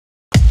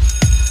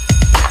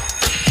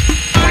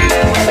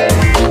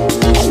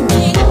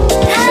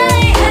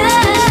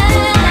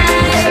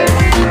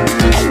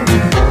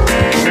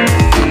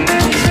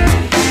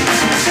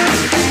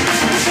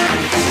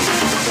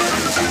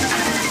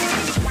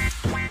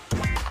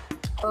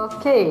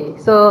Okay,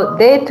 so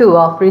day 2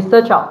 of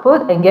research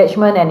output,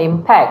 engagement and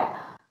impact.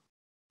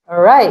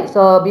 All right,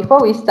 so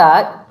before we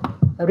start,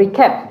 a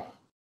recap.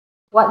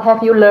 What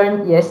have you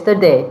learned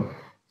yesterday?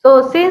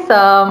 So since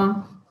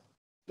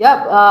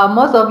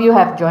most of you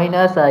have joined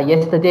us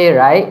yesterday,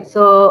 right?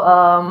 So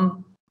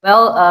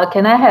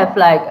can I have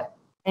like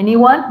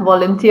anyone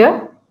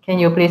volunteer? Can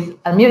you please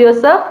unmute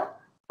yourself?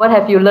 What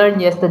have you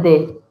learned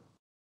yesterday?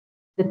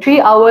 The 3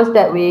 hours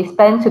that we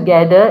spent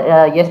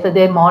together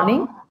yesterday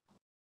morning.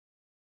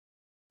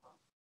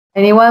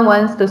 Anyone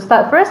wants to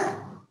start first?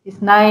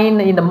 It's 9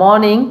 in the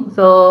morning,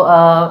 so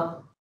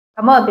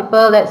come on,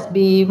 people, let's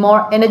be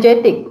more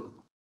energetic.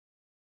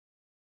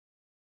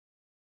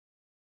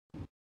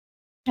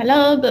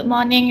 Hello, good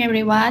morning,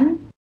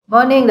 everyone.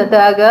 Morning, Dr.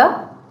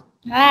 Aga.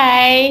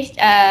 Hi.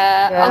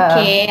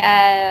 Okay.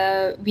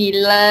 We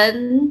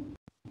learned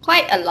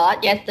quite a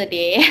lot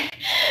yesterday.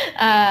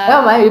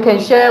 Never mind, you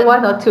can share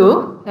 1 or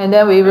 2, and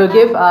then we will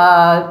give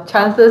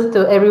chances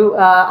to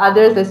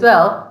others as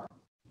well.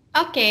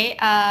 Okay.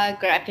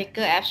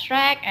 Graphical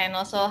abstract and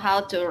also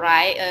how to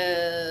write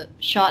a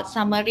short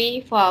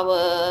summary for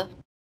our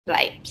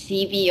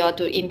CV or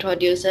to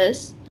introduce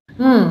us.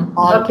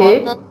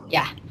 Okay.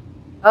 Yeah.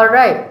 All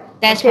right.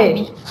 That's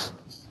okay. for me.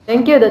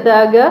 Thank you, Dr.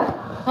 Aga.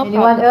 No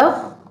Anyone problem.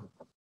 else?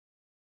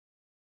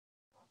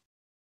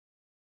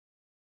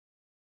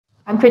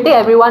 I'm treating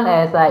everyone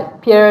as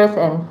like peers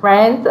and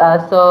friends,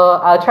 so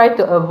I'll try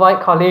to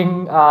avoid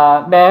calling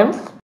names.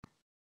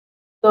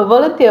 So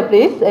volunteer,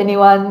 please.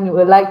 Anyone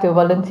would like to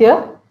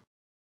volunteer?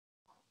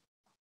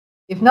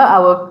 If not,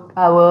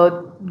 I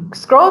will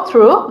scroll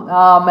through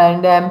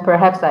and then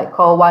perhaps like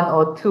call 1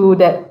 or 2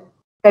 that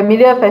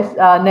familiar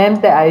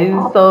names that I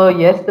saw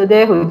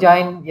yesterday who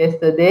joined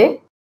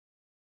yesterday.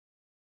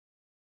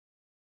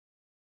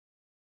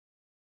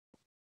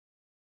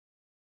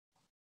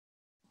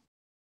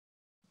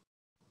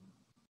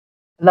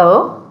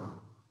 Hello?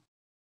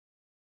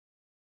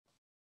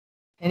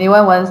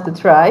 Anyone wants to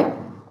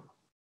try?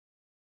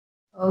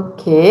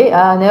 Okay,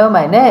 never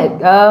mind.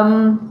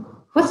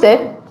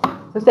 Hussein?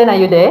 Hussein, are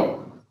you there?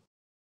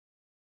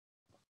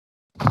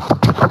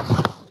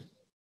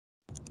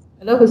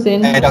 Hello,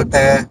 Hussein. Hi,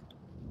 Doctor.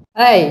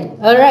 Hi.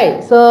 All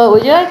right. So,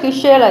 would you like to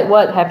share like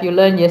what have you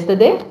learned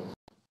yesterday?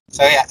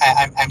 Sorry,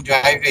 I'm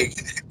driving.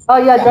 Oh,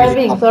 you're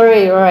driving.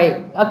 Sorry. All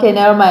right. Okay,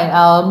 never mind.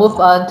 I'll move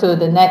on to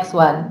the next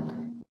one.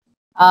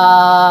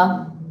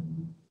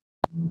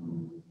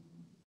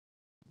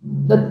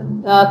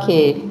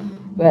 Okay.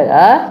 Well,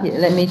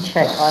 let me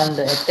check on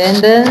the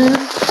attendance.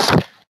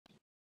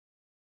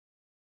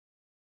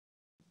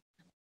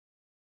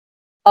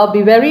 I'll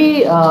be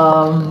very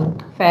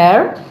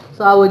fair.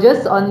 So I will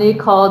just only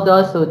call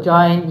those who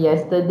joined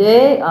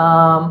yesterday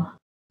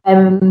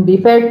and be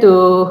fair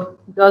to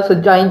those who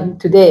joined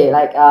today,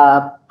 like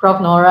Prof.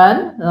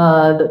 Noran,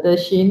 Dr.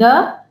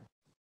 Sheena.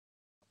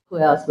 Who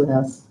else?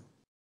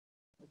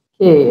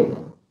 Okay. Okay,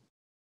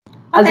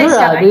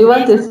 Azura, do you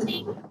want to?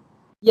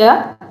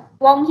 Yeah?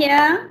 Wong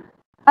here.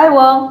 Hi,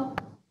 Wong.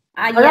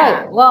 Yeah. All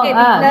right. Wong,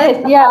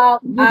 yes, yeah.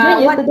 You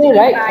joined yesterday,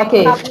 right?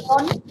 Okay.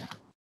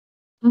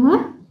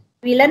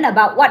 We learned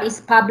about what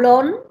is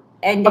Pablon,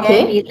 and then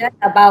Okay. we learned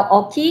about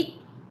ORCID.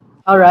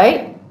 All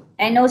right.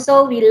 And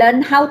also we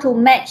learned how to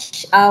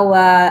match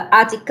our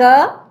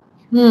article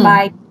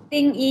by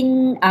putting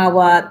in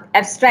our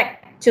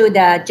abstract to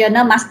the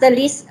journal master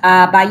list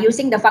by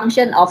using the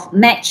function of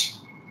match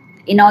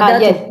in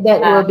order that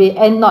will be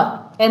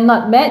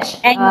EndNote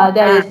match.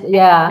 That is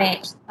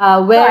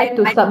where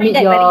to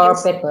submit your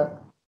paper.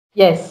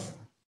 Yes,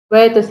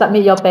 where to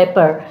submit your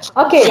paper.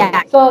 Okay,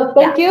 so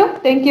thank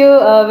you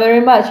very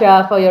much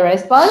for your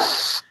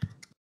response.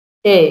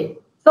 Okay,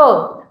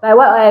 so like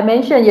what I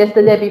mentioned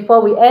yesterday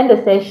before we end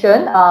the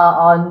session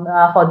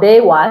for day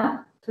 1,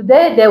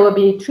 today there will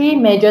be 3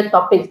 major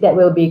topics that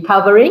we'll be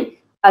covering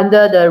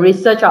under the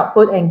research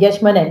output,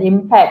 engagement and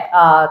impact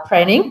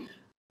training.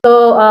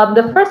 So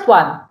the first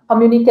one,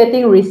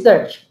 communicating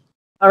research.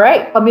 All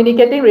right,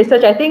 communicating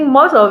research. I think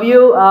most of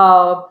you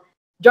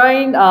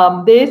joined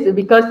this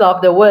because of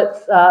the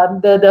words,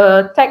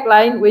 the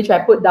tagline which I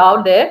put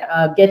down there,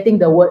 getting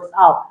the words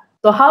out.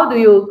 So how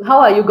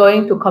are you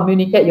going to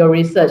communicate your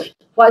research?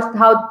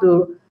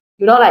 The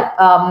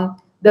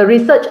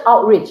research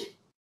outreach,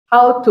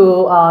 how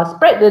to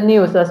spread the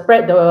news,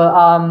 spread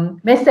the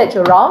message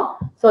around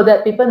so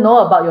that people know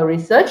about your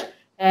research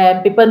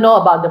and people know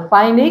about the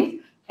findings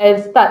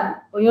and start,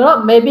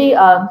 maybe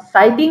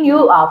citing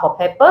you for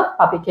paper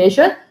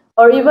publication,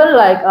 or even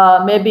like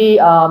maybe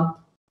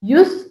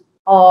use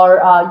or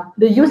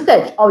the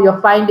usage of your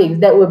findings.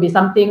 That will be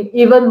something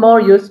even more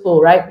useful,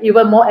 right?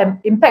 Even more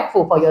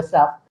impactful for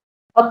yourself.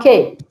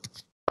 Okay,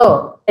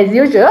 so as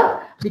usual,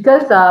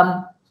 because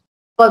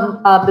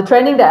for the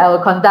training that I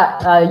will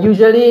conduct,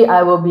 usually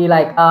I will be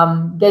like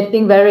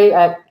getting very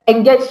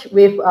engaged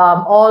with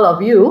all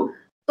of you.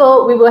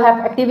 So we will have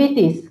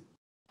activities.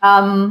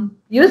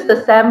 Use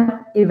the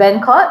SAM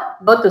event code,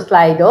 go to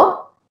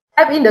Slido,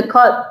 type in the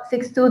code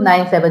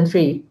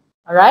 62973.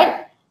 All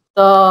right.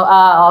 So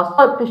I'll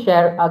start to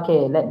share.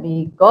 Okay, let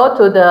me go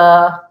to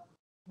the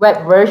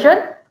web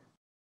version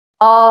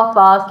of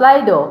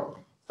Slido.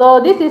 So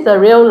this is a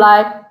real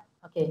life,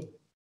 okay,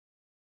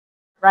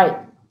 right.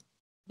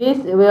 This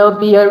will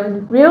be a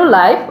real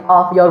life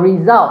of your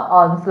result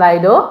on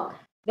Slido.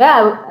 Then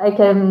I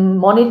can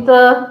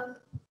monitor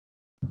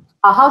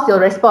how's your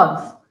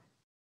response.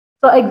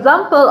 So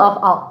example of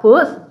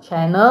outputs,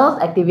 channels,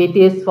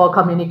 activities for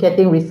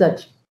communicating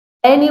research.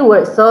 Any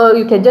word, so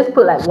you can just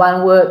put like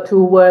 1 word,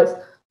 2 words,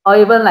 or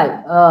even like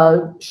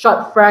a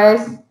short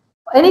phrase,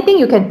 anything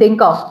you can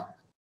think of.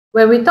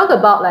 When we talk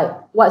about like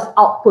what's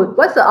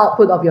the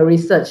output of your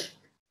research?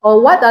 Or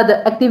what are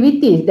the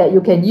activities that you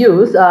can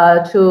use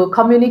to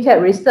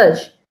communicate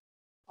research?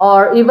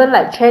 Or even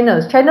like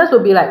channels. Channels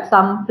will be like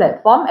some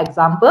platform,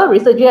 example,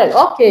 research.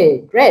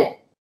 Okay, great.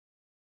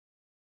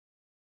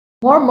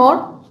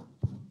 More.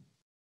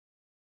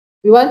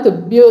 We want to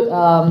build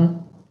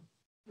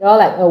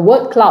like a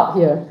word cloud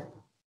here.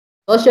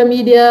 Social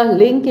media,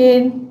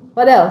 LinkedIn,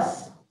 what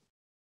else?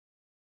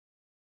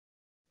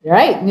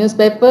 Right,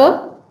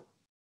 newspaper.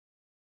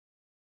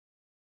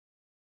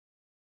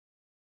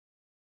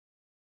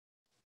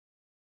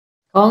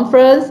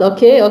 Conference,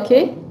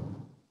 okay.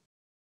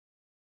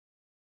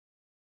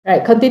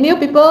 Right, continue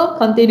people,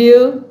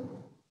 continue.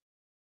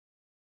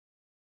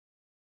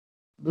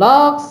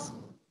 Blogs.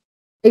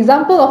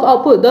 Example of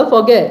output, don't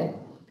forget.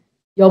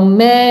 Your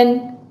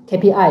main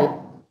KPI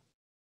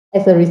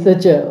as a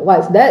researcher.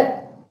 What's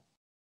that?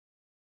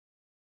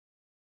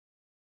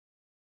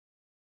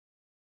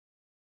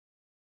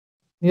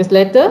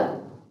 Newsletter.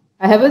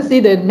 I haven't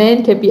seen the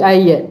main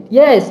KPI yet.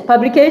 Yes,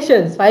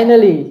 publications,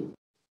 finally.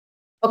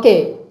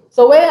 Okay,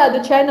 so where are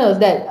the channels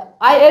that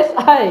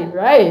ISI,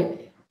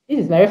 right? This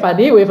is very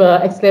funny with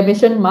an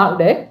exclamation mark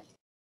there.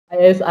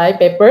 ISI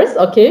papers,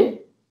 okay.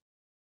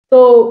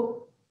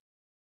 So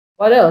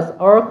what else?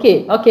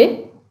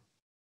 Okay.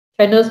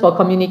 Channels for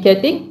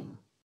communicating.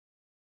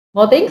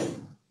 More things?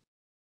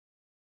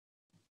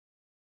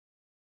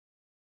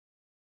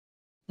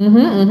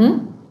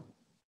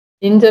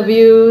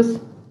 Interviews.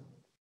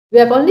 We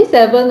have only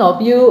 7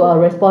 of you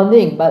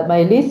responding, but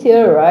my list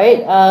here,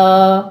 right?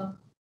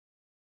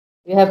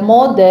 We have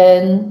more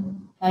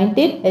than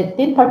 19,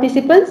 18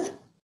 participants.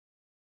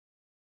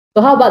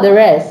 So how about the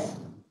rest?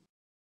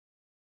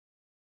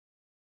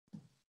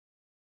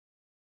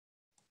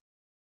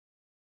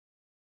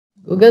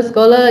 Google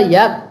Scholar,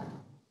 yep.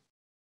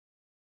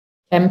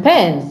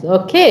 Campaigns,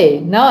 okay.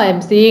 Now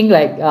I'm seeing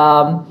like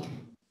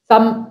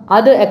some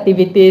other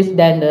activities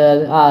than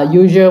the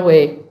usual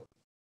way.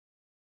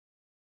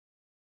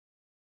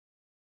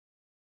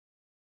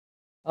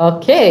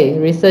 Okay,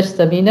 research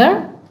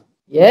seminar,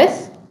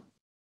 yes.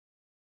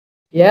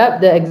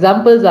 Yep, the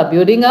examples are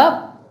building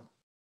up.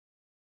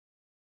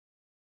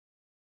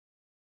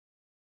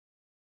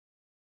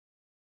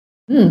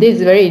 This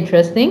is very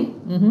interesting.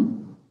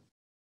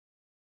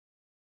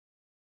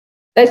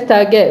 Let's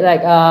target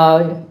like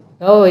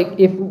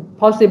if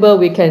possible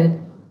we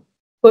can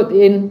put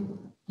in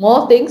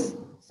more things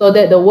so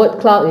that the word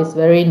cloud is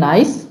very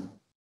nice.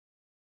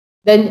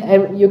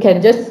 Then you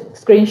can just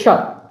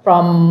screenshot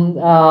from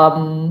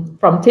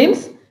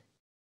Teams.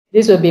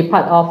 This will be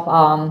part of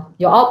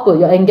your output,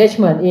 your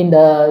engagement in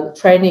the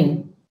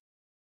training.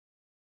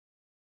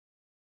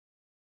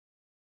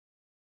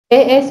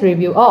 AS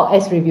review,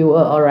 as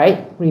reviewer, all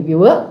right,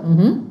 reviewer.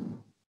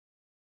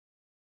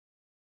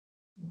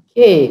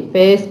 Okay,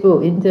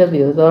 Facebook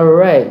interviews, all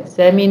right,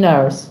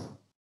 seminars,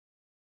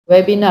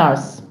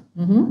 webinars.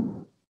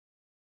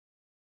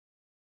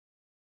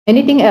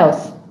 Anything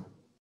else?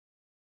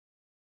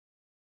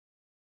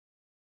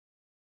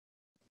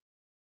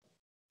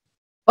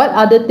 What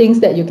other things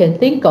that you can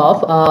think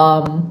of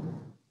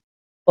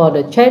for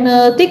the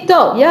channel?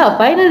 TikTok, yeah,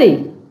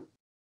 finally.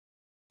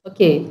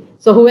 Okay,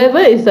 so whoever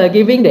is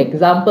giving the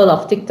example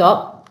of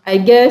TikTok, I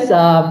guess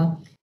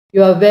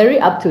you are very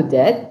up to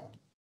date.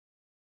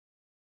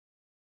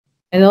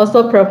 And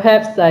also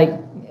perhaps like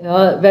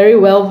very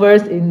well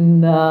versed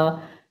in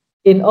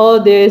all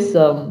this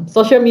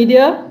social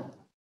media,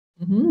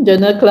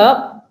 journal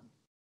club.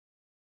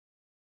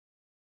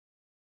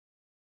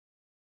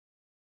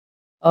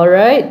 All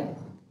right.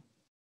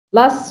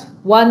 Last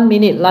 1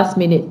 minute, last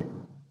minute.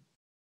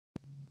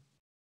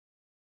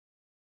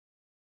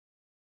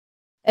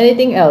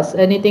 Anything else?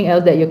 Anything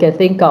else that you can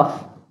think of?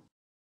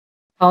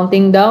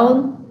 Counting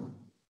down.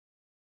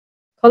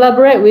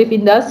 Collaborate with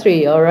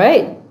industry, all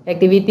right?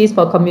 Activities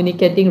for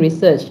communicating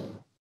research.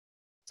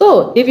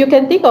 So if you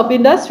can think of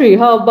industry,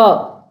 how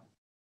about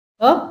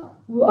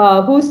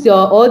who's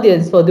your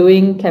audience for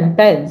doing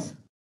campaigns?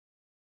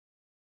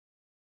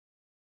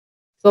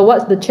 So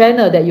what's the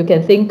channel that you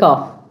can think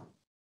of?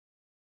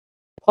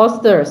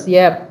 Posters,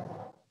 yep.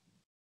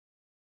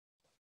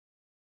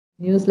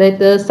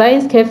 Newsletter,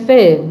 science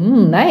cafe,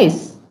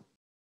 nice.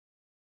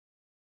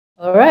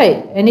 All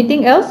right,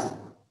 anything else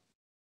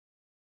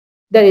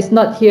that is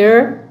not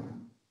here?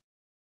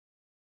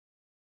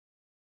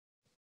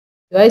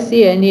 Do I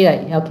see any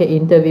okay,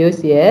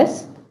 interviews?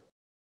 Yes.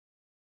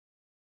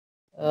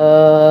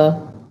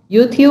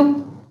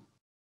 YouTube,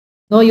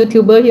 no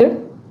YouTuber here.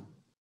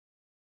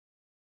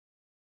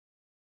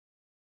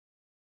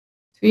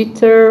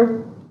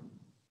 Twitter.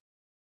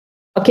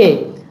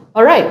 Okay,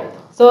 all right.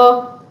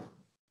 So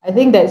I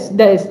think that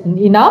is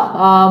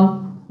enough.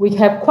 We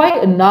have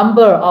quite a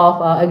number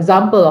of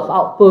example of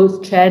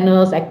outputs,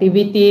 channels,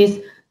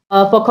 activities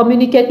for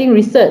communicating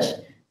research.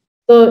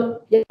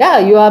 So yeah,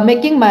 you are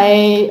making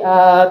my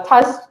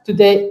task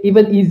today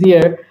even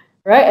easier,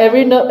 right?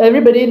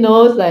 Everybody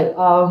knows like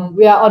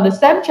we are on the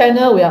same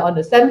channel, we are on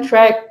the same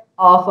track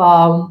of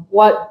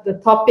what the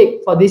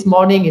topic for this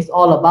morning is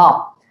all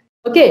about.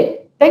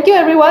 Okay, thank you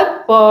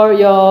everyone for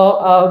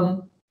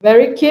your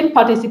very keen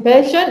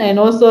participation and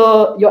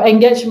also your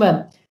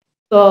engagement.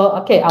 So,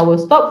 okay, I will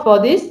stop for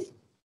this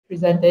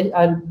presentation,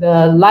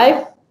 the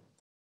live.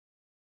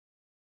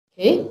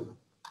 Okay.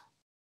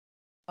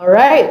 All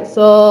right,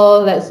 so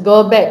let's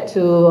go back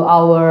to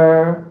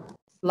our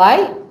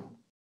slide.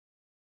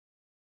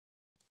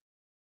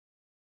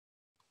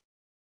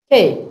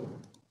 Okay.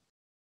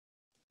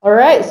 All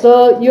right,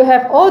 so you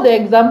have all the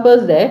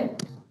examples there.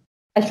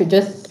 I should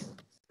just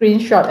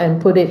screenshot and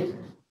put it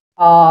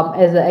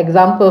as an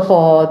example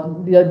for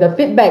the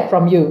feedback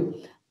from you.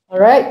 All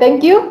right,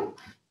 thank you.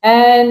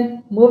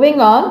 And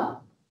moving on.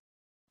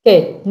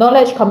 Okay,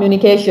 knowledge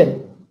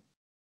communication.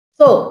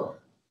 So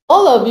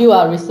all of you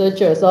are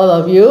researchers. All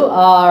of you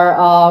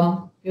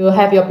are you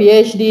have your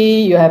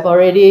PhD. You have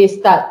already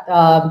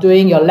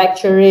doing your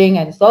lecturing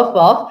and so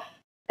forth,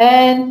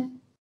 and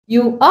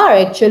you are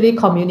actually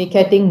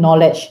communicating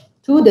knowledge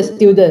to the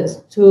students,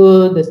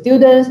 to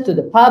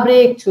the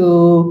public,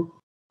 to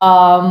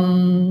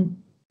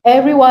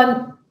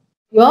everyone.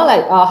 You know,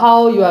 like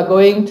how you are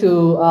going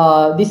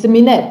to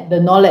disseminate the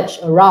knowledge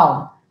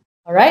around.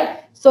 All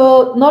right.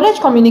 So knowledge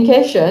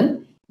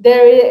communication,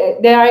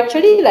 there are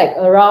actually like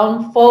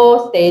around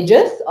 4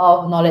 stages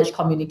of knowledge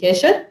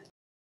communication.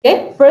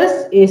 Okay.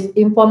 First is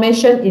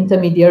information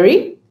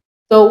intermediary.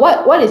 So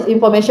what is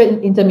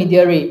information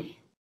intermediary?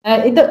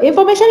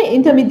 Information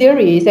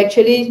intermediary is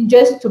actually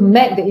just to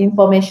make the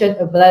information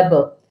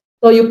available.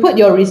 So you put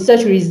your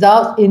research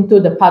results into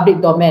the public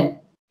domain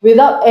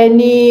without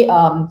any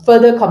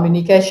further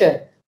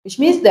communication, which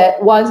means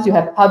that once you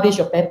have published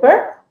your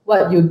paper,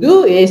 what you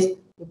do is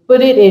you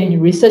put it in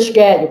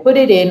ResearchGate, you put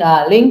it in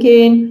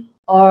LinkedIn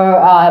or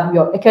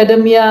your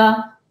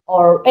academia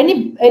or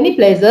any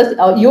places,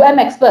 or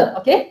Expert,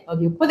 okay? Or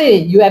you put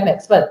it in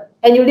Expert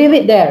and you leave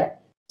it there.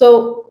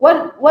 So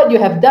what you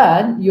have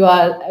done, you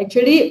are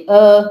actually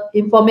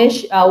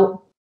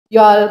you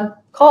are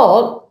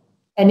called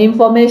an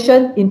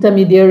information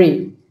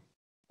intermediary.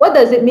 What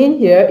does it mean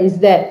here is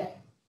that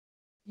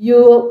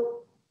you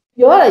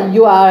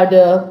are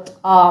the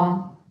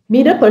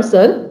middle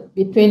person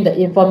between the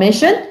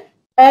information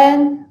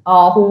and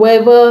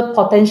whoever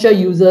potential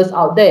users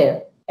out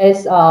there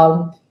as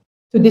to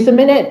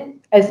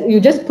disseminate, as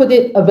you just put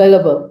it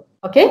available.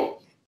 Okay,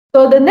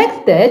 so the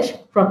next stage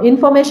from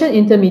information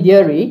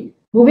intermediary,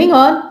 moving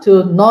on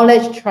to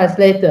knowledge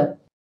translator.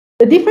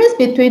 The difference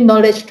between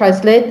knowledge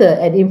translator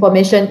and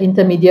information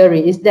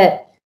intermediary is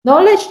that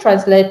knowledge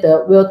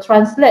translator will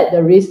translate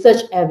the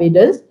research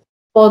evidence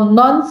for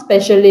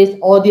non-specialist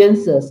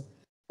audiences.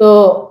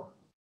 So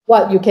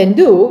what you can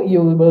do,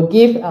 you will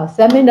give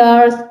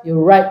seminars, you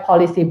write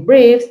policy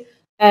briefs,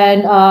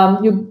 and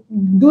you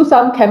do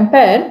some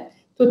campaign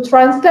to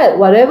translate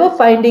whatever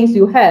findings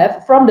you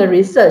have from the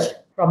research,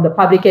 from the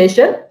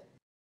publication,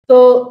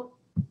 so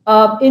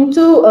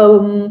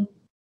into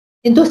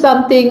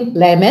something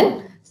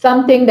layman,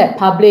 something that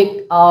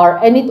public or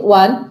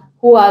anyone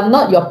who are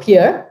not your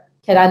peer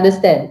can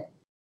understand.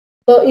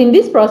 So in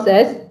this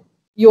process,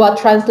 you are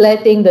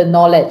translating the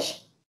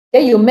knowledge.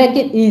 Okay, you make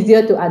it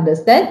easier to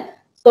understand,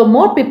 so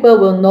more people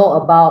will know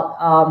about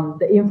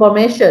the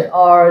information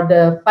or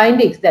the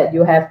findings that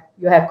you have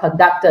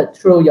conducted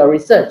through your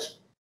research.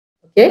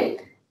 Okay,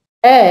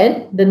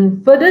 and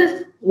then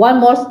further one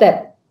more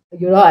step,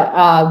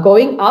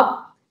 going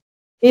up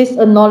is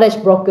a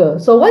knowledge broker.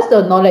 So what's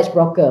the knowledge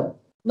broker?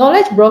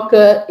 Knowledge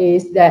broker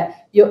is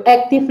that you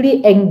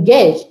actively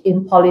engage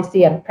in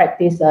policy and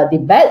practice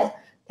debates,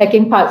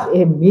 taking part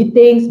in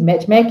meetings,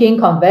 matchmaking,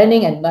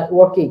 convening, and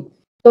networking.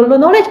 So the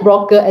knowledge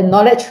broker and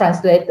knowledge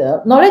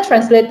translator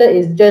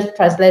is just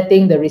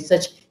translating the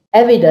research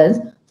evidence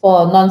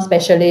for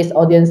non-specialist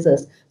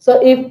audiences. So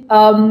if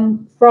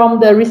from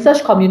the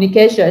research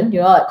communication,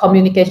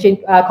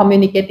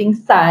 communicating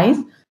science,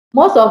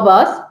 most of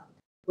us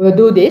will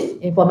do this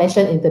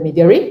information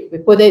intermediary. We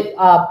put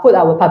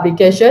our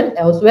publication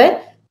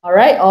elsewhere, all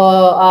right?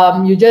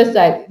 Or you just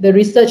like the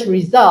research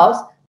results,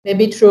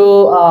 maybe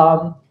through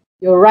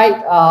you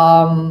write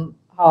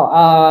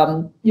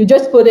you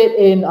just put it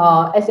in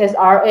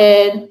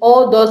SSRN,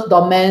 all those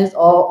domains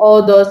or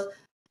all those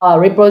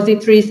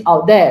repositories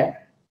out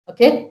there.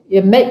 Okay,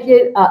 you make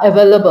it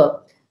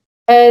available.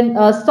 And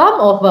some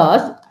of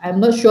us, I'm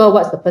not sure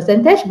what's the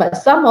percentage, but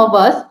some of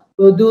us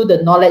will do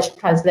the knowledge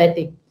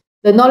translating.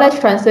 The knowledge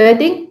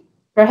translating,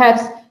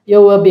 perhaps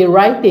you will be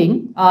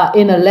writing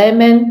in a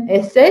layman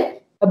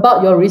essay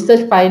about your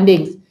research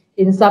findings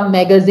in some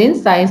magazine,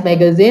 science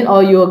magazine,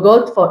 or you will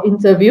go for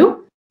interview.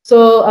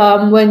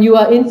 So when you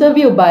are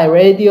interviewed by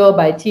radio,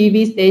 by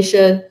TV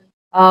station,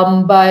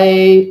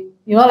 by,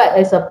 like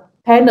as a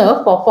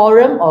panel for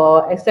forum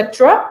or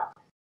etc.,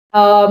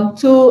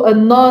 to a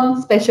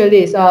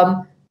non-specialist,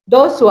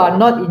 those who are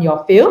not in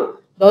your field,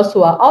 those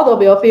who are out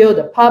of your field,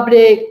 the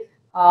public,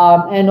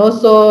 and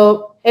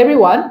also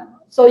everyone.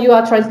 So you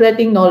are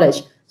translating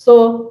knowledge.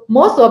 So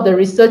most of the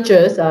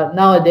researchers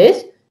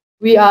nowadays,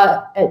 we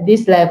are at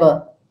this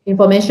level,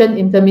 information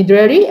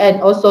intermediary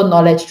and also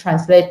knowledge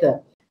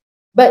translator.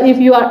 But if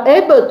you are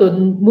able to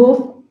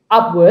move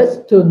upwards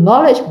to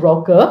knowledge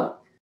broker,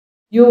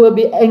 you will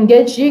be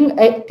engaging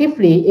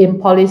actively in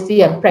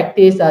policy and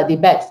practice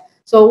debates.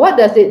 So what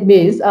does it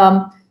mean?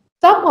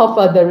 Some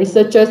of the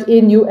researchers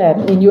in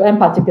UM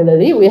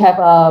particularly, we have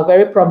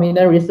very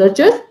prominent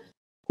researchers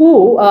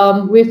who,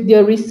 with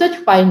their research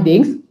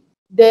findings,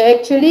 they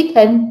actually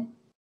can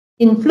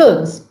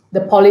influence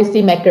the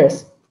policy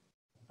makers.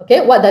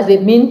 Okay, what does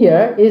it mean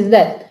here is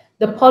that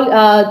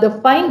the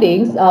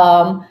findings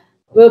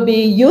will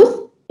be used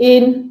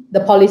in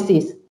the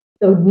policies,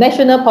 the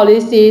national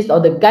policies or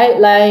the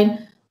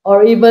guideline,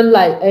 or even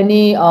like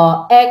any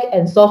act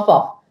and so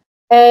forth.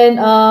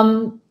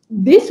 And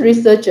these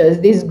researchers,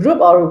 this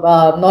group of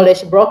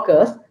knowledge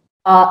brokers,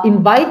 are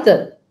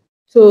invited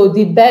to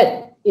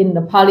debate in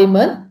the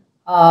parliament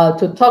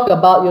to talk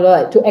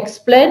about, to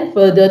explain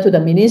further to the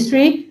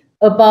ministry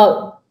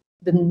about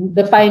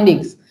the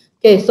findings.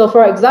 Okay, so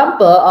for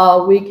example,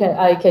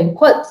 I can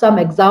quote some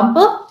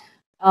example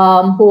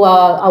who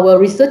are our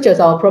researchers,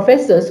 our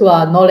professors who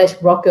are knowledge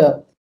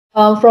broker.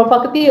 From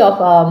Faculty of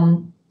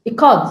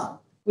Econs,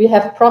 we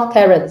have Prof.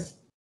 Terence.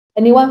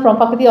 Anyone from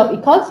Faculty of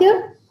Econs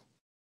here?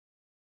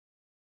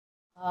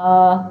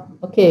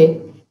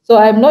 Okay, so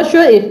I'm not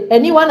sure if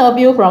any one of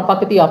you from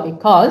Faculty of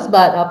Econs,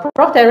 but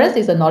Prof. Terence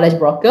is a knowledge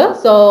broker.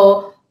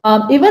 So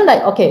even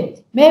like,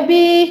 okay,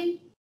 maybe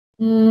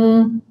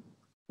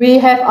we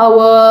have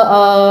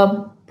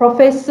our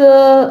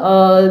Professor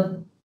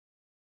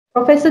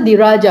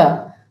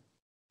Diraja,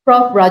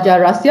 Prof. Raja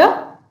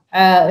Rasya,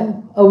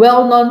 a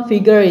well-known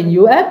figure in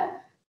UM.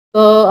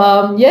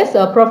 So yes,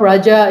 Prof.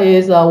 Raja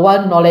is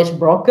one knowledge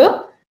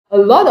broker. A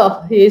lot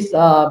of his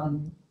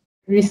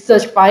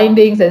research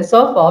findings and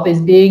so forth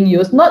is being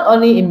used not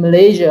only in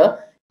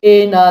Malaysia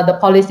in the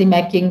policy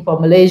making for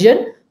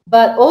Malaysian,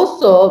 but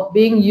also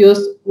being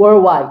used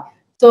worldwide.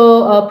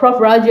 So Prof.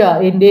 Raja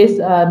in this,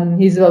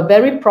 he's a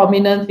very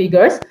prominent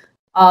figures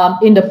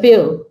in the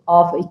field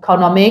of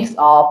economics,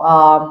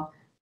 of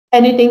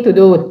anything to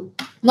do with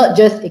not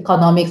just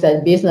economics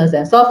and business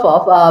and so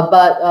forth,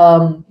 but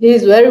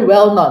he's very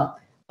well known.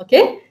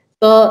 Okay,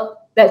 so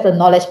that's a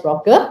knowledge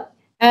broker.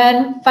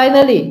 And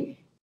finally,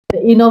 the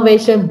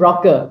innovation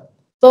broker.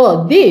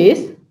 So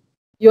this,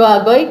 you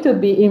are going to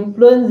be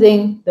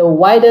influencing the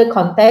wider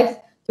context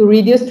to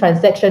reduce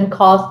transaction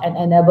costs and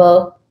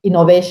enable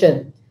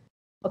innovation.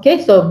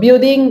 Okay, so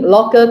building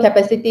local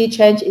capacity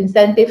change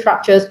incentive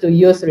structures to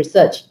use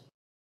research.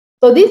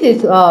 So this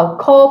is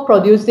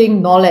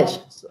co-producing knowledge.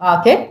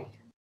 Okay,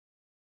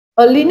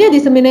 a linear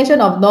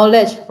dissemination of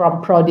knowledge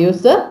from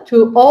producer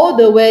to all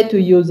the way to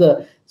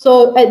user.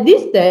 So at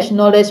this stage,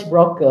 knowledge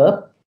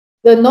broker,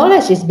 the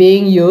knowledge is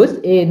being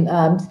used in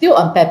still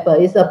on paper.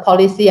 It's a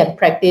policy and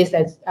practice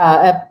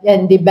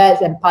and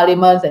debates and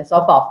parliaments and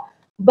so forth.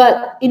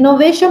 But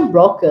innovation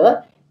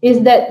broker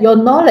is that your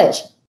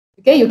knowledge,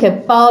 okay, you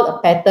can file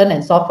a patent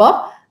and so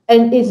forth,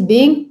 and it's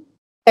being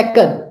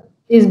taken,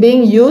 is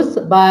being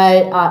used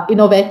by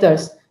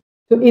innovators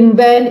to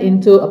invent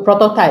into a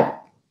prototype,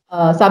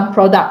 some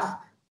products,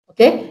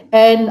 okay?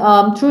 And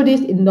through this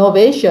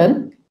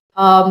innovation,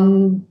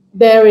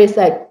 there is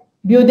like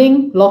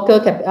building local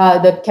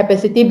the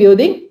capacity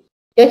building,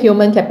 okay,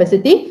 human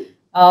capacity,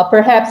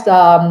 perhaps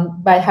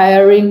by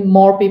hiring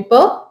more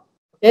people,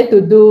 okay,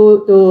 to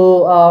do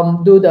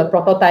the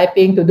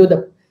prototyping, to do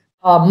the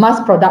mass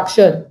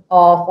production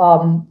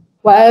of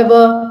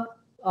whatever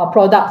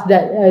products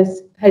that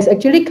has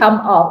actually come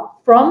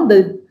out from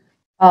the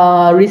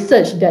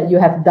research that you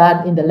have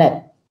done in the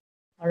lab.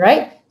 All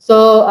right.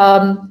 So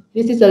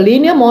this is a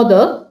linear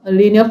model, a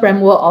linear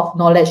framework of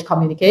knowledge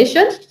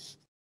communication.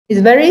 It's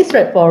very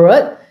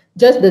straightforward,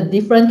 just the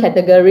different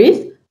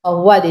categories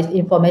of what is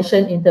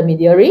information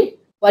intermediary,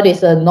 what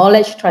is a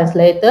knowledge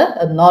translator,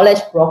 a knowledge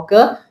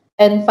broker,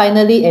 and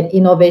finally an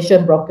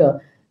innovation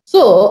broker.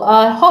 So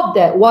I hope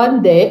that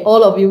one day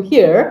all of you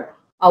here,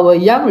 our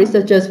young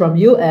researchers from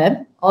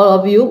UM, all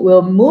of you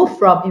will move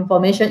from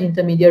information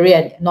intermediary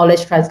and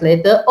knowledge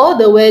translator all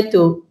the way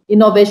to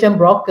innovation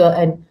broker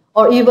and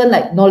or even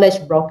like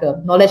knowledge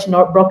broker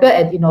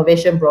and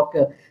innovation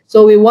broker.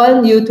 So we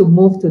want you to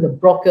move to the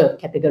broker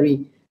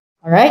category.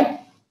 All right.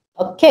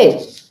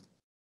 Okay.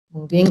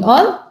 Moving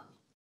on.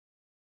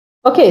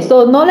 Okay.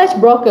 So knowledge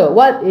broker.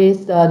 What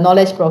is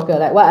knowledge broker?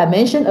 Like what I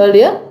mentioned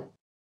earlier,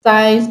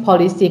 science,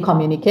 policy,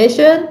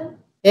 communication.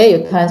 Okay.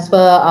 You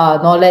transfer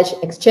knowledge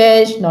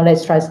exchange,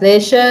 knowledge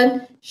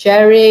translation,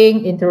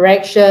 sharing,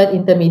 interaction,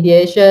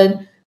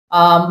 intermediation,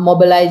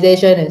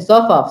 mobilization, and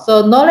so forth.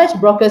 So knowledge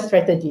broker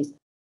strategies.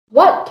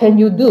 What can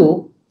you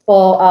do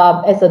for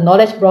as a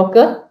knowledge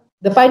broker?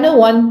 The final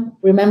one,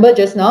 remember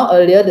just now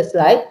earlier the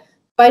slide,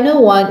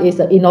 Final one is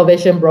an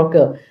innovation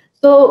broker.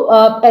 So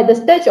at the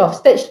stage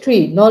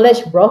 3,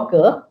 knowledge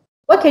broker,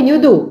 what can you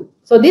do?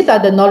 So these are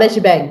the knowledge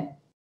bank.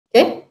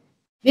 Okay,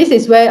 this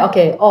is where,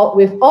 okay,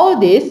 with all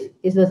this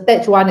is the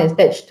stage 1 and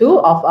stage 2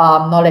 of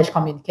knowledge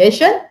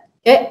communication.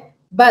 Okay,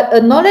 but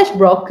a knowledge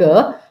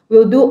broker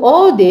will do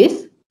all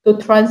this to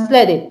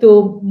translate it,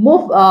 to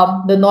move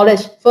the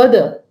knowledge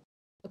further.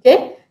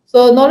 Okay,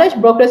 so knowledge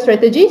broker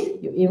strategies,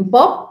 you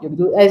inform, you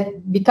do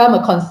become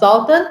a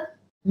consultant,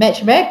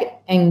 matchmake,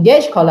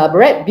 engage,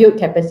 collaborate, build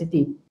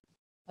capacity.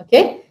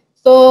 Okay,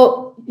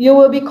 so you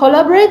will be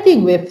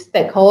collaborating with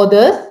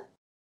stakeholders,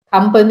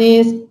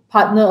 companies,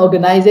 partner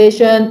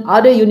organization,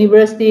 other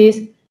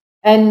universities,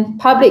 and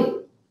public,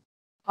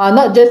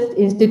 not just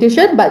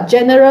institution, but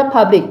general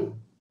public,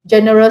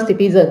 general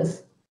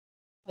citizens.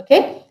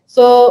 Okay,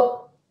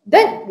 so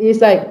that is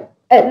like,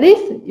 at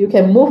least you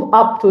can move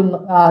up to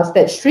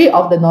stage 3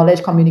 of the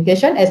knowledge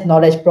communication as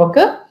knowledge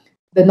broker,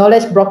 the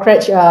knowledge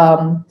brokerage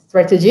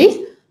strategies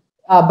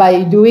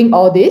by doing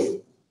all this.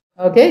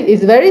 Okay,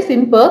 it's very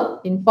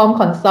simple. Inform,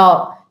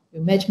 consult, you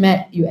match,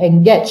 you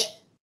engage,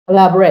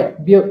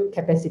 collaborate, build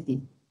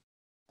capacity.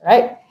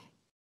 Right?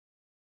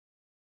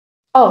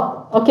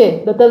 Oh,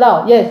 okay, Dr.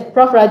 Lau. Yes,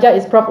 Prof. Raja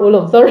is Prof.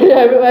 Ulong. Sorry,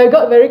 I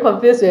got very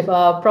confused with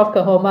Prof.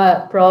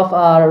 Kahoma, Prof.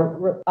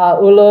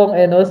 Ulong,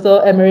 and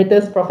also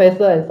Emeritus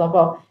Professor and so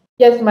forth.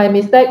 Yes, my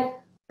mistake.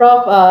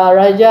 Prof.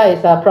 Raja is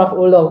Prof.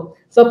 Ulong.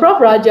 So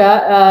Prof.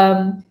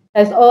 Raja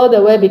has all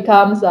the way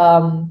becomes,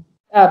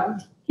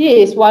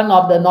 he is one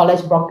of the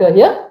knowledge broker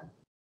here.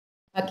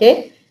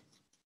 Okay.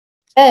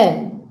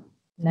 And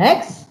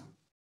next,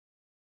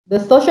 the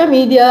social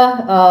media,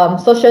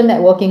 social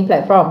networking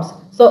platforms.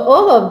 So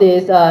all of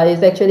this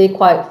is actually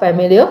quite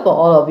familiar for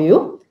all of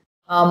you.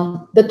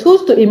 The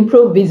tools to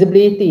improve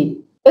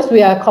visibility, because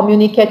we are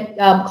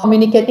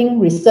communicating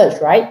research,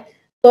 right?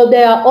 So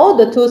there are all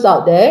the tools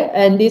out there,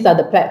 and these are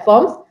the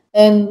platforms.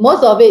 And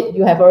most of it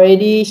you have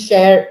already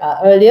shared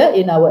earlier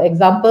in our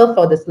example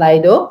for the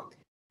Slido,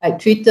 like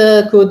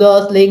Twitter,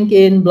 Kudos,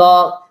 LinkedIn,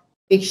 blog,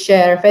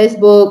 Bigshare,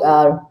 Facebook,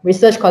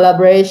 research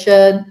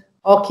collaboration,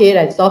 ORCID,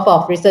 and so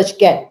forth,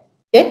 ResearchGate.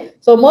 Okay,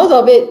 so most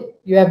of it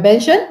you have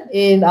mentioned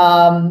in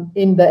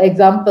the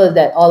examples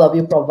that all of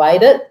you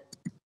provided.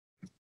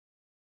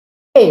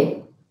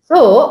 Okay,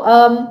 so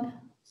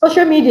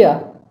social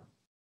media.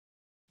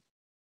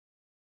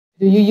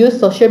 Do you use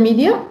social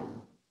media?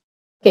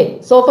 Okay,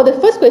 so for the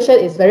first question,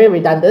 it's very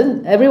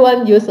redundant.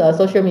 Everyone uses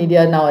social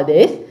media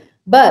nowadays.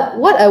 But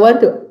what I want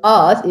to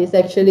ask is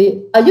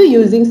actually, are you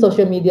using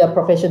social media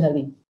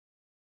professionally?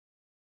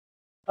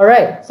 All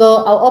right,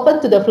 so I'll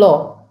open to the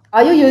floor.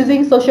 Are you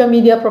using social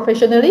media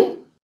professionally?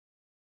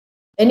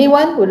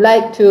 Anyone would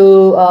like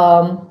to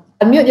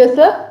unmute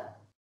yourself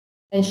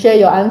and share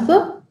your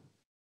answer?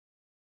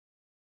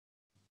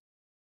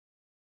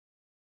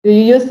 Do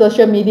you use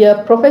social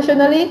media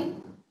professionally?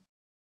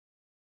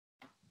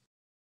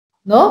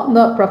 No,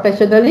 not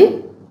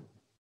professionally.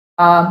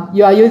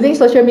 You are using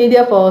social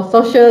media for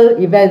social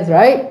events,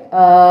 right,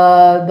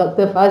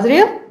 Dr.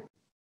 Fazril?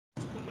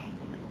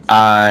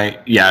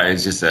 Yeah,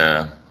 it's just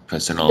a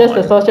personal. Just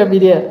a social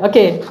media.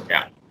 Okay.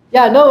 Yeah.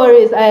 Yeah, no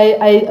worries.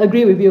 I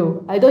agree with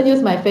you. I don't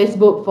use my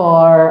Facebook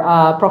for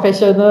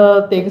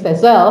professional things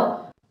as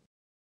well.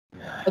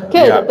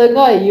 Okay, yeah. Dr.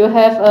 Ngoy, you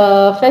have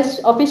a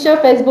official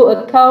Facebook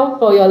account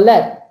for your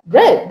lab.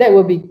 Great. That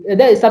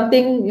is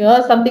something,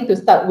 something to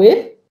start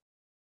with.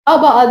 How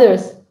about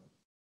others?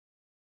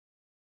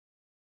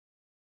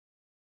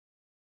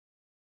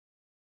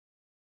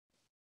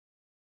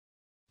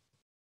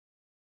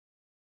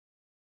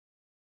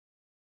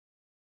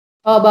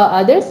 How about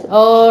others?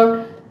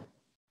 Or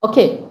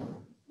okay,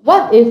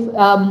 what if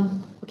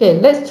okay,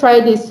 let's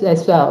try this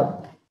as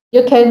well.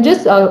 You can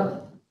just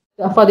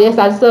for this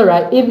answer,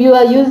 right? If you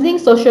are using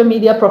social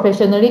media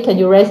professionally, can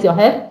you raise your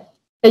hand?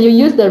 Can you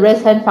use the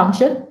raise hand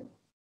function?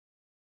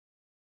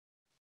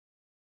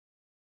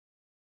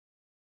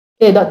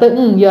 Okay, Dr.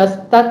 Ng, you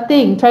are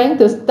trying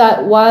to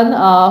start one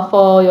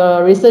for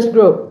your research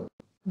group.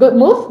 Good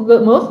move,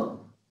 good move.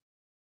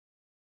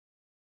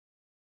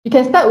 You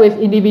can start with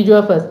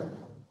individual first.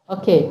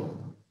 Okay.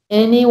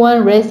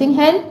 Anyone raising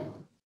hand?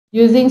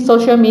 Using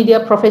social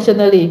media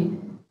professionally.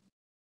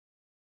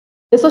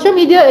 The social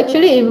media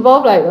actually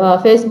involve like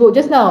Facebook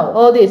just now,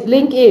 all this,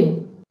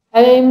 LinkedIn.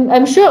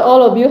 I'm sure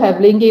all of you have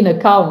LinkedIn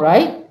account,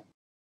 right?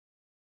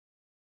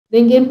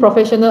 LinkedIn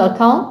professional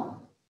account.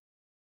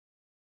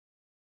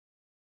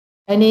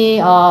 Any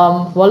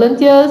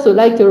volunteers would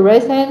like to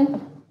raise hand?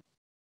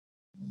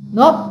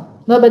 No?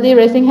 Nobody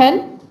raising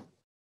hand?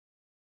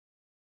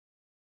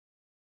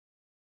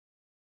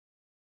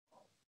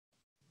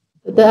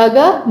 The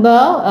Aga?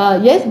 No?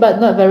 Yes,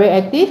 but not very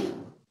active.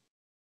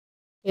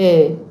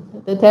 Okay.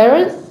 The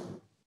Terence?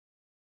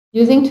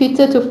 Using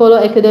Twitter to follow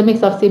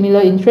academics of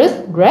similar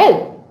interest?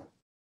 Great.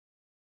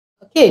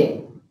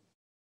 Okay.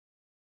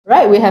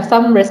 Right, we have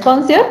some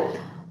response here.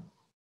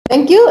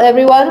 Thank you,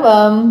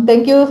 everyone.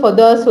 Thank you for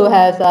those who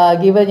has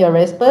given your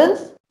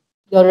response.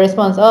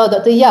 Oh,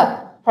 Dr.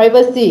 Yap,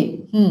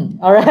 privacy.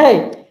 All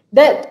right.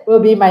 That will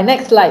be my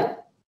next slide.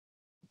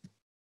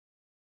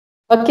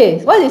 Okay,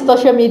 so what is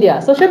social media?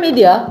 Social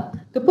media,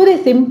 to put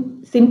it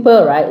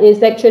simple, right,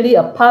 is actually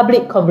a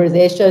public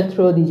conversation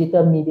through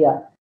digital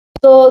media.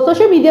 So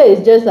social media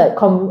is just like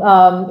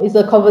it's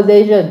a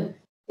conversation.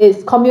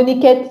 It's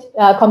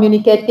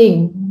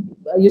communicating.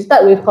 You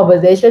start with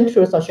conversation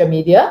through social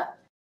media,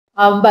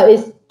 but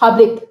it's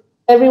public.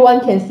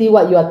 Everyone can see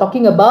what you are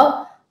talking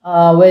about.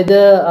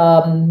 Whether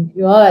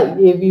like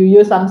if you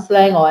use some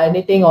slang or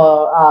anything,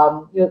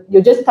 or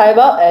you just type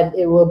out and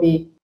it will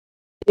be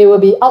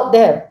out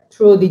there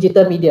through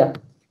digital media.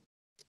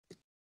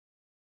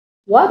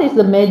 What is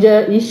the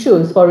major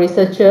issues for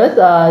researchers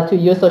to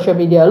use social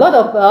media? A lot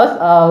of us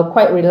are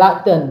quite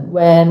reluctant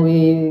when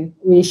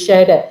we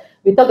share that.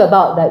 We talk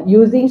about that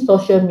using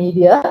social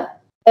media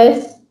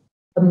as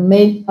a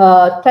main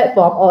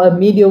platform or a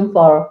medium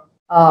for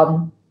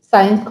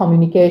science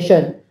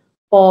communication,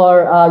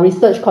 for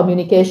research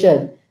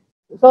communication.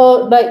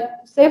 So, like,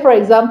 say for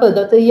example,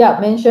 Dr.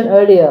 Yap mentioned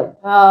earlier,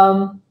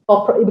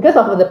 because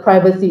of the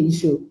privacy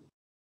issue.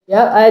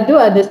 Yeah, I do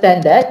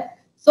understand that.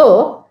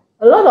 So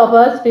a lot of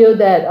us feel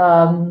that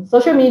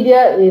social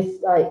media is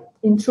like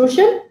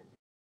intrusion.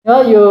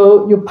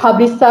 You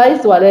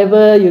publicize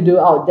whatever you do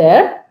out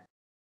there,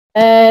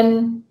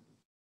 and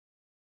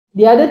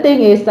the other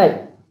thing is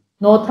like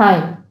no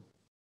time.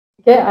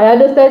 Okay, I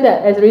understand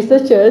that as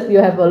researchers, you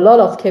have a lot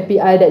of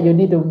KPI that you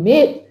need to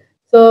meet.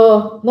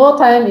 So no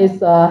time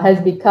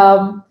has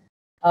become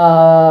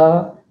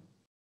uh,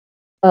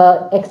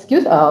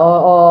 excuse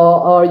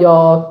or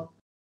your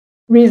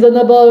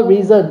reasonable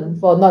reason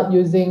for not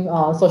using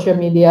social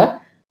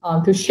media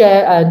to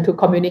share and to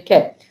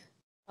communicate.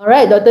 All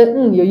right, Dr.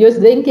 Ng, you use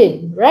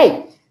LinkedIn,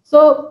 right?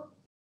 So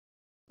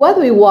what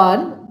we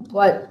want,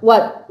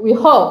 what we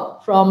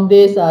hope from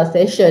this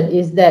session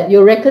is that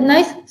you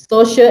recognize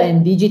social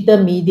and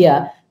digital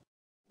media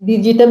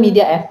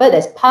effort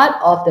as part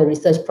of the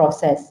research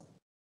process.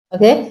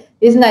 Okay,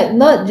 it's like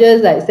not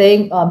just like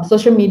saying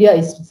social media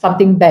is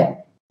something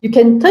bad. You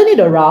can turn it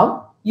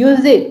around,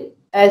 use it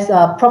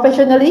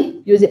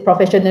use it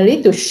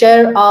professionally to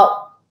share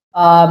out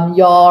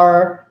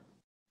your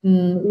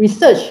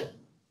research.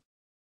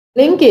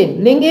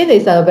 LinkedIn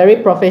is a very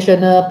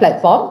professional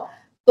platform.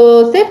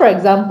 So say for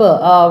example,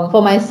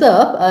 for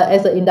myself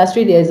as an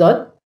industry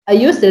liaison, I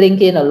use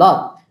LinkedIn a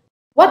lot.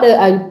 What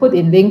I put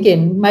in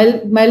LinkedIn,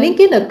 my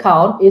LinkedIn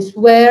account is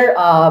where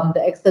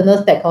the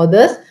external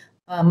stakeholders,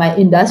 my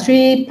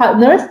industry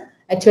partners,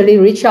 actually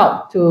reach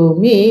out to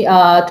me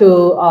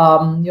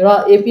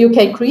if you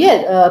can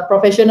create a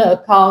professional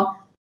account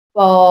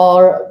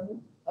for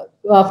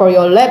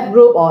your lab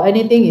group or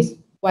anything, is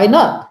why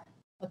not?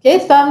 Okay,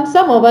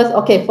 some of us,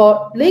 okay,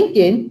 for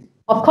LinkedIn,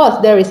 of course,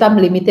 there is some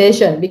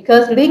limitation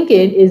because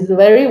LinkedIn is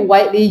very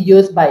widely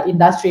used by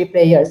industry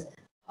players,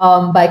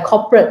 by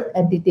corporate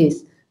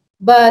entities.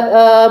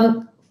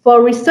 But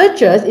for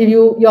researchers, if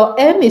your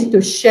aim is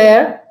to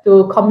share,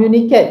 to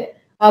communicate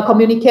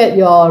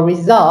your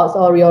results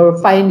or your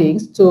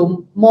findings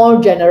to more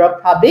general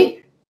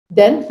public,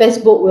 then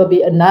Facebook will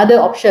be another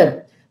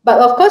option.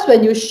 But of course,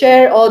 when you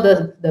share all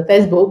the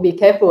Facebook, be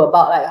careful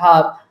about like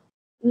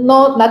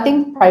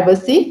nothing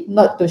privacy,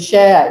 not to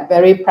share like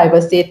very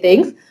privacy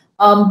things.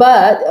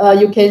 But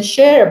you can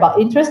share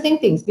about interesting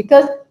things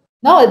because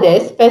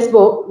nowadays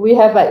Facebook, we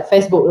have like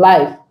Facebook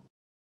Live.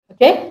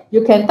 Okay,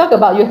 you can talk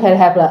about, you can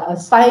have a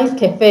science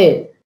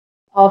cafe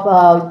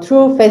of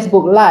through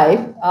Facebook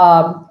Live,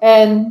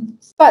 and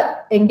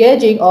start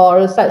engaging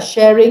or start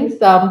sharing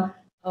some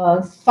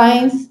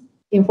science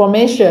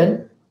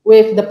information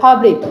with the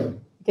public. You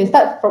can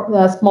start from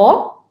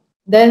small,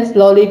 then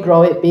slowly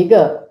grow it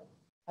bigger.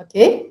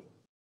 Okay.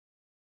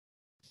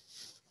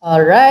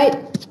 All right.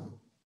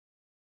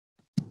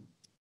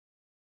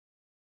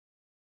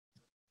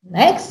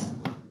 Next,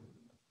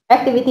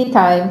 activity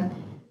time.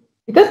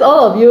 Because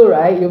all of you,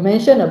 right, you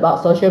mentioned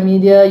about social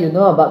media, you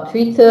know about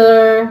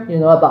Twitter, you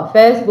know about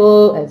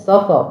Facebook, and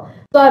so forth.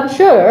 So I'm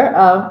sure,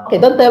 okay,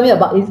 don't tell me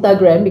about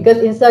Instagram because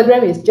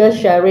Instagram is just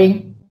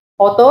sharing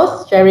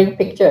photos, sharing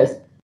pictures,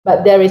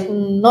 but there is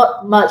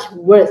not much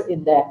words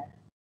in there.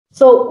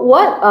 So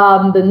what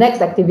the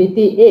next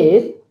activity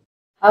is,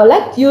 I would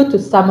like you to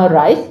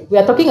summarize. We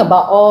are talking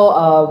about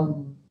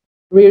all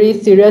really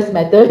serious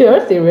matter here,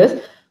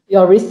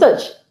 your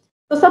research.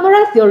 So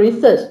summarize your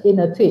research in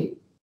a tweet.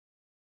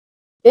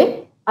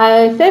 Okay,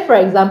 I say for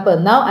example,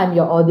 now I'm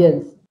your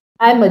audience.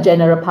 I'm a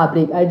general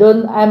public.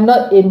 I'm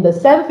not in the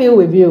same field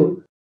with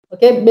you.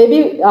 Okay,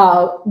 maybe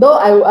though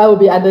I will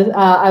be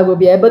I will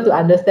be able to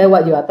understand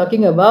what you are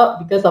talking about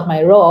because of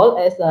my role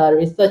as a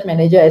research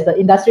manager, as an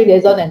industry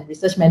liaison and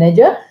research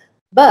manager.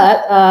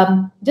 But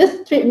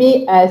just treat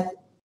me as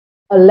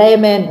a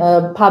layman,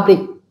 a public,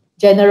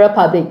 general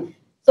public.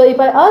 So if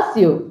I ask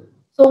you,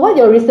 so what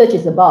your research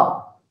is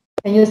about,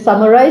 can you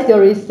summarize your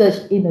research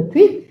in a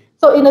tweet?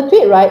 So in a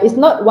tweet, right, it's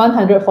not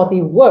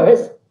 140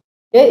 words,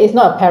 okay, it's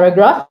not a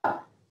paragraph,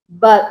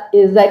 but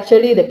it's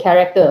actually the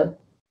character.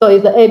 So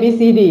it's the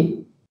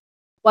ABCD,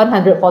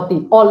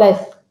 140 or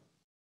less.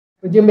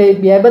 Would you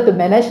be able to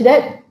manage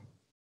that?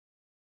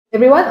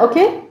 Everyone,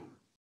 okay?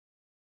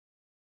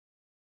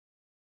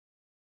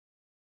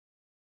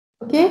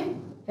 Okay,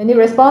 any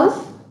response?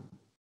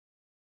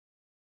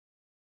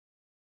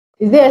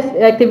 Is there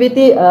an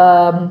activity,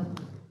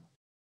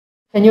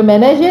 can you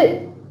manage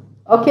it?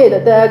 Okay,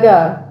 Dr.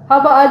 Aga.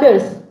 How about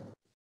others?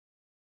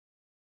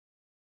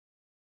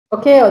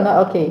 Okay or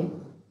not okay?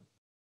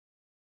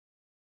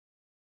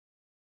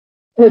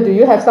 Do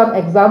you have some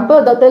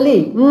example, Dr.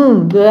 Lee?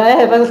 Do I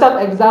have some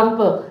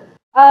example?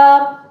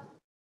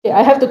 Okay,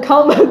 I have to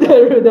count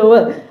the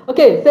word.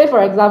 Okay, say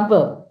for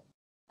example,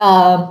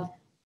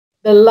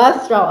 the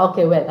last round.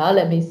 Okay, wait.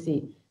 Let me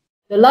see.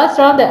 The last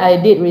round that I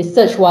did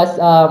research was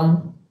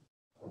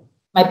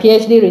my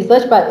PhD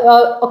research. But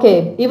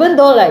okay, even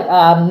though like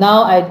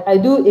now I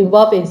do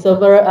involve in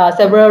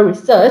several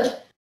research.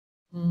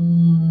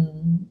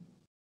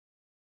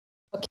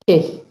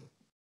 Okay,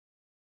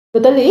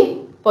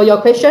 totally. For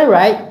your question,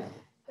 right?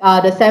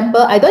 The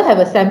sample. I don't have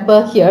a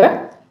sample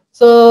here.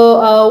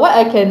 So what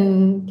I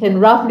can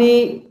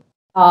roughly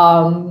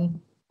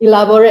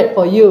elaborate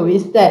for you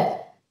is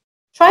that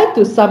try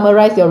to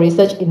summarize your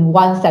research in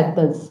one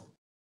sentence.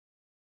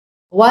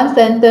 One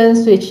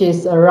sentence which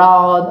is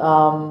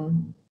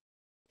around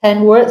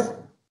 10 words.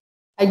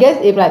 I guess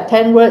if like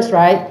 10 words,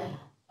 right?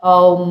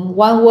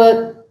 One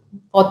word,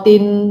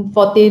 14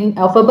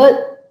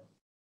 alphabet.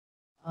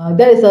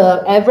 That is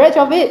an average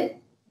of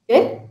it.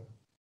 Okay.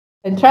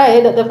 Can try.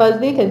 Dr.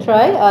 Fazli can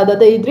try.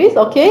 Dr. Idris,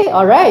 okay,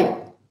 all right.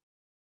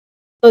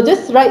 So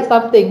just write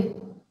something.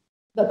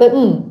 Dr.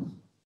 Ng,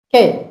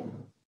 okay.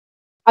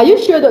 Are you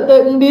sure,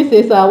 Dr. Ng, this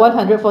is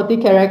 140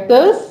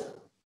 characters?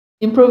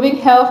 Improving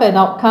health and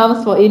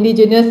outcomes for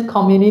indigenous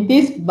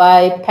communities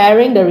by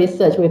pairing the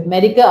research with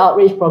medical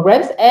outreach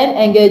programs and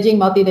engaging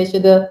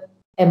multinational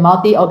and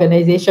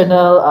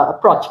multi-organizational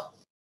approach.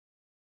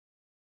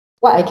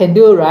 What I can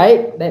do,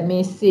 right? Let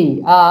me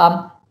see.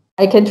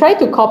 I can try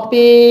to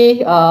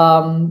copy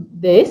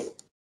this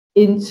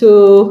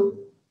into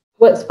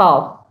Words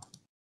file,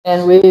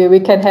 and we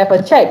can have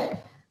a check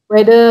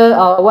whether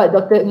what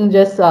Dr. Ng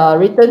just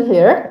written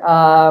here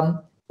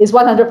is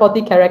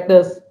 140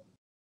 characters.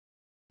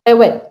 Hey,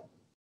 wait,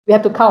 we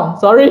have to count.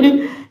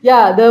 Sorry.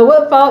 Yeah, the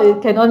word file,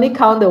 it can only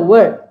count the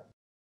word.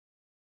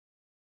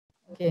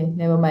 Okay,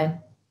 never mind.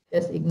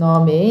 Just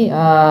ignore me.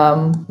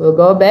 We'll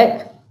go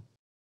back.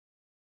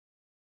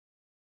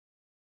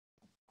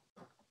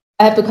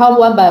 I have to count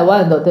one by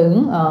one, Dr.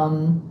 Ng.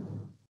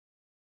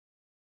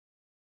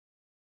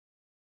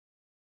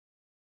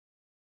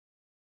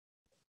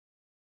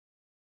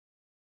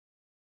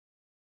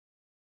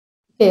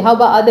 Okay, how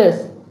about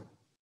others?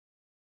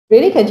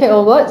 Really can check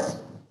all words?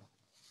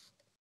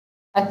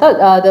 I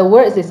thought the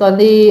words is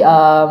only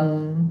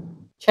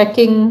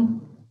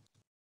checking.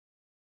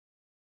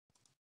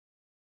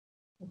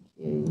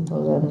 Okay,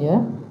 hold on,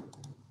 yeah.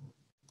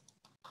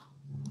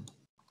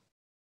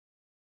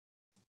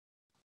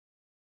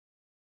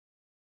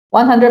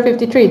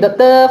 $153.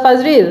 Dr.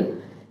 Fazril,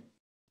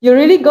 you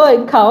really go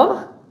and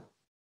count?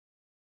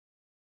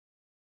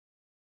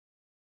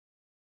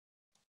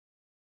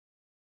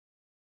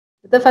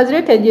 Dr.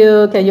 Fazril, can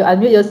you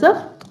unmute yourself?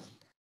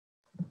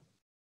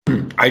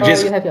 I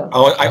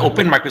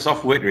opened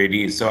Microsoft Word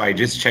already, so I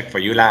just checked for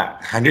you lah.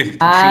 153.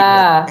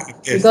 Yes.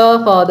 You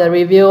go for the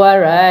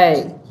reviewer,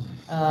 right?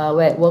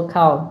 Wait, we'll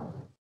count.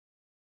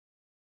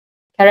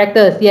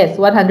 Characters, yes,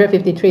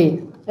 153.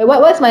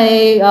 What's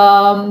my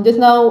just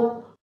now?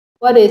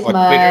 What is my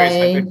Twitter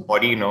is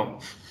 140, no?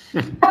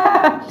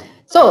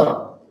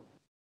 So,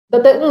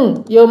 Dr.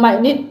 Ng, you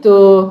might need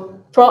to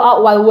throw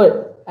out one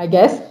word, I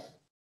guess.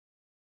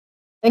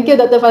 Thank you,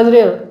 Dr.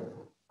 Fazril.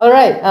 All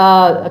right.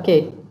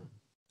 Okay.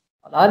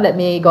 Hold on. Let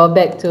me go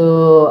back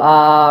to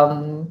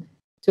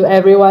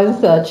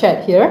everyone's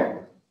chat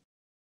here.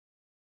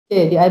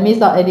 Okay. Did I miss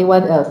out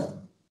anyone else?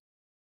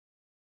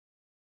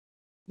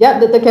 Yeah,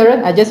 Dr.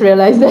 Karen. I just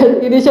realized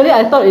that initially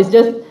I thought it's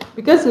just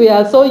because we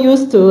are so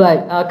used to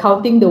like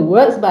counting the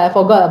words, but I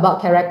forgot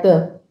about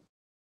character.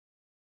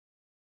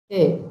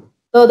 Okay.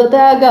 So Dr.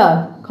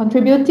 Aga,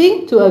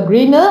 contributing to a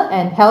greener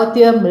and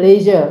healthier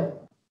Malaysia.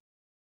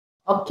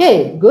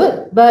 Okay,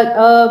 good. But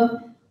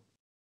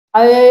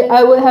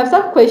I would have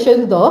some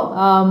questions though,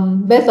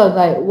 based on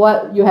like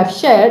what you have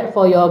shared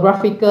for your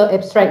graphical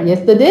abstract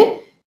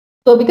yesterday.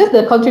 So because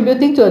the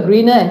contributing to a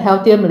greener and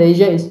healthier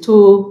Malaysia is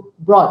too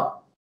broad,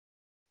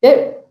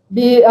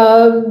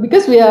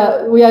 because we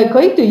are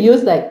going to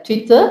use like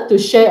Twitter to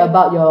share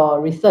about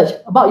your research,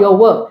 about your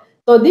work.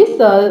 So this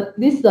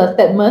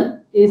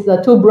statement is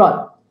too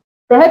broad.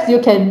 Perhaps you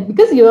can,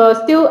 because you are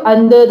still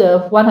under the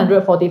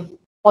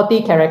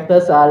 140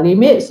 characters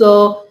limit.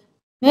 So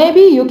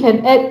maybe you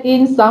can add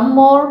in some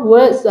more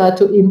words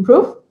to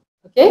improve.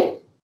 Okay.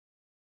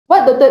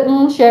 What Dr.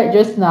 Ng shared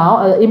just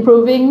now,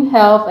 improving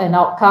health and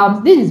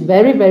outcomes, this is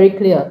very, very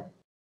clear.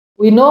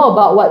 We know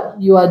about what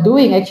you are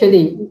doing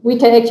actually. We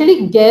can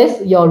actually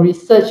guess your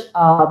research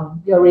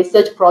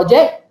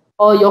project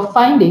or your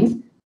findings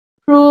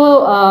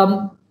through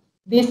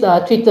this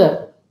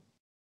Twitter,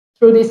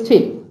 through this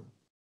tweet.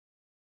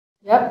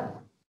 Yep.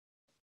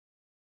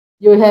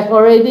 You have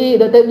already,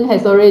 Dr. Ng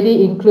has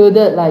already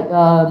included like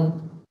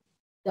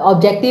the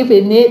objective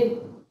in it.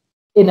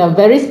 in a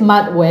very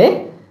smart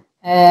way.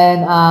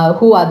 And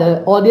who are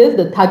the audience,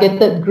 the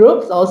targeted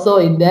groups also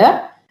in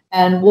there,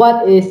 and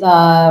what is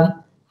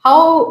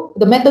how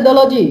the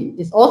methodology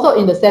is also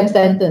in the same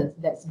sentence.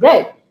 That's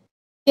great.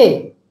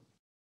 Okay.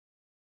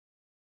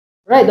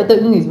 Right, Dr.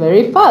 Ng is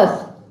very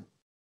fast.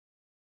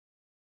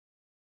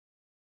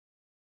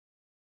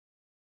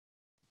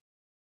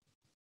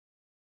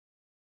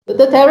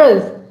 Dr.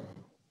 Terence,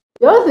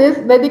 yours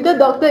is medical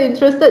doctor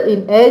interested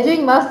in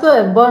aging, muscle,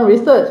 and bone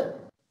research.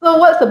 So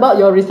what's about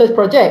your research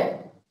project?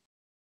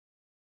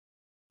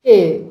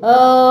 Okay,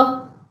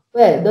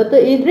 Dr.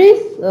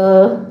 Idris,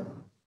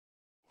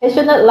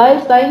 passionate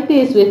life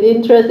scientist with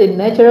interest in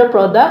natural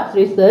products,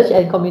 research,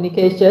 and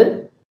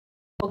communication.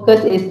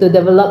 Focus is to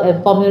develop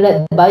and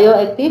formulate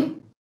bioactive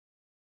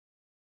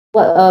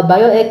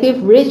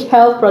rich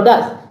health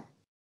products.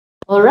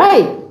 All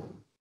right.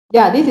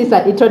 Yeah, this is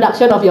an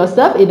introduction of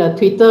yourself in a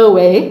Twitter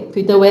way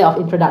of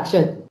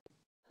introduction.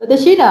 Dr.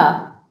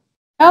 Sheena,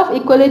 health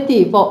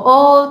equality for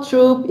all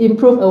through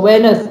improved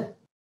awareness.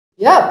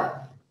 Yeah.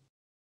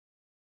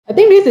 I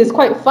think this is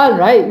quite fun,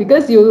 right?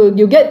 Because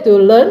you get to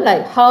learn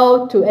like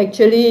how to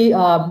actually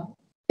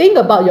think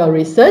about your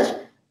research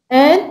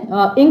and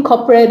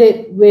incorporate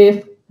it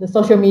with the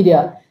social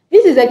media.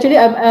 This is actually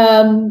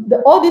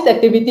all these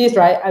activities,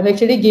 right? I'm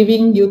actually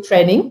giving you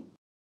training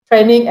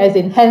as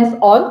in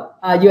hands-on.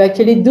 You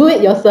actually do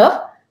it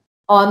yourself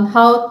on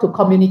how to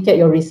communicate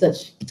your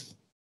research.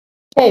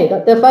 Okay,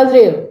 Dr.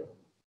 Fazril.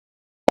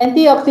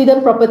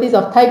 Antioxidant properties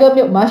of tiger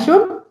milk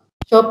mushroom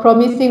show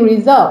promising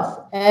results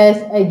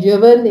as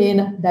adjuvant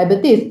in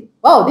diabetes.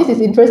 Wow, this is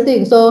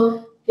interesting.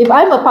 So if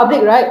I'm a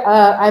public, right?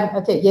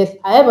 Yes,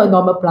 I am a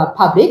normal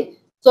public.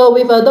 So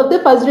with Dr.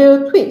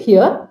 Fazril tweet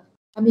here,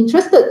 I'm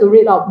interested to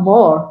read out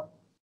more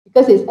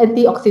because it's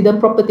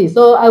antioxidant properties.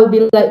 So I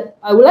would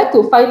like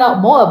to find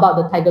out more about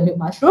the tiger milk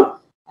mushroom.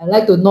 I'd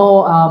like to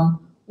know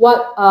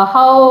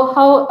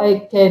how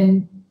I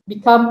can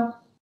become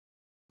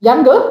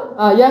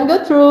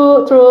younger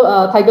through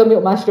tiger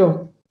milk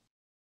mushroom.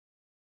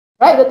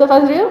 Right, Dr.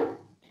 Fazril?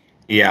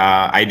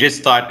 Yeah, I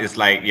just thought it's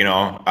like,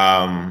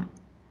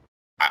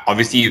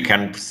 obviously you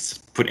can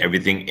put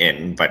everything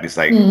in, but it's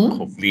like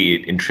hopefully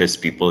it interests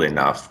people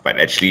enough. But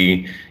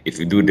actually, if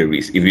you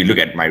look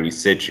at my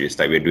research, it's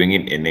like we're doing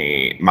it in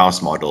a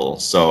mouse model.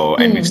 So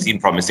and we've seen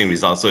promising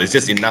results. So it's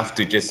just enough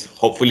to just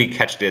hopefully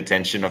catch the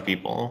attention of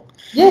people.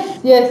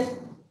 Yes.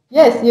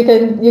 You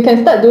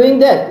can start doing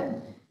that.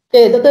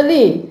 Okay, Dr.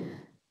 Lee.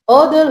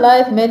 Older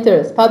Life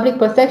Matters, public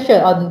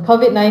perception on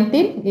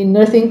COVID-19 in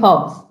nursing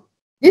homes.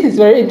 This is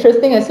very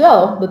interesting as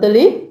well, Dr.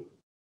 Lee.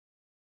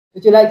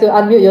 Would you like to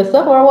unmute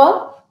yourself for a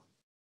while?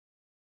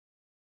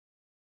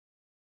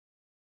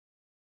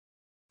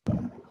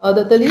 Oh,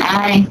 Dr. Lee?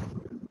 Hi.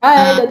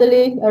 Hi, Dr.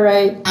 Lee. All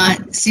right.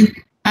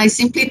 I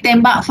simply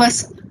tembak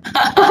first.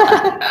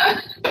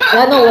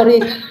 Yeah, no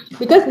worries.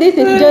 Because this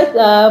is just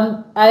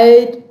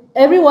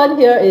everyone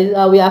here is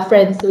we are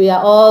friends. We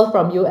are all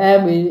from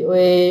UM.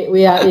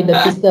 We are in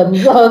the system.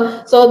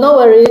 So no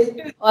worries.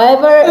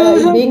 Whatever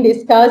is being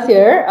discussed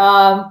here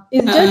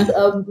is just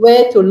a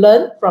way to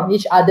learn from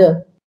each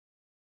other.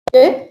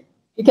 Okay,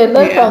 you can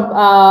learn from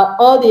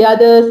all the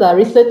others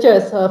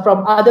researchers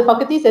from other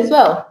faculties as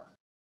well.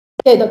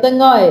 Okay, Dr.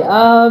 Ngoy,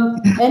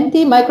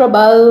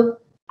 antimicrobial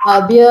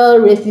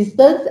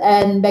resistance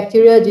and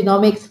bacterial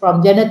genomics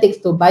from genetics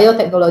to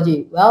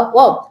biotechnology.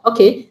 Well,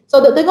 okay.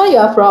 So Dr. Ngoy, you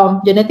are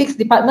from genetics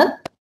department?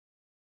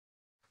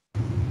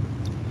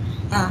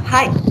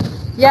 Hi.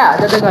 Yeah,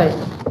 Dr. Ngoy.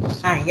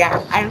 Yeah,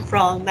 I'm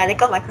from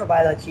medical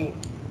microbiology.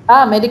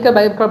 Medical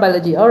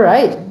microbiology. All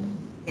right.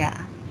 Yeah.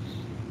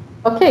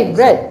 Okay,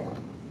 great.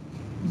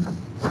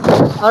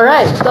 All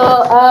right.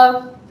 So,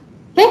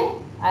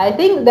 okay. I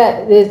think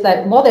that is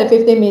like more than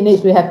 15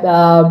 minutes. We have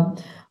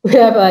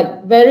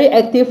like very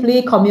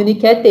actively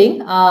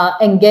communicating,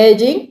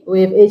 engaging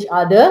with each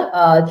other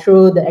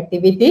through the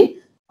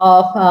activity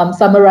of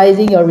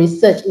summarizing your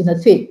research in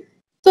a tweet.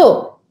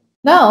 So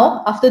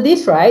now after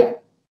this, right?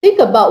 Think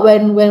about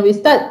when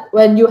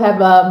you have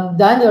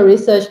done your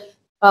research.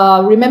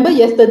 Remember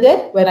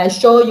yesterday when I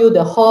showed you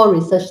the whole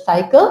research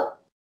cycle?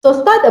 So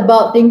start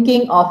about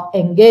thinking of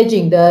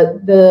engaging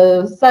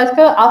the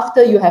cycle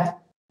after you have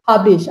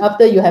published,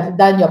 after you have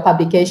done your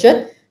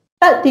publication.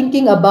 Start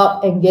thinking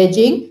about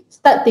engaging,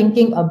 start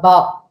thinking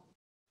about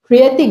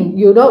creating,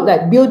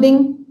 like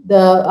building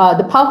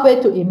the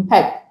pathway to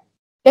impact.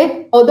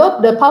 Okay,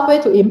 although the pathway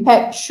to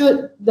impact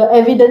the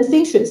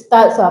evidencing should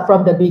start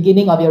from the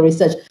beginning of your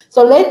research.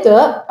 So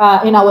later,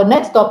 in our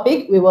next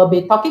topic, we will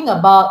be talking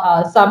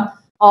about some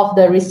of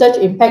the research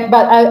impact,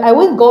 but I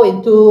won't go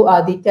into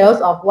details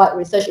of what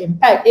research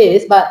impact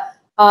is, but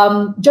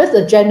just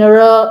a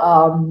general,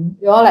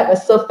 like a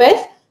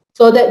surface,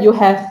 so that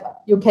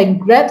you can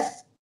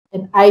grasp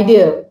an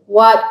idea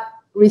what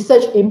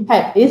research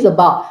impact is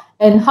about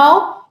and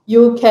how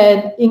you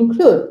can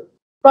include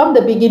from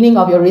the beginning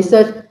of your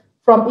research,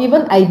 from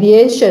even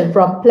ideation,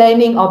 from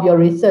planning of your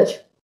research,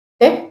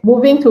 okay,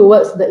 moving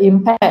towards the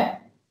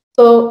impact.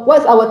 So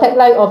what's our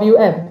tagline of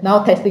UM?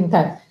 Now testing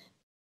time.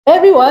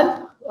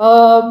 Everyone,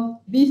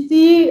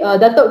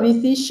 Datuk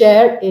VC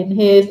shared in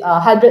his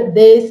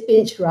 100-day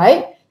speech,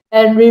 right?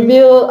 And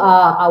reveal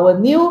our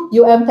new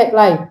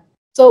tagline.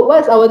 So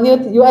what's our new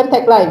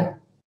tagline?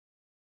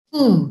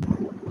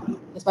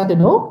 Just want to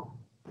know.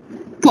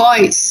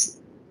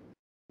 Poise.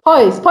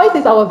 Poise. Poise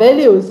is our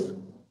values.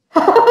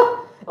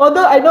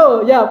 Although I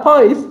know, yeah,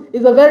 poise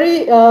is a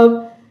very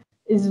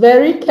it's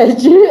very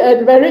catchy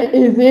and very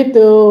easy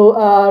to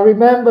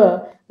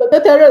remember.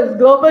 Dr. Terence,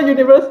 Global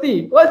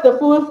University. What's the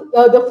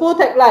full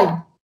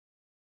tagline?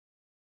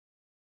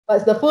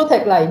 What's the full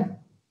tagline?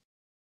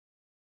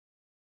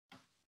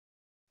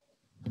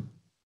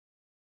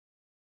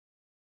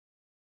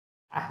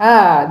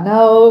 Aha!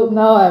 Now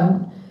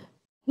I'm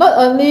not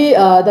only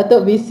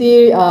Datuk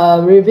VC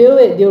revealed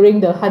it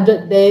during the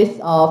 100 days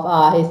of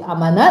his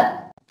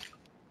amanat.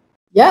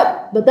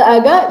 Yep, Dr.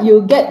 Aga,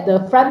 you get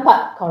the front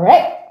part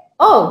correct.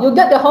 Oh, you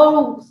get the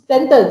whole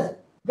sentence.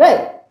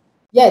 Great.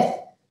 Yes.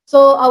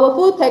 So our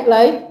full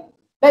tagline.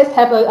 Let's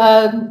have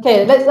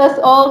okay. Let's us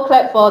all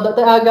clap for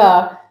Dr.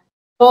 Aga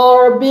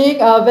for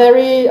being a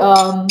very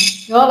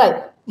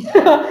like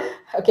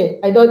okay.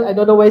 I don't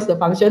know where's the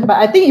function, but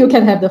I think you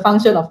can have the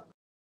function of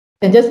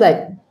can just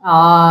like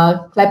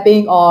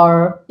clapping,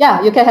 or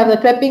yeah, you can have the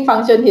clapping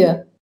function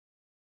here.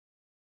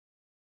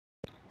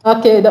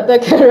 Okay, Dr.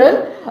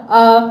 Karen.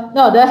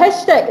 No, the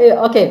hashtag,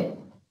 okay.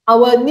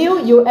 Our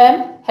new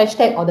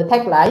hashtag or the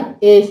tagline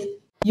is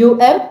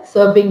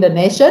serving the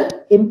nation,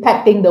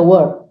 impacting the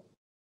world.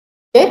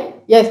 Okay,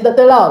 yes,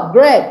 Dr. Lau,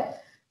 great.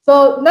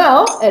 So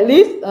now, at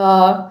least,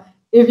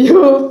 if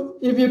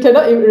you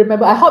cannot even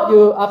remember, I hope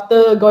you,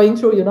 after going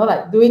through,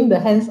 like doing the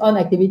hands-on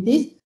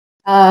activities,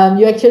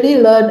 you actually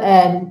learn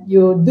and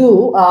you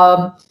do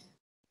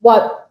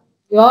what,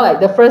 like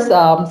the first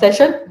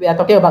session, we are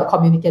talking about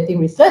communicating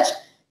research.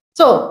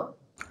 So,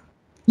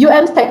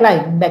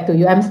 tagline, back to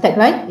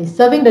tagline, is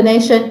serving the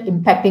nation,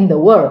 impacting the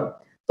world.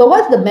 So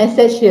what's the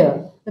message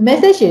here? The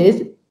message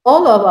is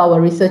all of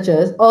our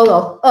researchers, all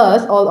of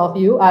us, all of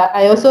you,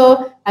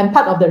 I'm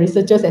part of the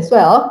researchers as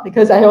well,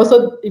 because I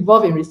also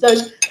involved in research.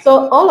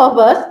 So all of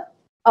us,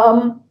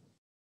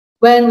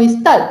 when we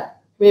start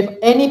with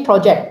any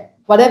project,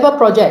 whatever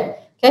project,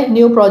 okay,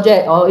 new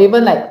project or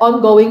even like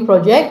ongoing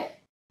project,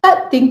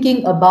 start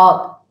thinking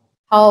about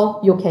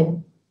how you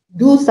can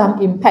do some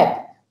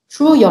impact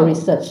through your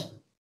research.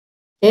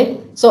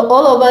 Okay, so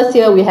all of us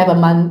here, we have a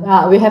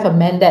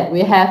mandate, we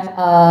have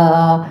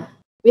our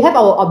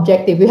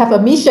objective, we have a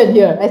mission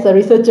here as a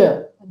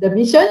researcher. The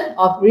mission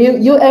of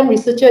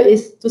researcher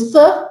is to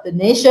serve the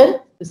nation,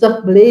 to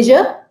serve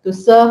Malaysia, to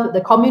serve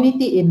the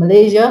community in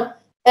Malaysia,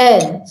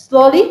 and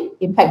slowly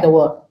impact the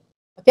world.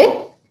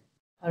 Okay,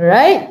 all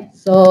right.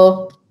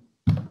 So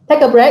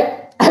take a break.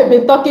 I've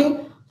been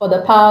talking for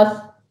the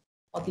past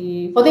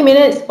 40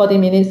 minutes.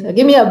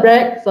 Give me a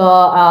break. So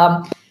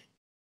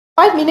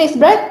 5 minutes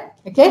break.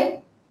 Okay,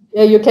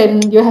 you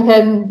can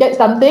get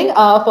something.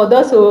 For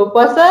those who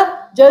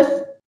puasa, just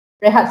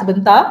rehat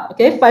sebentar.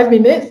 Okay, 5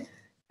 minutes.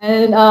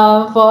 And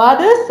for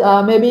others,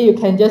 maybe you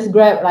can just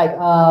grab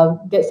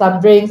get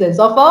some drinks and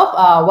so forth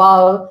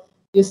while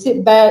you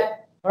sit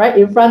back right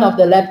in front of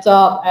the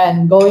laptop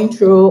and going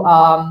through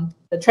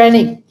the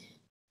training.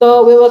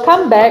 So we will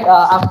come back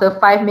after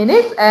 5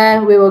 minutes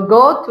and we will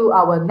go to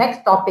our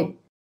next topic,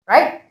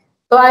 right?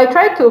 So I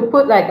try to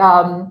put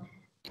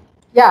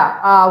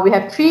we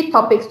have 3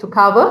 topics to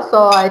cover.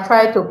 So I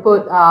try to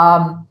put,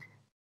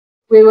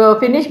 we will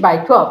finish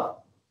by 12.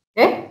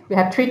 Okay, we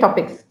have 3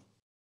 topics.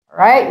 All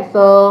right,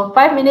 so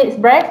 5 minutes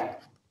break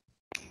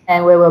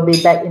and we will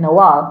be back in a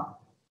while.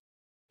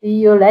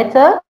 See you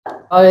later.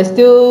 Or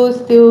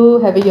still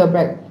having your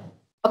break?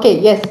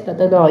 Okay, yes,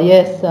 Dr. Dor,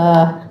 yes,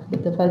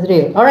 Dr.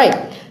 Fazril. All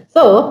right,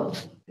 so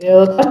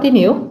we'll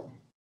continue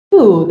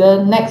to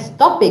the next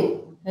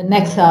topic, the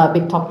next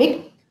big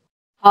topic.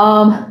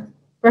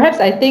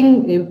 Perhaps I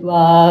think if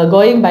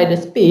going by the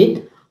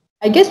speed,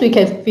 I guess we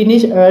can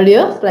finish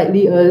earlier,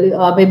 slightly early,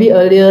 maybe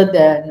earlier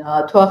than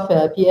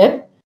 12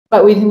 p.m.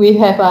 But we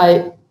have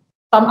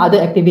some other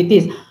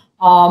activities.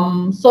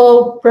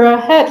 So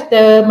perhaps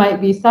there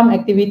might be some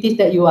activities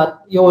that you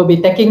will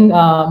be taking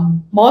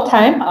more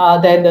time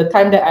than the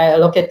time that I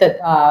allocated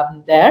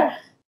there.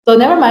 So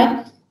never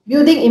mind.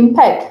 Building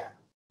impact.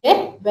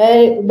 Okay,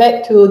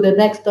 back to the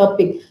next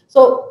topic.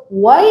 So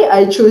why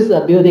I choose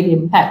a building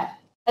impact?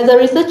 As a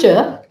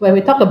researcher, when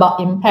we talk about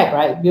impact,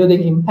 right?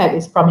 Building impact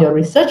is from your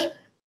research.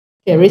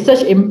 Okay,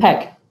 research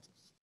impact.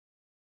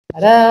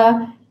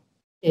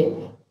 Okay.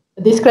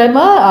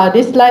 Disclaimer,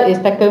 this slide is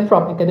taken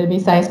from Academy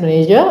Science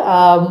Malaysia.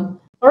 All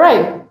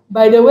right,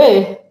 by the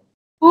way,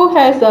 who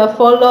has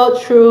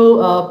followed through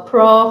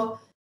Prof.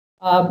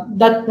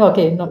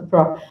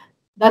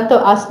 Dr.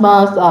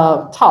 Asma's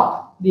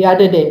talk the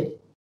other day?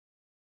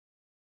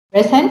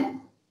 Raise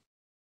hand.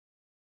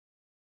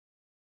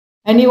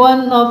 Any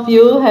one of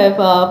you have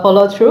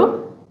followed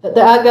through?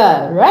 Dr.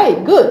 Aga,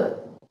 right, good.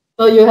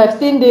 So you have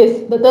seen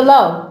this, Dr.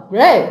 Lau,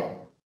 right?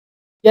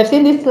 You have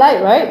seen this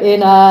slide, right, in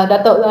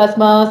Dr.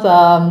 Asma's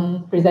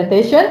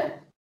presentation?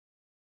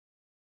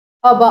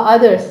 How about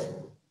others?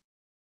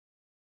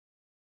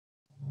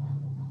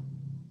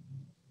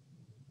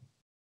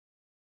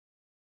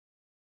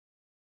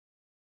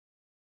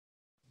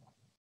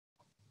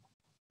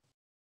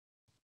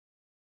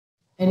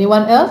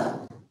 Anyone else?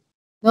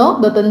 No?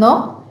 Dr.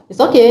 No?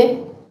 It's okay.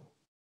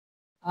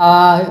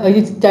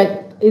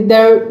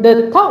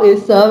 The talk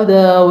itself,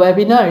 the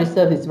webinar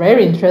itself is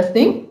very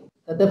interesting.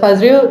 Dr.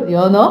 Fazril, you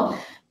all know.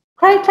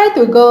 Try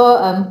to go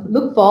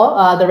look for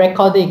the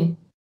recording,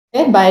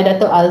 okay, by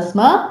Dr.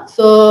 Azma.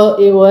 So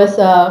it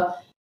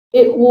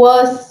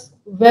was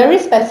very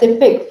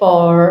specific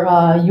for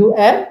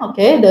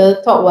Okay, the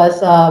talk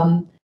was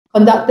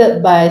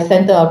conducted by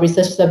Center of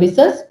Research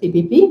Services,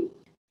 PPP,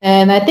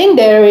 and I think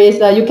there is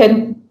you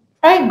can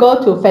try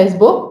go to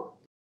Facebook.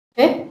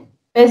 Okay,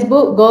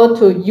 Facebook, go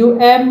to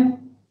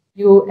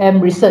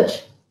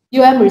Research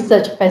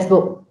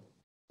Facebook.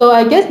 So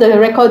I guess the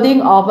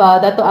recording of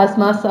Dr.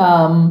 Asma's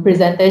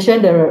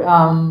presentation,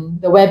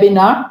 the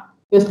webinar,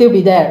 will still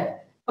be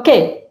there.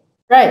 Okay,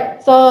 right.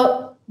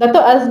 So Dr.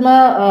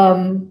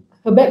 Asma,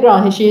 her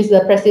background, she is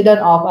the president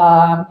of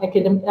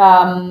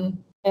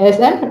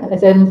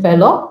ASM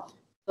Fellow,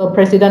 so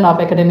president of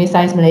Academy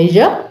Science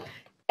Malaysia.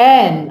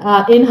 And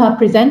in her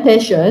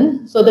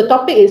presentation, so the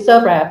topic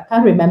itself, I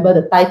can't remember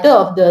the title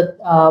of the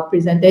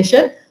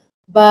presentation,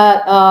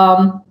 but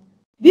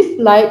this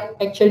slide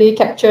actually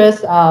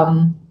captures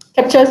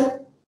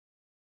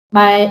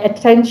my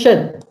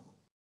attention.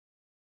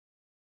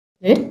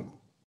 Okay?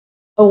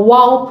 A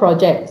wow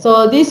project.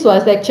 So this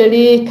was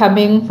actually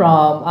coming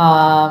from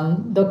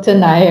Dr.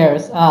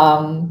 Nayer's.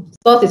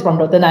 Source is from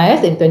Dr.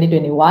 Nayer's in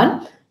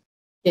 2021.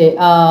 Okay,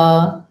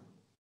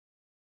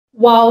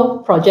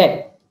 wow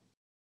project.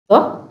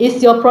 So,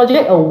 is your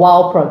project a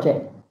wow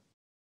project?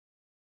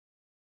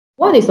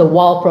 What is a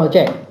wow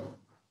project?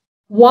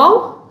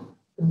 Wow,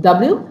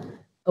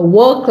 a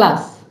world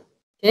class.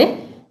 Okay,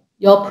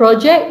 your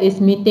project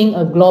is meeting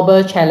a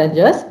global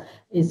challenges.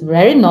 It's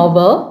very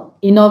novel,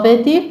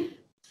 innovative,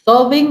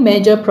 solving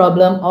major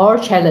problem or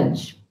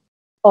challenge.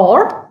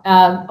 Or,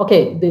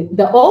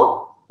 the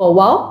O for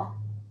wow,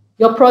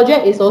 your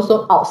project is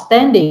also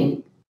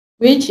outstanding,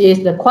 which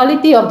is the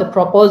quality of the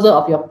proposal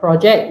of your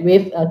project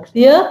with a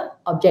clear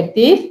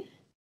objective,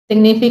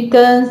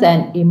 significance,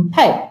 and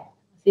impact.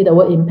 See the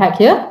word impact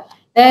here?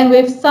 And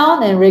with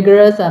sound and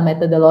rigorous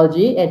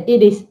methodology, and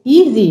it is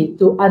easy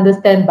to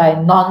understand by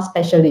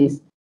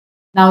non-specialists.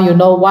 Now you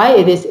know why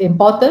it is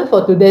important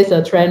for today's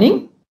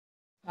training.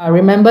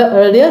 Remember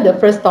earlier, the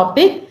first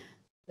topic,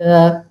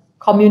 the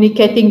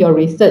communicating your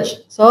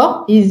research.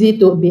 So easy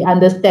to be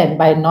understand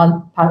by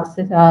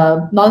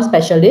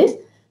non-specialists.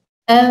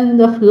 And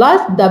the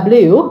last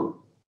W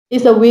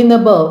is a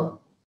winnable,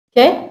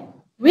 okay,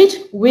 which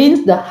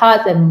wins the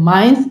hearts and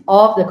minds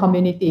of the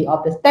community,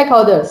 of the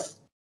stakeholders.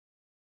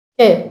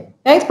 Okay,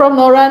 thanks, Prof.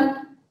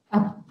 Noran.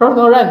 Prof.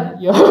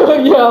 Noran,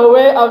 you're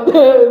way up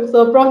there.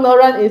 So Prof.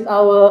 Noran is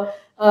our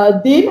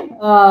Dean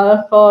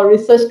for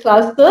Research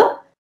Cluster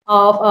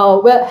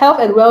of Health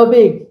and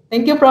Wellbeing.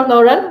 Thank you, Prof.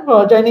 Noran,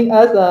 for joining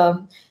us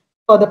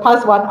for the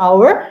past 1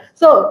 hour.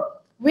 So,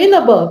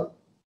 winnable.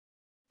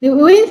 It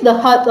wins the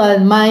hearts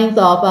and minds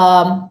of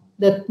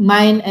the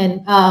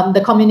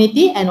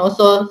community and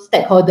also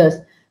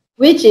stakeholders,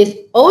 which is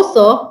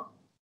also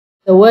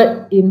the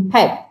word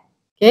impact.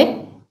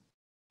 Okay,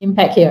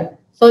 impact here.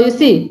 So you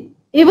see,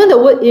 even the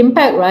word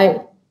impact,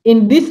 right,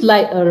 in this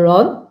slide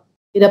alone,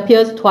 it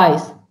appears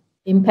twice.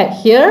 Impact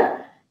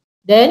here,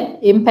 then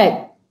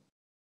impact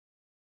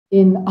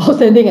in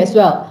outstanding as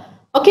well.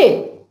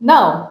 Okay,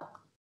 now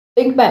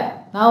think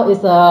back. Now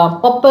is a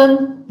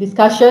open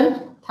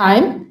discussion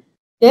time.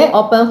 Okay,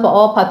 open for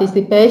all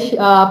participants.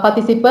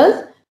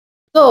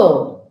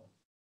 So,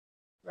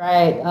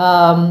 right,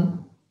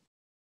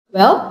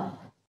 well,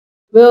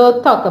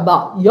 we'll talk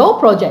about your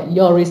project,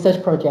 your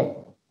research project.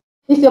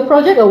 Is your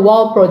project a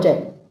wow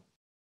project?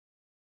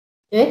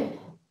 Okay,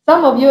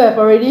 some of you have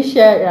already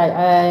shared, right?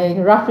 I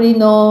roughly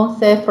know,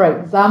 say, for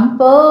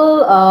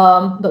example,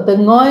 Dr.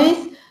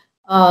 Ngoy's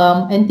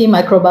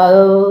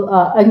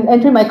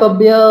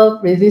antimicrobial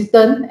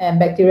resistant and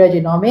bacterial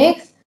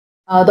genomics.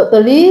 Dr.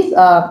 Lee's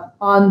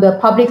on the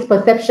public's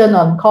perception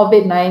on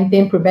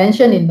COVID-19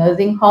 prevention in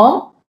nursing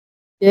home.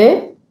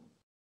 Okay.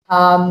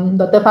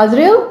 Dr.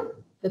 Fazril,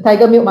 the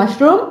tiger milk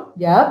mushroom.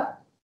 Yeah.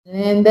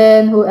 And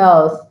then who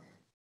else?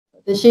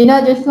 Dr.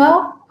 Sheena just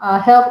now,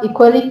 health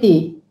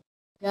equality.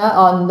 Yeah,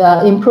 on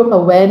the improved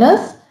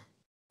awareness.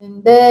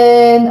 And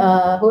then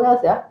who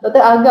else? Yeah,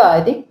 Dr. Aga,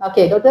 I think.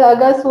 Okay, Dr.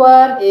 Aga's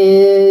one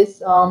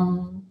is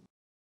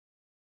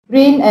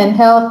green and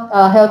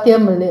healthier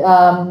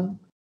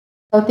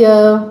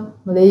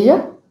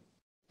Malaysia.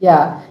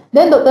 Yeah.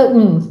 Then Dr.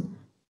 Ng's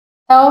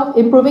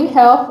improving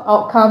health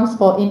outcomes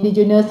for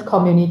indigenous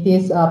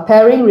communities,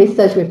 pairing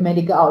research with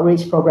medical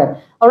outreach program.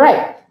 All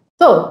right.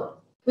 So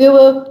we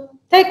will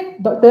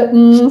take Dr.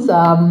 Ng's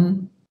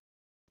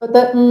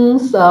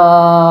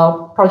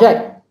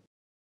project.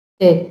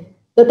 Okay.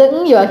 Dr.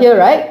 Ng, you are here,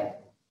 right?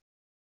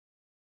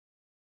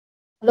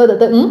 Hello,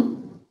 Dr. Ng.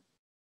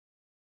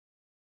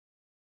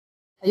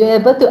 Are you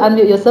able to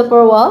unmute yourself for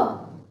a while?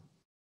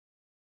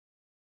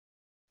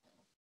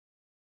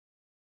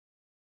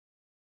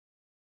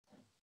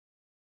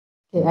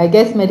 Okay, I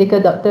guess medical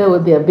doctor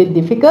would be a bit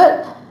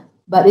difficult,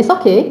 but it's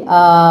okay.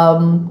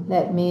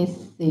 Let me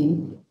see.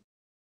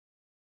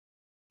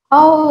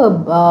 How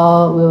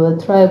about we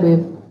will try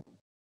with,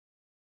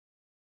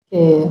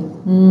 okay,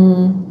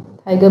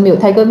 tiger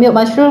milk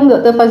mushroom,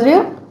 Dr.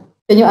 Fazril?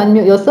 Can you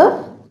unmute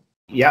yourself?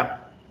 Yeah.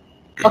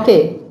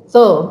 Okay,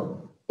 so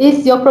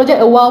is your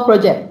project a wow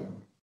project?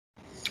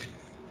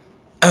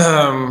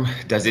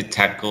 Does it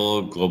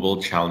tackle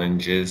global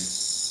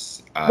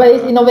challenges? But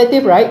it's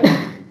innovative, right?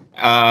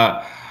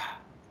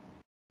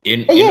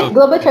 Yes,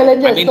 global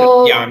challenges. I mean,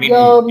 so yeah, I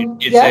mean,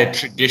 it's a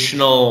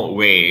traditional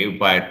way,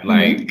 but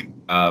like,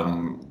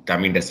 I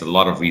mean, there's a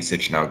lot of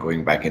research now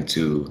going back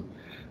into,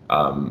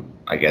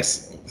 I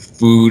guess,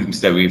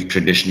 foods that we've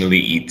traditionally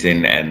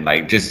eaten, and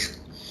like just,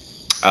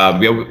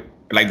 we're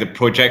like the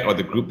project or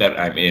the group that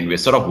I'm in, we're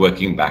sort of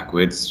working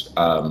backwards.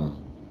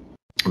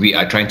 We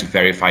are trying to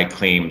verify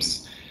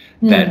claims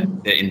that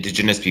the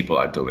indigenous people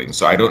are doing.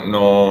 So I don't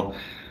know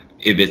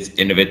if it's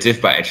innovative,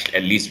 but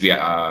at least we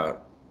are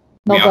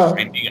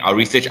finding, our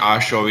research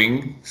are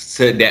showing,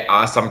 so there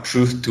are some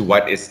truth to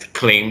what is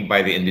claimed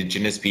by the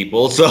indigenous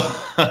people. So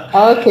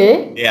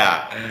okay.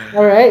 Yeah.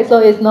 All right. So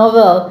it's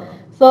novel.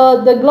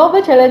 So the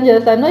global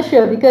challenges, I'm not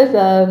sure because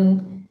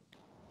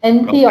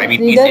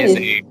antioxidant is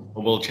a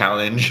global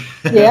challenge.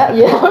 yeah.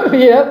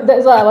 Yeah.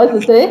 That's what I want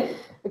to say.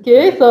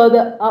 Okay, so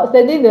the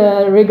outstanding,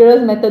 the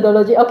rigorous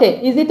methodology. Okay,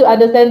 easy to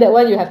understand that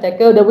one you have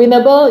tackled. The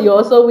winnable, you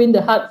also win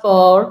the heart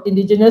for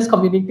indigenous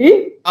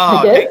community. Oh,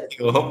 I guess. thank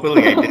you.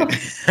 Hopefully I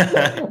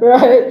did.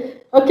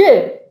 Right.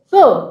 Okay.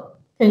 So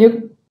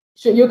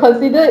should you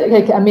consider,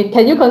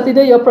 can you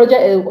consider your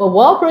project a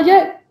wow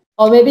project?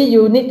 Or maybe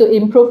you need to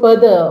improve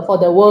further for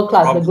the world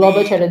class, the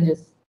global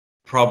challenges?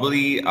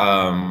 Probably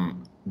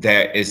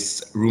there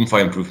is room for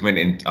improvement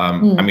in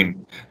I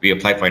mean, we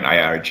applied for an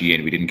IRG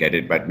and we didn't get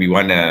it, but we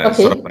want to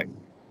sort of like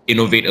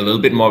innovate a little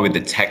bit more with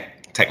the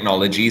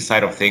technology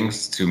side of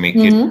things to make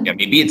it, yeah,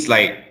 maybe it's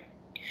like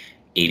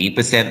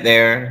 80%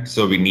 there,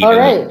 so we need a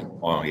little bit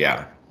more.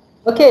 Yeah.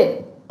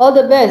 Okay, all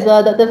the best,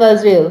 Dr.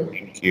 Fazril.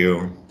 Thank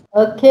you.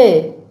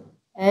 Okay,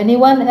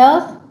 anyone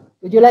else?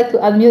 Would you like to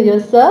unmute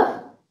yourself?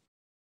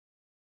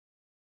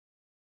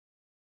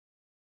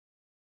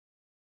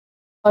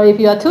 Or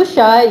if you are too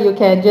shy, you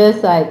can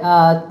just like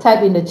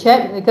type in the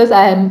chat, because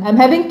I'm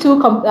having two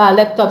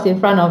laptops in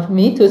front of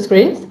me, two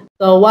screens.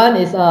 So one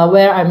is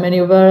where I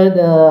maneuver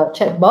the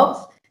chat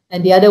box,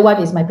 and the other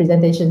one is my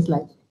presentation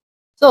slide.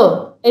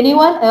 So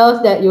anyone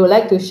else that you would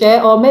like to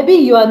share, or maybe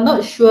you are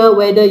not sure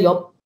whether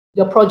your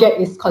project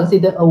is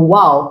considered a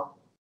wow,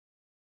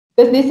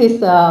 because this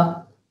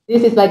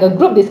is like a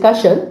group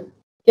discussion.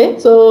 Okay,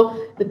 so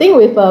the thing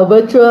with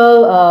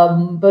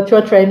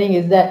virtual training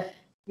is that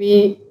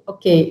we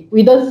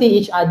don't see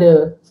each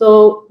other,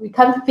 so we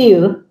can't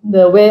feel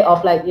the way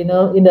of, like, in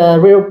the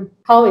real,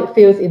 how it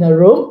feels in a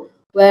room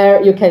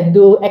where you can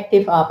do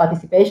active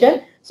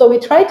participation. So we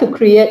try to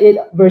create it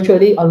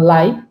virtually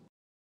online.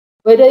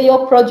 Whether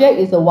your project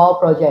is a wow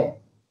project,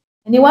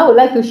 anyone would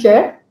like to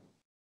share?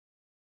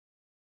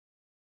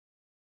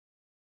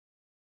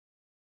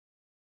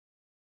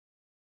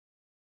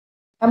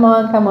 Come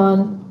on, come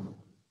on.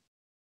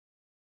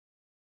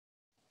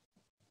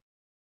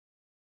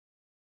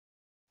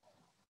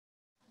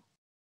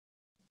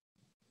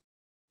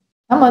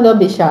 Come on, don't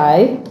be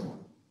shy.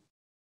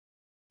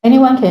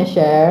 Anyone can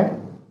share.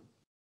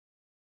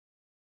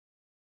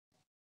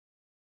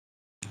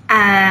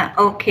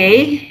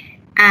 Okay.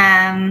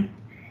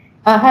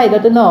 Hi,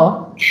 Dr.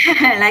 No.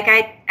 Like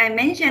I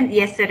mentioned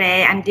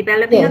yesterday, I'm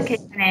developing a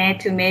questionnaire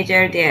to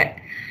measure the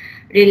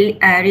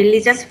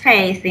religious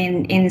faith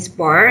in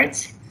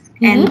sports.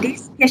 And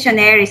this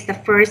questionnaire is the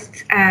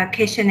first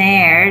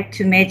questionnaire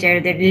to measure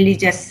the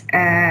religious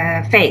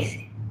faith.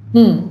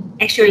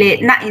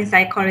 Actually, not in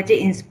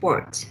psychology, in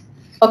sports.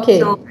 Okay,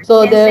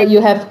 so there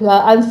you have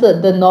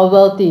answered the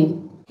novelty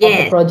of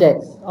the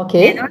projects.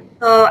 Okay. And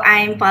also,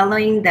 I'm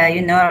following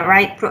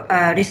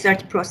the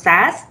research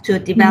process to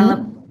develop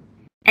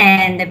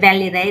and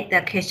validate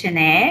the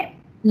questionnaire.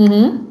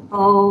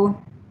 So,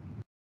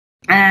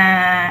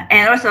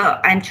 and also,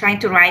 I'm trying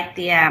to write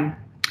the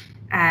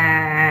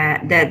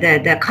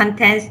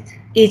contents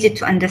easy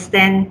to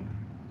understand.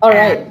 All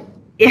right.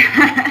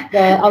 Yeah.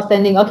 The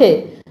outstanding.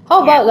 Okay.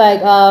 How about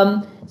like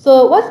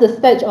so what's the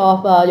stage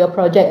of your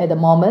project at the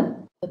moment?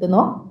 I don't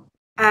know.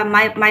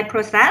 My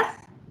process?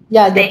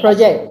 Yeah, the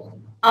project.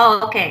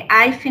 Oh, okay.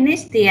 I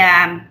finished the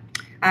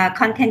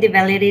content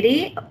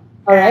validity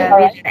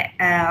with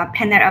a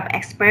panel of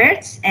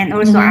experts, and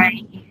also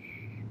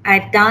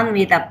I've done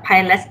with a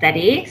pilot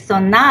study. So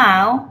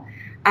now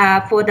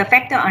for the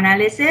factor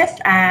analysis,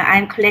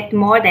 I'm collecting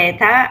more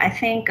data. I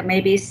think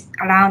maybe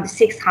around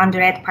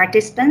 600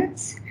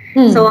 participants.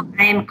 So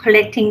I'm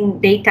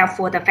collecting data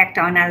for the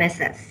factor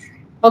analysis.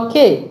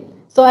 Okay.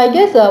 So I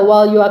guess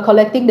while you are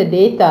collecting the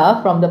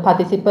data from the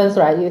participants,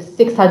 right, you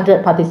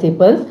 600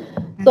 participants.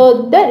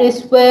 So that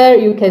is where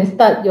you can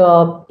start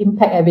your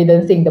impact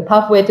evidencing, the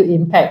pathway to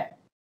impact.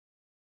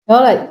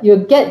 Like you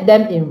get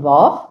them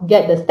involved,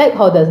 get the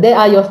stakeholders. They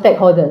are your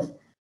stakeholders.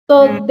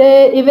 So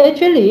they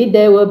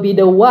will be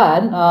the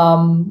one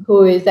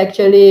who is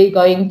actually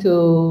going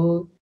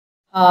to,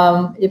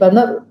 if I'm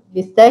not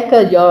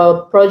mistaken,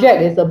 your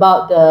project is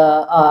about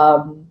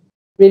the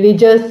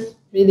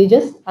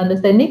religious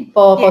understanding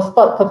for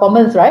sport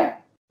performance, right?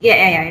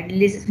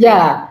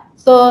 Yeah.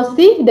 So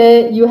see,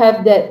 there you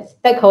have that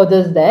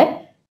stakeholders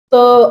there.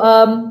 So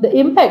the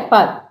impact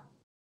part,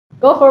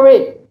 go for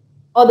it.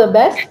 All the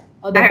best.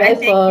 All the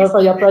best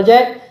for your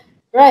project.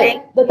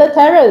 Right. Dr.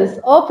 Terence,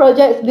 all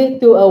projects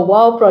lead to a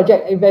wow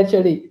project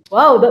eventually.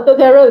 Wow, Dr.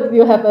 Terence,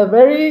 you have a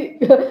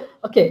very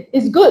okay.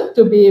 It's good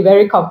to be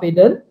very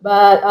confident,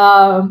 but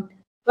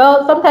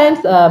well,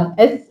 sometimes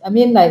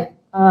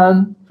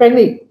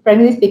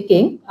frankly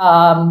speaking,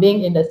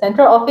 being in the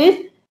central office,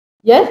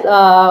 yes,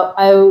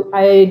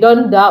 I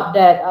don't doubt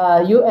that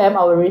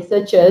our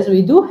researchers,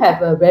 we do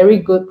have a very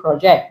good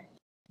project.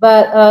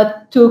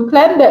 But to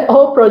claim that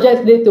all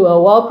projects lead to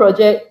a wow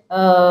project,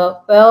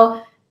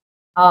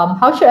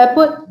 how should I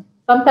put?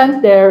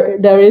 Sometimes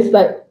there is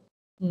like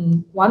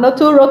one or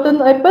two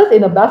rotten apples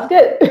in a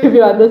basket, if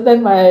you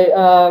understand my,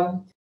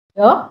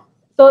 you know.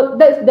 So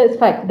that's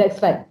fact. That's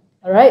fact.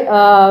 All right.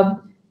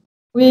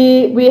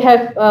 We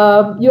have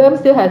UM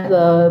still has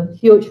a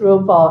huge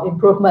room for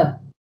improvement.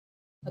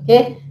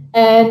 Okay,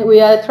 and we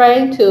are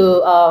trying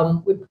to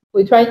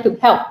we're trying to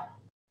help.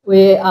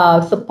 We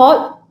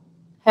support,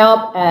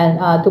 help,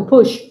 and to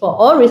push for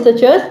all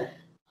researchers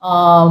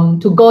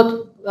to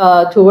go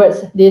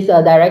towards this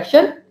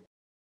direction.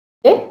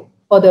 Okay,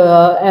 for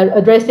the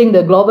addressing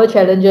the global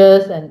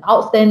challenges and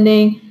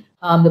outstanding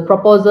the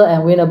proposal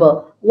and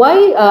winnable.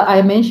 Why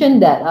I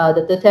mentioned that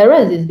the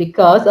deterrence is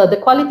because the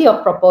quality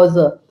of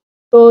proposal.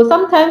 So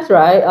sometimes,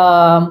 right,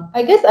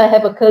 I guess I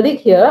have a colleague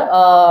here,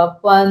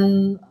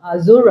 one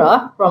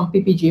Zura from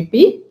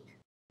PPGP.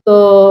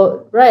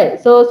 So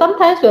right, so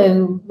sometimes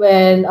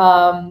when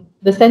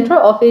the central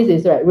office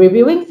is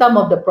reviewing some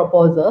of the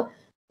proposal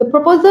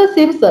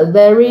seems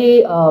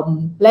very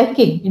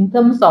lacking in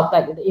terms of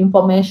like the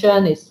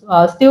information is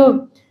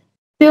still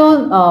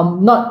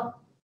not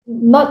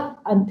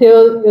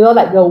until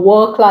like the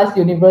world class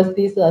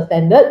universities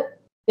standard.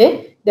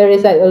 Okay, there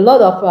is like a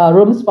lot of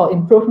rooms for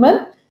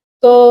improvement.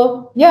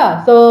 So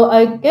yeah, so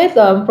I guess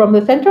from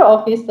the central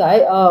office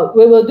side,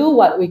 we will do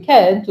what we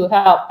can to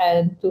help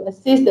and to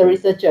assist the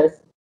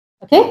researchers.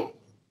 Okay,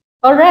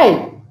 all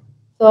right.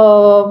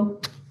 So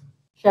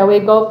shall we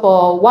go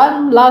for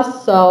one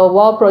last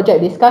wall project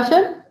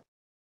discussion?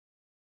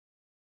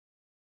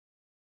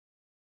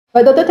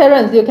 But Dr.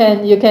 Terence, you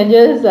can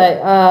just like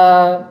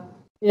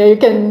you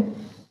can.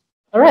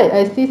 All right,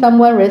 I see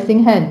someone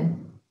raising hand.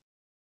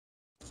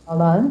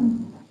 Hold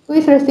on. Who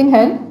is raising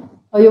hand?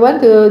 Or you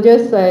want to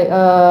just like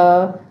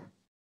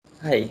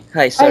Hi,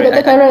 sorry.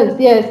 Dr. Terence.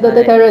 Yes,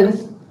 Dr.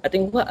 Terence. I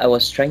think what I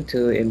was trying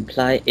to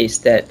imply is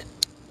that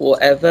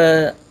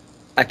whatever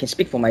I can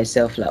speak for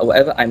myself,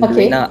 whatever I'm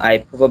doing now, I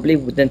probably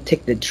wouldn't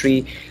take the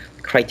 3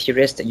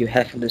 criteria that you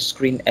have on the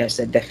screen as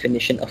a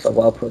definition of a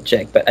WOW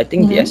project. But I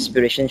think the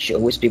aspiration should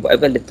always be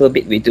whatever little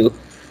bit we do,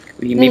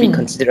 we maybe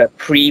consider a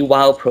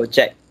pre-WOW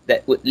project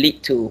that would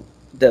lead to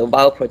the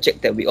WOW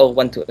project that we all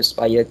want to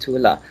aspire to.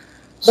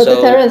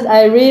 Dr. Terence,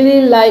 I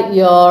really like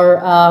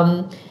your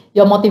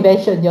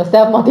motivation, your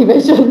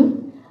self-motivation.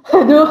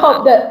 I do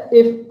hope that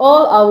if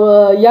all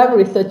our young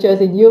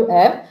researchers in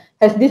UM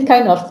has this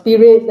kind of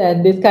spirit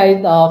and this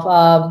kind of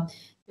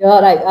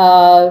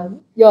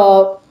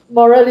your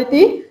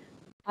morality,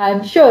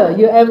 I'm sure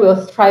UM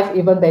will strive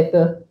even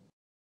better.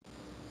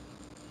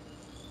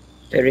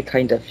 Very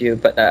kind of you,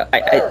 but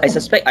I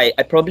suspect I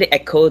probably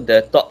echo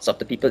the thoughts of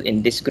the people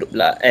in this group.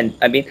 And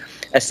I mean,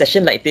 a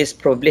session like this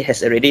probably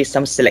has already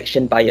some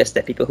selection bias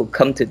that people who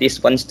come to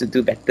this wants to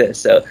do better.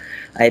 So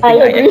I think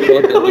I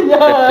echo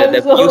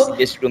the views in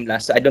this room.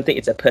 So I don't think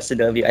it's a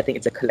personal view. I think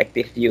it's a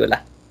collective view.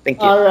 Thank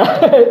you.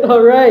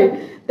 All right.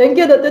 Thank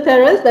you, Dr.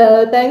 Terence.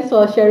 Thanks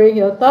for sharing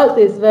your thoughts.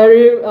 It's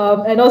very,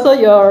 and also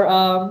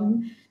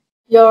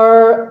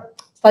your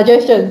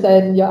suggestions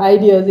and your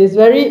ideas is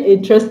very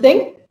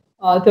interesting.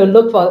 To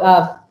look for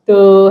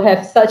to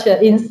have such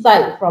an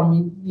insight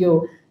from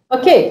you.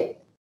 Okay,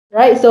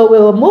 right. So we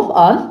will move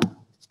on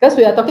because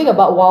we are talking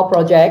about WOW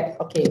project.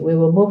 Okay, we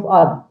will move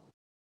on.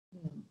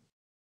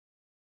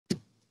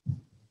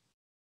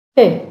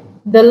 Okay,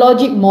 the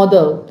logic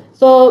model.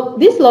 So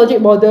this logic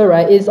model,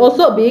 right, is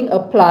also being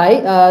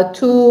applied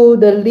to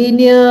the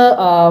linear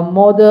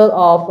model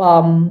of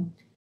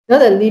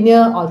the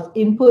linear of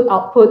input,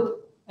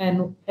 output,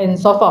 and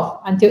so forth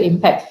until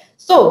impact.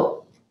 So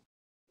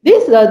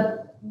this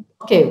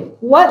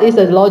what is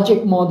a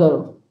logic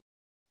model?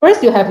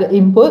 First, you have the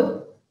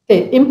input.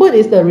 Okay, input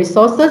is the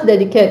resources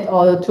dedicated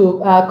or to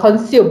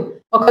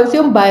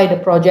consumed by the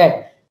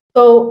project.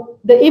 So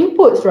the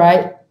inputs,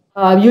 right,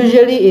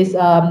 usually is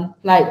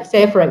like,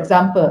 say, for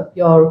example,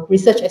 your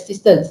research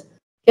assistants.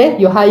 Okay,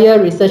 you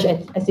hire research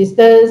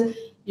assistants.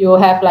 You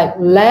have like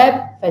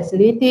lab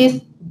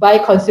facilities, buy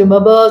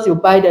consumables, you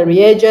buy the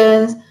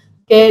reagents.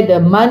 Okay, the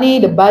money,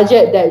 the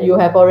budget that you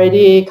have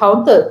already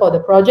counted for the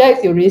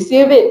projects, you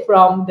receive it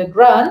from the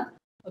grant.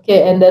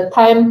 Okay, and the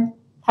time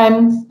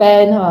time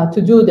spent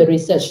to do the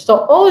research.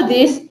 So all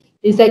this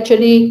is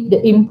actually the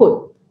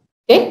input,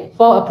 okay,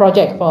 for a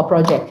project.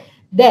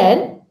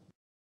 Then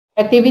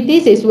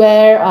activities is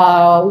where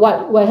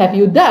what have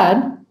you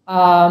done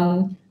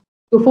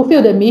to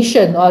fulfill the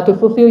mission or to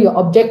fulfill your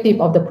objective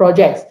of the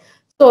projects.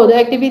 So the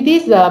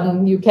activities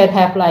you can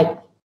have like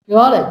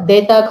like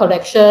data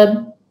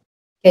collection,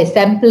 okay,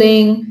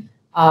 sampling,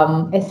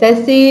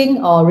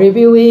 assessing or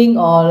reviewing,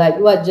 or like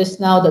what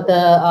just now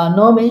Dr.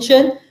 No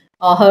mentioned.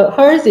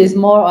 Hers is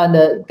more on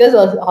the, because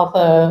of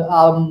her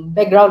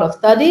background of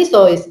study,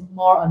 so it's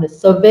more on the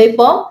survey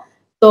form.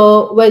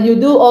 So when you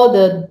do all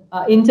the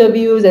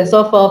interviews and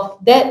so forth,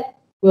 that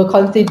will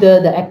consider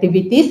the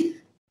activities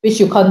which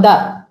you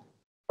conduct.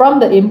 From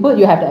the input,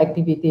 you have the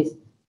activities.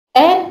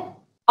 And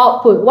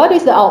output. What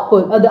is the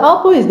output? The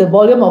output is the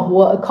volume of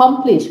work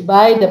accomplished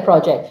by the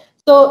project.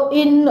 So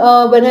in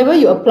whenever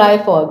you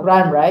apply for a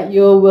grant, right,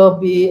 you will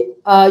be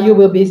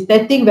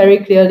stating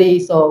very clearly.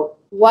 So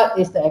what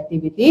is the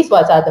activities?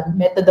 What are the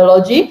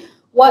methodology?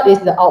 What is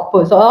the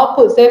output? So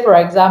output, say for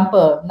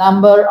example,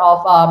 number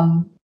of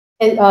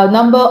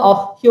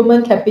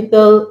human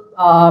capital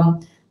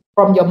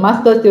from your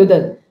master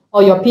student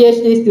or your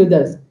PhD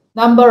students,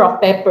 number of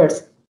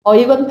papers, or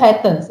even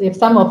patents. If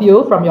some of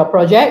you from your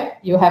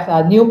project, you have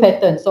a new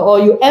patent, so or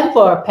you aim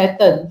for a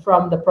patent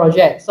from the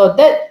project, so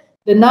that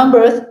the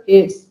numbers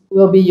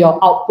will be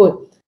your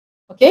output.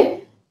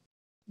 Okay,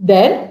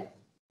 then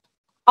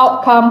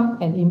outcome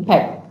and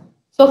impact.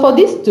 So for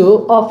these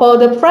two, or for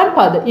the front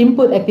part, the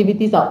input,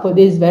 activities, output,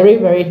 is very,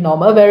 very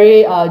normal,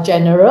 very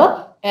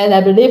general, and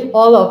I believe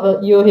all of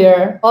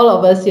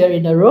us here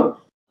in the room,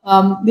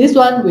 this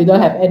one we don't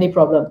have any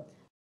problem.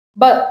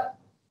 But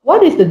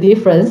what is the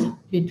difference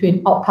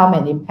between outcome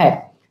and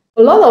impact?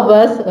 A lot of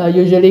us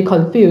usually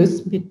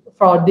confuse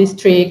for these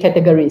three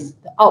categories: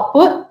 the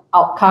output,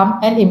 outcome,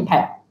 and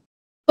impact.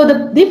 So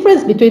the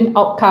difference between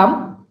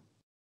outcome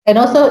and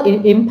also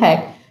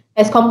impact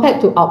as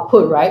compared to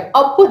output, right?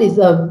 Output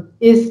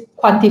is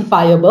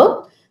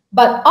quantifiable,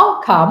 but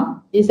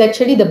outcome is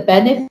actually the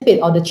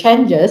benefit or the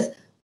changes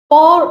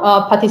for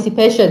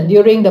participation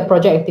during the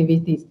project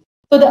activities.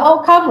 So the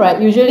outcome, right,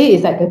 usually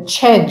is like a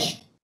change.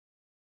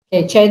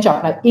 Okay, change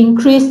of like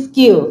increased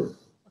skill,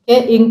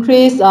 okay,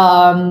 increase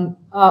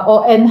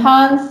or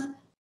enhance.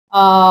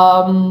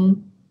 All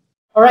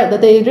right,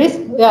 Dr. Idris,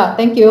 yeah,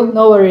 thank you,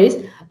 no worries.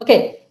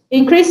 Okay,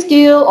 increased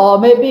skill or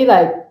maybe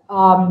like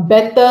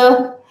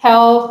better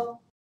health.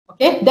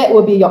 Okay, that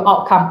will be your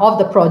outcome of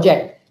the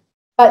project.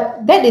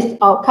 But that is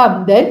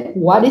outcome. Then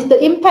what is the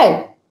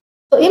impact?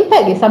 So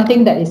impact is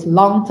something that is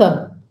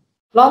long-term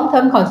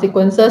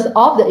consequences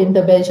of the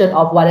intervention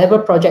of whatever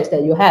projects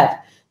that you have.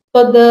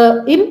 So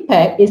the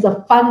impact is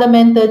a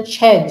fundamental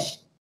change,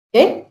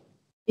 okay,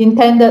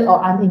 intended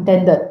or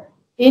unintended,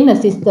 in a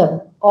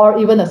system or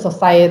even a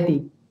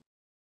society.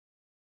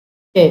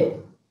 Okay,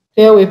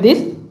 clear with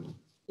this?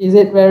 Is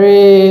it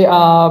very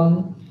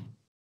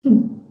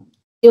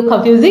still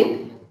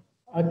confusing?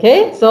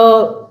 Okay,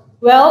 so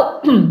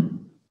well,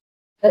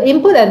 the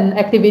input and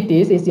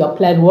activities is your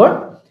planned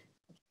work,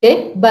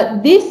 okay,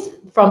 but this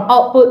from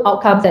output,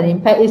 outcomes, and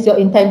impact is your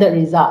intended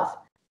results,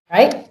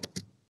 right?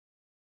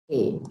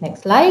 Okay,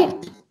 next slide.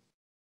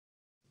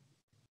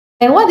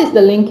 And what is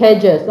the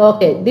linkages?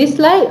 Okay, this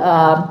slide,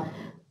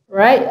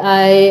 right,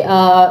 I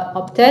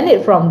obtained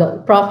it from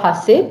the Prof.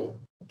 Hasib.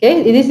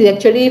 Okay, this is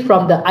actually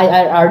from the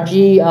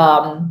IIRG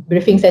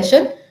briefing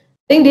session.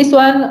 I think this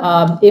one,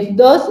 if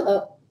those,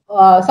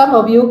 some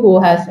of you who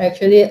has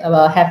actually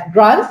have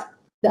grants,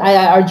 the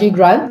IIRG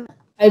grant,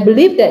 I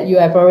believe that you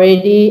have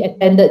already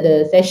attended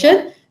the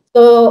session.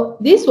 So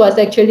this was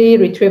actually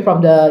retrieved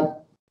from the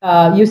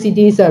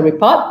UCD's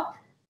report.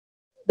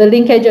 The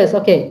linkages,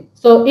 okay,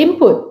 so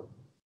input,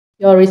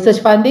 your research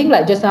funding,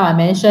 like just now I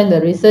mentioned,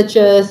 the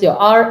researchers, your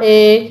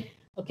RA,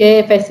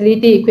 okay,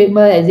 facility,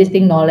 equipment,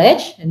 existing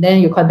knowledge, and then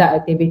you conduct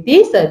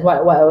activities and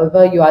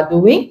whatever you are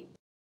doing.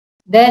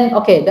 Then,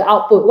 okay, the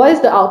output, what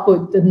is the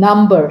output? The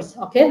numbers,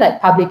 okay,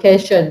 like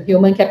publication,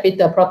 human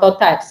capital,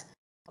 prototypes,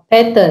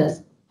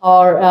 patents,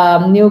 or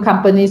new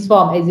companies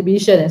form,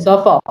 exhibition, and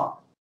so forth.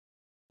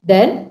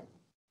 Then,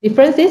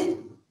 difference is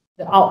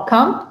the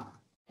outcome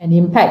and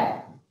impact.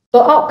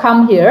 So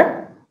outcome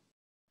here,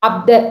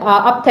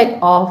 uptake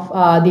of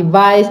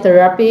device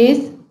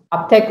therapies,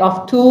 uptake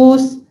of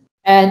tools,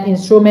 and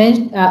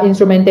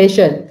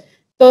instrumentation.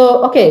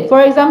 So, okay,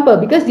 for example,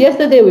 because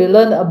yesterday we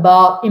learned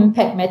about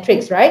impact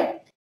metrics,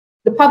 right?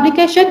 The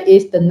publication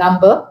is the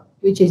number,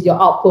 which is your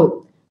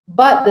output.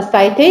 But the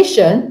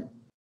citation,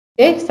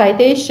 okay,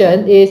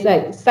 citation is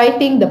like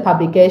citing the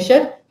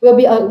publication, will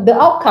be the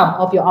outcome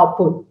of your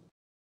output.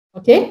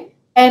 Okay,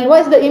 and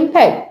what is the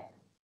impact?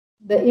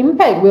 The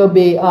impact will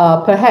be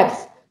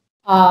perhaps,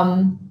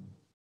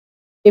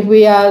 if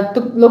we are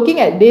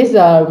looking at this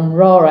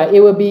role, right,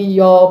 it will be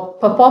your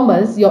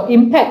performance, your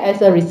impact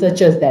as a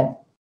researcher then.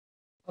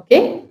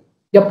 Okay,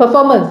 your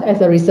performance as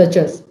a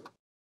researcher.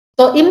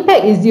 So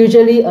impact is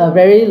usually a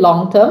very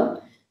long term.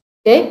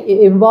 Okay,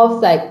 it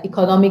involves like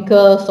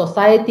economical,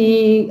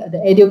 society, the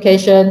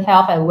education,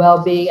 health and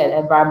well-being, and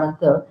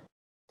environmental.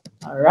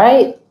 All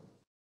right.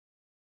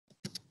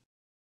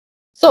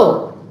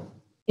 So,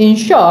 in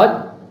short,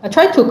 I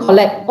try to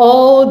collect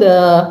all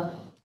the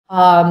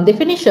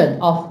definition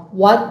of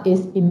what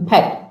is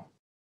impact.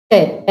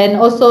 Okay, and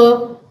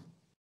also,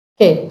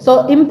 okay,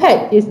 so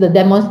impact is the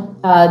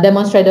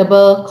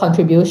demonstrable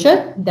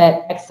contribution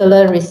that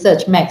excellent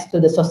research makes to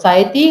the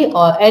society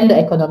and the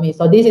economy.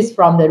 So this is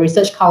from the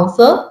Research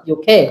Council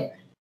UK.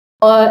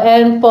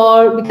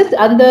 Because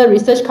under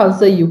Research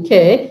Council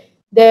UK,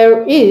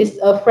 there is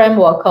a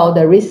framework called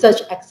the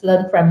Research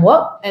Excellence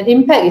Framework, and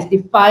impact is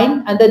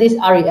defined under this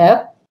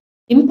REF.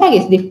 Impact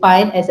is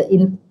defined as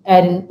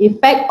an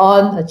effect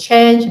on a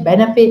change,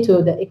 benefit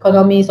to the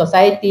economy,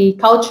 society,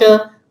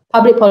 culture,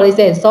 public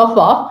policy, and so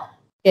forth.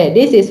 Okay,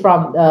 this is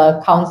from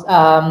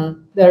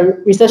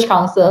the Research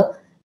Council.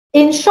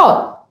 In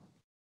short,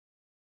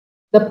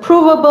 the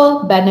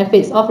provable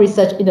benefits of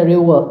research in the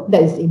real world,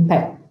 that is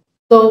impact.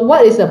 So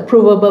what is the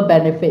provable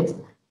benefits?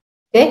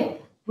 Okay,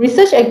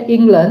 Research in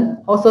England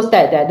also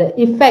said that the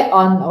effect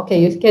on, okay,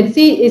 you can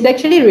see it's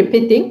actually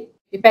repeating,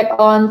 effect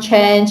on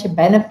change,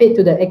 benefit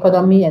to the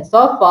economy, and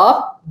so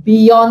forth,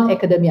 beyond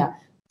academia.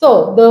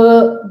 So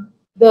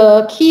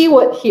the key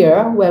word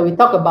here, where we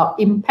talk about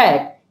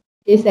impact,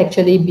 is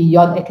actually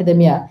beyond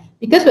academia.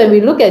 Because when we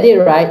look at it,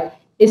 right,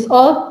 it's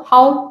all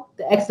how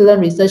the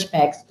excellent research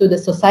makes to the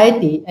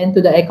society and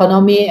to the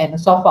economy and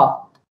so forth,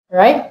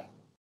 right?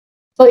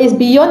 So it's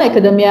beyond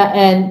academia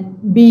and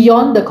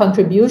beyond the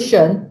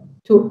contribution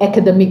to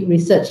academic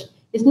research.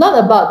 It's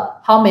not about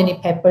how many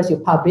papers you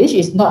publish.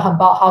 It's not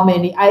about how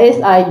many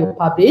ISI you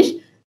publish.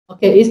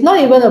 Okay, it's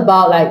not even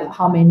about like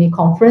how many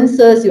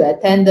conferences you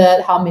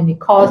attended, how many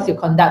courses you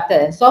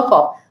conducted, and so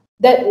forth.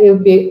 That will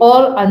be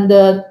all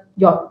under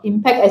your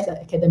impact as an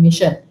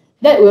academician.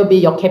 That will be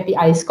your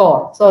KPI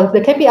score. So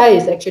the KPI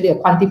is actually a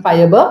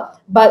quantifiable,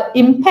 but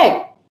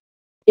impact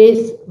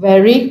is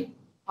very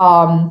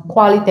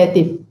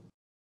qualitative.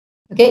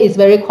 Okay, it's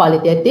very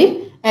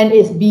qualitative and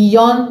it's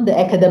beyond the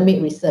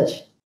academic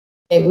research.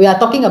 Okay, we are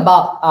talking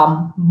about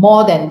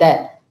more than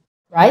that,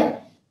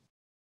 right?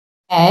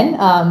 And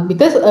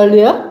because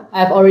earlier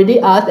I've already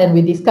asked and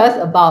we discussed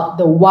about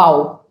the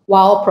WOW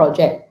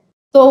project.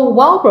 So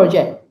WOW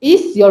project,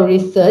 is your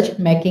research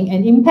making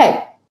an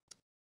impact?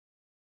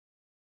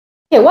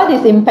 Okay, what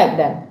is impact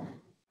then?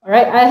 All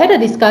right, I had a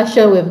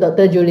discussion with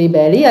Dr. Julie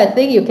Bailey. I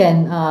think you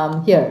can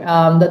hear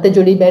Dr.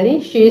 Julie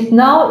Bailey. She is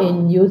now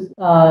in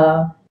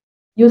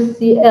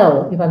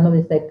UCL, if I'm not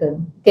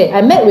mistaken. Okay,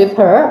 I met with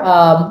her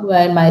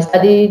when my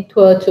study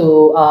tour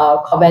to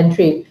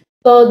Coventry.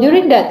 So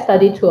during that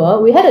study tour,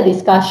 we had a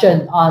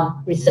discussion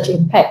on research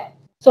impact.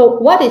 So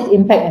what is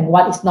impact and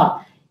what is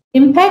not?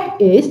 Impact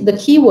is, the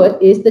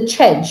keyword is the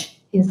change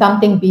in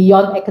something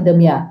beyond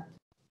academia.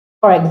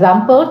 For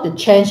example, the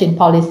change in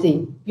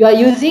policy. You are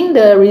using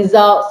the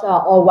results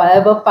or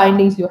whatever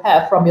findings you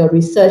have from your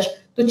research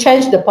to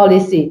change the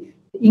policy,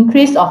 the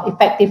increase of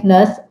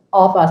effectiveness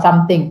of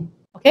something.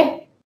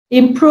 Okay?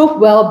 Improve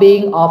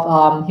well-being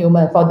of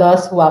human, for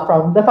those who are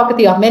from the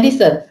Faculty of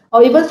Medicine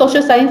or even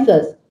social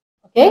sciences.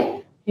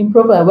 Okay?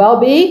 Improve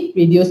well-being,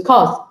 reduce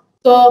costs.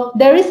 So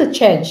there is a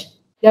change.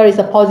 There is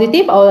a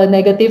positive or a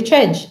negative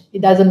change.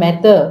 It doesn't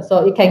matter.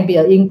 So it can be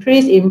an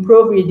increase,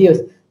 improve, reduce.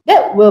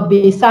 That will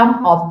be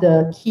some of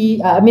the key,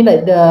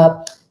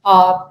 the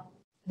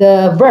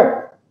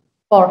verb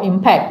for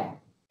impact.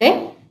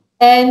 Okay?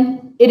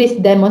 And it is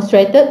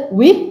demonstrated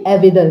with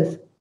evidence.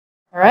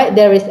 All right,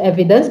 there is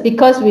evidence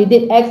because we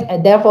did X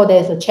and therefore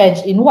there is a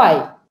change in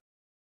Y.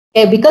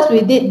 Okay, because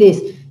we did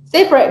this.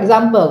 Say for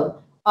example,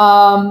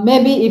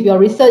 maybe if your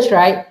research,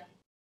 right,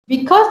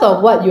 because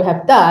of what you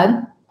have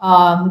done,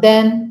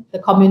 then the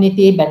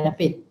community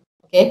benefit.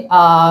 Okay,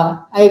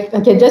 I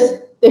can just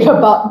think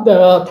about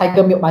the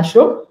tiger milk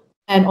mushroom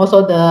and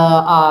also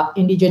the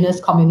indigenous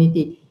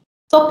community.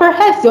 So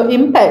perhaps your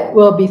impact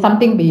will be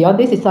something beyond.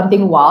 This is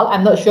something wild.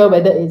 I'm not sure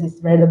whether it is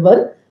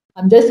relevant.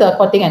 I'm just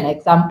quoting an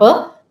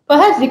example.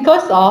 Perhaps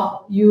because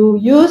of you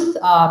use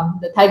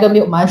the tiger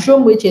milk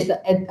mushroom, which is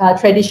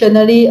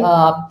traditionally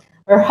a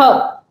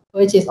herb,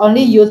 which is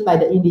only used by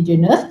the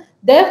indigenous.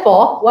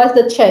 Therefore, what's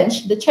the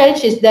change? The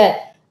change is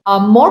that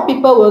more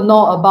people will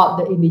know about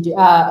the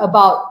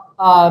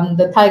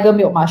tiger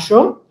milk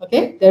mushroom.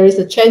 Okay, there is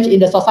a change in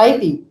the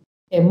society.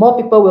 Okay, more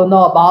people will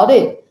know about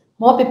it.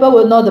 More people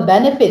will know the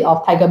benefit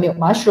of tiger milk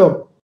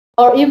mushroom,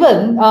 or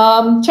even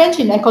change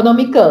in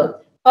economical.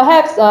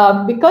 Perhaps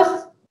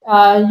because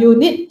you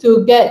need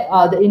to get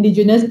the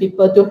indigenous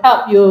people to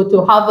help you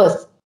to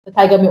harvest the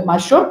tiger milk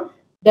mushroom.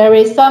 There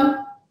is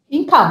some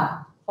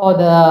income for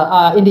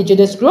the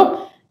indigenous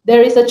group.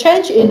 There is a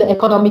change in the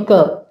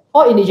economical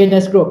for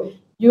indigenous group.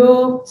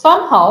 You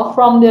somehow,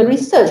 from the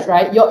research,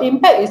 right, your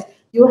impact is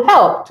you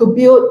help to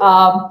build,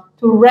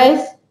 to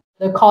raise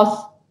the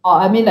cost,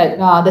 or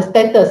the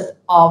status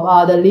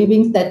of the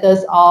living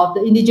status of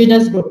the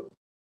indigenous group.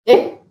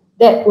 Okay,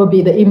 that will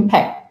be the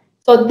impact.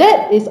 So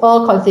that is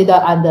all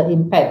considered under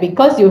impact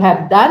because you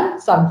have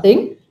done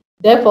something.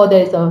 Therefore,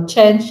 there is a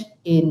change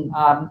in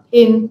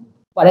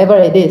whatever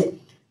it is,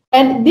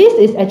 and this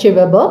is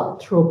achievable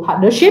through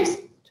partnerships,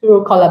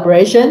 through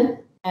collaboration,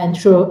 and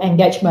through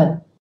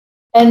engagement.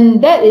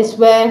 And that is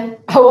where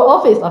our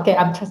office, okay,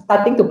 I'm just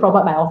starting to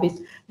promote my office.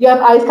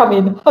 UMIs come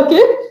in,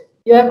 okay?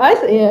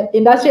 UMIs,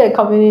 Industry and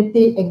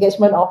Community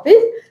Engagement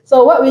Office.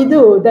 So what we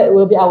do, that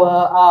will be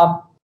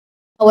our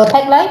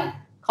tagline: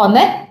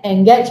 connect,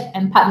 engage,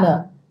 and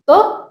partner.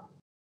 So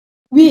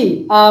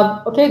we,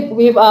 okay,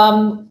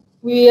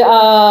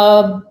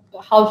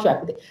 how should I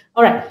put it?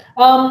 All right.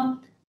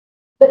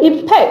 The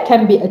impact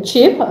can be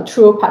achieved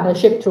through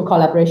partnership, through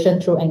collaboration,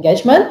 through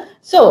engagement.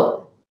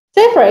 So,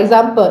 say for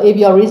example, if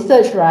your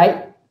research,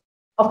 right,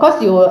 of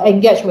course you will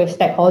engage with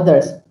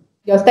stakeholders.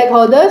 Your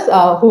stakeholders,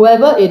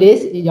 whoever it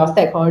is, your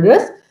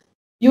stakeholders,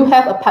 you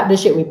have a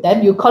partnership with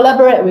them, you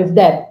collaborate with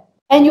them,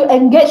 and you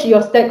engage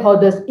your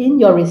stakeholders in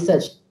your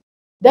research.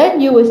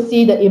 Then you will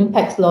see the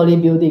impact slowly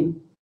building.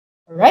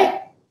 All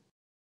right?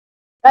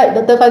 Right,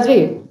 Dr.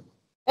 Fazri.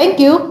 Thank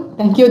you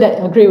that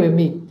agree with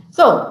me.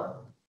 So,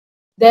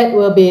 that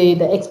will be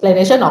the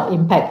explanation of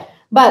impact.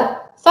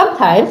 But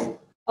sometimes,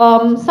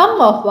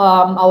 some of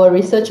our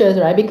researchers,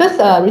 right, because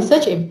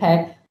research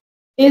impact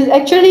is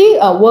actually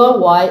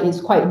worldwide,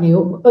 is quite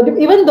new.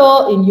 Even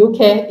though in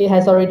UK, it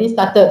has already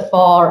started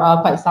for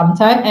quite some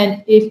time.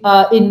 And if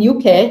in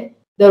UK,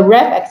 the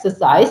REF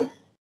exercise,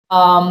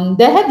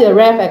 they have the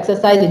REF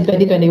exercise in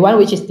 2021,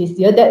 which is this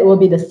year. That will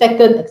be the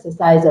second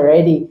exercise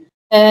already.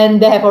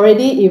 And they have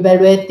already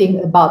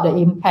evaluating about the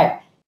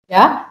impact.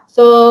 Yeah.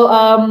 So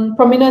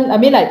prominent, I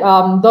mean, like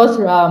those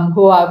who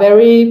are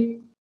very,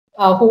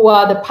 who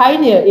are the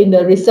pioneer in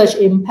the research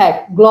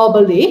impact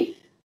globally,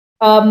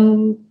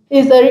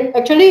 is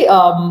actually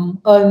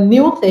a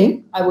new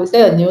thing. I would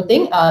say a new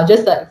thing,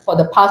 just like for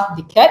the past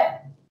decade,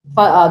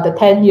 the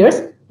 10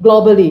 years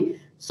globally.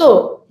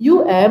 So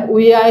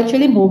we are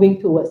actually moving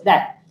towards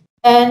that.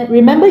 And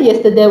remember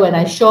yesterday when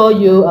I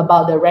showed you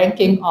about the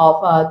ranking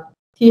of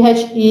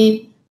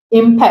THE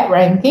impact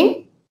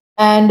ranking,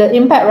 and the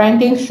impact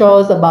ranking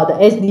shows about the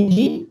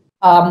SDG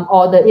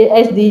or the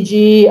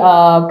SDG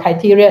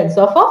criteria and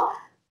so forth.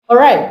 All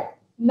right,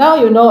 now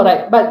you know,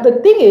 right? But the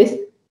thing is,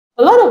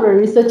 a lot of the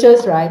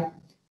researchers, right?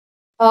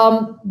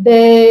 How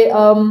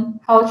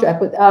should I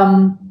put?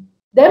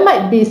 There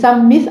might be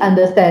some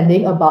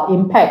misunderstanding about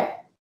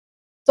impact.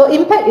 So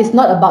impact is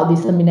not about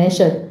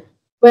dissemination.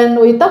 When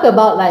we talk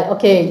about like,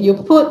 okay, you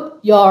put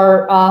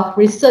your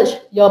research,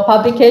 your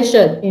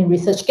publication in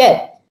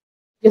ResearchGate,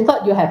 you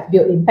thought you have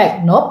built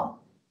impact. No,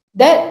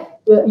 that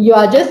you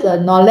are just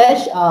a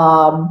knowledge.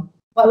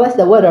 What was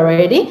the word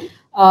already?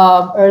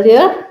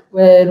 Earlier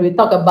when we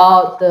talk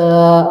about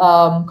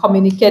the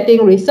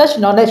communicating research,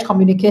 knowledge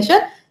communication,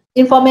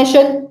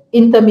 information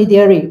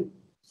intermediary.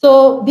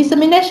 So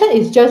dissemination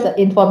is just an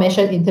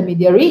information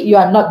intermediary. You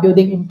are not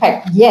building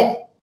impact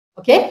yet.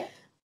 Okay,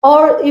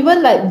 or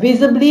even like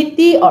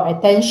visibility or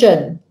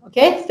attention.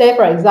 Okay, say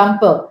for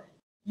example,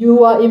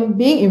 you are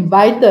being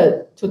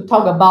invited to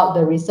talk about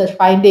the research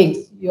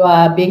findings. You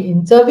are being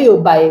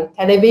interviewed by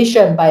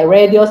television, by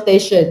radio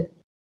station,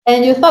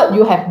 and you thought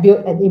you have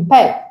built an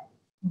impact.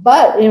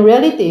 But in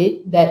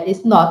reality, that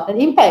is not an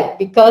impact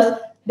because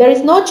there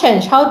is no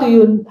change. How do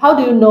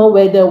you know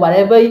whether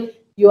whatever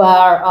you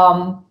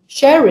are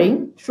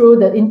sharing through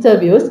the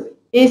interviews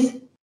is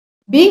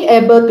being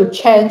able to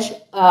change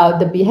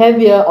the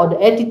behavior or the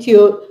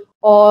attitude,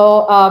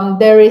 or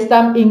there is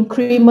some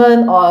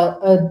increment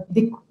or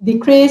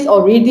decrease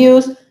or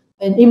reduce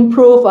and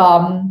improve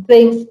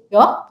things,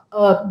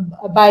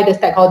 by the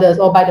stakeholders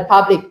or by the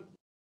public.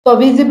 So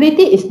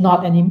visibility is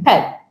not an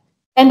impact.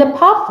 And the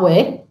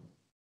pathway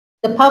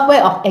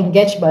of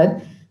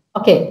engagement,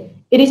 okay,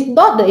 it is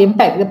not the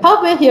impact. The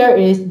pathway here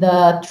is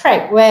the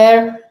track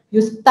where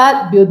you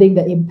start building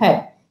the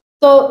impact.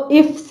 So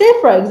if, say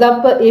for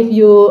example, if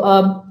you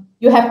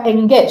have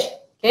engaged,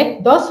 okay,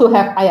 those who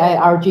have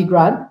IIRG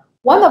grant,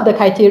 one of the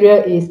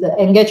criteria is the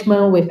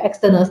engagement with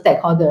external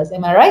stakeholders.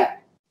 Am I right?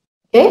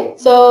 Okay,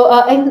 so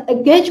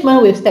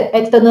engagement with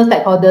external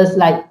stakeholders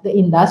like the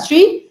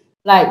industry,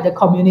 like the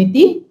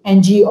community,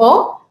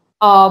 NGO,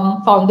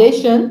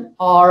 foundation,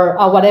 or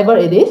whatever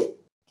it is.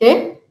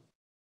 Okay,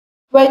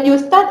 when you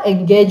start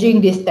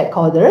engaging these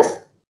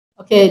stakeholders,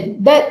 okay,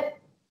 that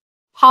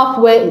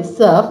pathway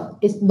itself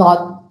is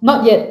not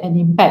yet an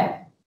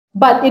impact,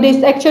 but it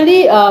is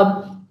actually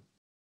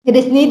it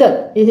is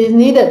needed. It is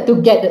needed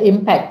to get the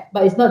impact,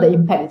 but it's not the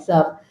impact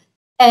itself.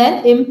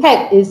 And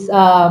impact is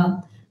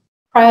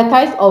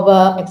prioritized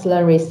over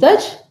excellent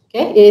research.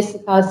 Okay, is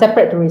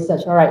separate to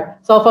research. All right.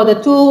 So for the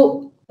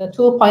two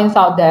points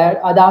out there,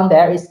 down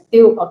there is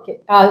still okay.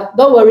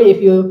 Don't worry if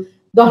you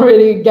don't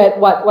really get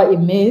what it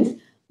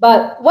means.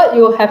 But what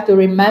you have to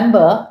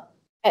remember,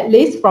 at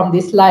least from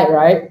this slide,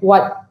 right?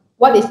 What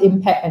is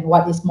impact and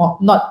what is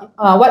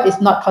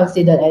not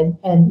considered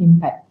an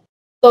impact.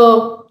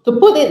 So to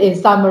put it in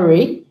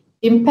summary,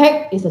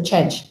 impact is a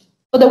change.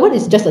 So the word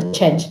is just a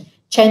change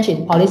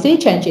in policy,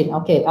 change in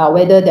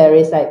whether there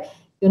is like,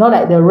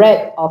 like the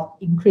rate of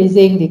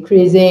increasing,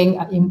 decreasing,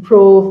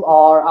 improve,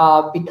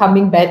 or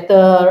becoming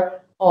better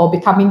or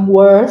becoming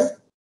worse.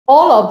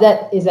 All of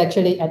that is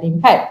actually an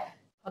impact.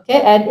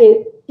 Okay, and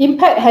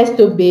impact has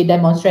to be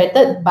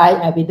demonstrated by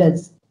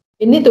evidence.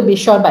 It needs to be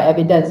shown by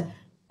evidence.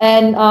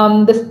 And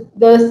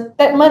the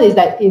statement is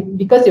that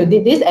because you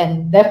did this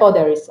and therefore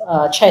there is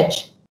a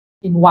change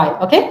in Y,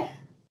 okay?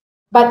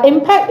 But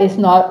impact is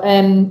not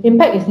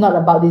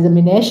about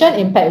dissemination.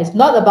 Impact is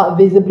not about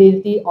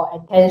visibility or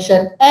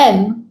attention.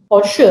 And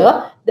for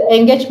sure, the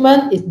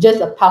engagement is just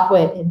a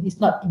pathway and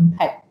it's not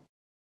impact.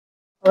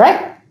 All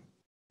right?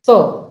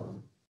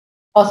 So,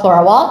 pause for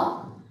a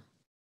while.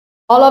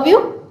 All of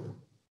you,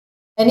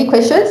 any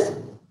questions?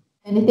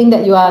 Anything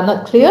that you are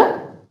not clear?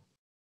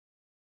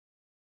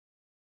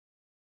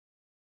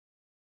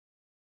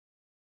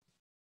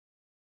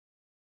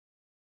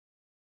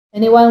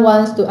 Anyone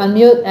wants to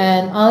unmute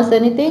and ask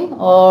anything,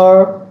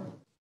 or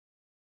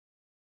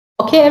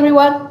okay,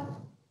 everyone?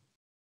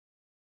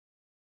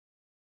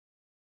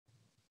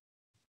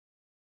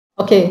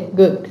 Okay,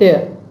 good,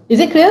 clear. Is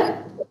it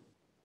clear?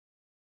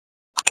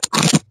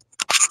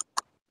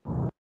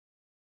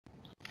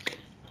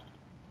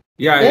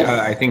 Yeah, Yes?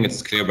 I think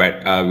it's clear,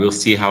 but we'll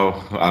see how,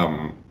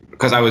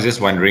 because I was just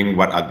wondering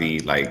what are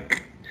the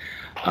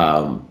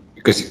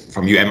because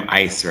from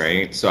UMICE,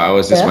 right? So I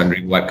was just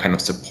wondering what kind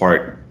of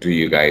support do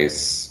you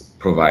guys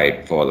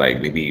provide for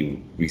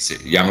maybe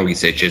young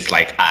researchers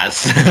like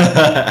us?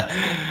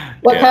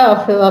 What kind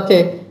of,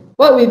 okay.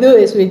 What we do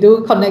is we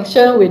do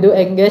connection, we do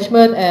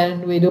engagement,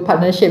 and we do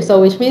partnership.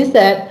 So which means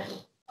that,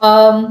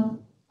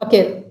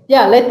 okay,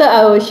 yeah, later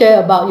I will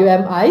share about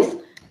UMICE,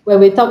 where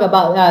we talk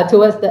about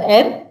towards the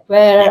end,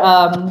 where,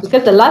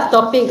 because the last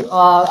topic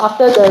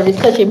after the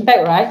research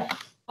impact, right,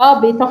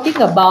 I'll be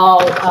talking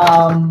about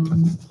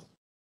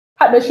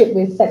partnership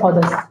with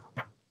stakeholders.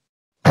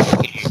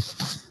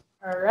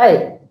 All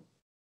right.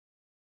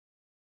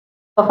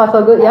 So far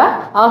so good,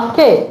 yeah?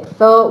 Okay,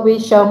 so we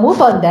shall move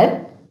on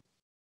then.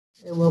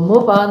 We will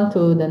move on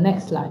to the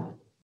next slide.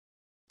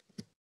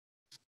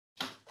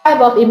 Type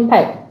of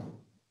impact.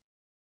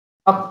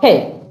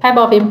 Okay, type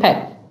of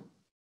impact.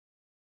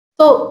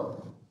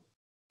 So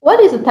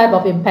what is the type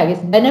of impact?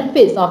 It's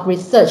benefits of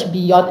research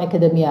beyond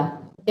academia.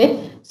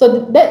 Okay,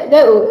 so that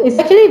is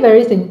actually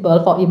very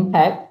simple for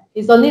impact.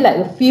 It's only like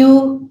a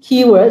few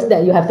keywords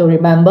that you have to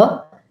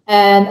remember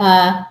and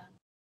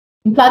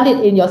implant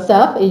it in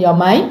yourself, in your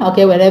mind,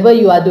 okay, whenever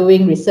you are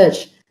doing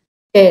research.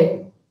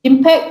 Okay,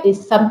 impact is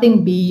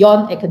something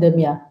beyond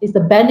academia. It's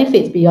the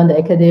benefits beyond the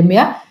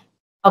academia.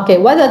 Okay,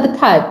 what are the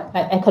types?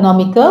 Like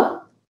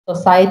economical,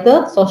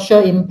 societal,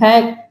 social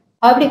impact,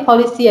 public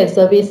policy and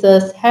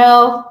services,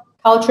 health,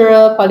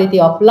 cultural,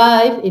 quality of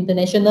life,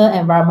 international,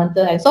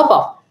 environmental, and so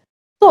forth.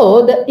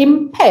 So the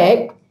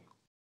impact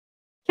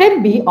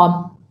can be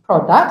on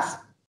products,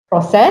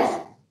 process,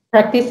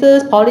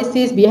 practices,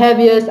 policies,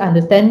 behaviors,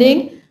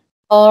 understanding,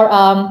 or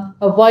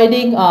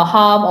avoiding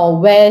harm or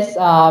waste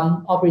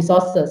of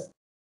resources.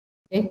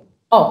 Okay.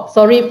 Oh,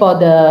 sorry for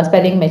the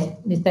spelling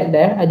mistake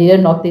there. I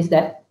didn't notice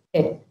that.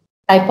 Okay,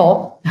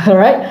 typo. All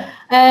right.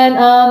 And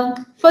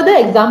further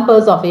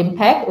examples of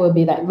impact will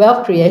be like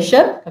wealth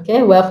creation.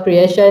 Okay, wealth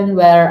creation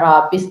where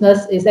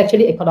business is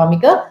actually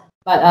economical,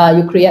 but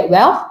you create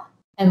wealth.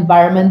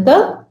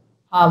 Environmental,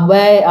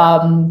 where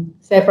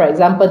say for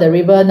example the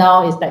river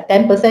now is like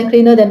 10%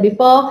 cleaner than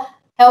before.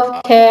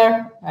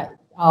 Healthcare, right?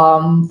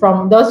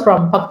 From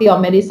faculty of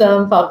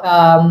medicine,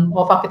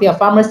 or faculty of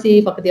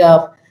pharmacy, faculty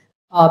of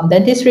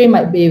dentistry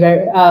might be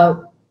very.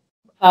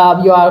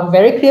 You are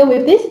very clear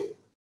with this.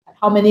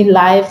 How many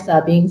lives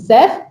are being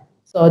saved?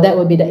 So that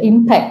would be the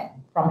impact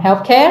from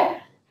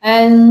healthcare.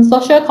 And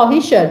social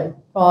cohesion.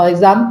 For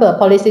example,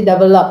 policy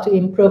developed to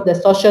improve the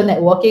social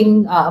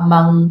networking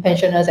among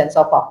pensioners and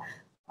so forth.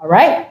 All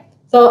right.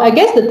 So I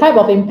guess the type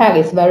of impact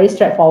is very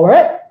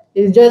straightforward.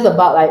 It's just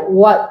about like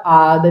what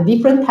are the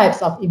different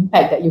types of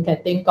impact that you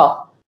can think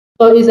of.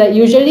 So it's like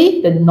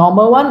usually the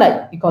normal one,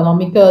 like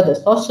economical, the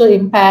social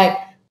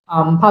impact,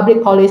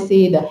 public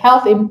policy, the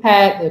health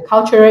impact, the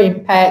cultural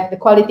impact, the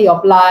quality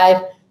of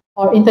life,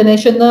 or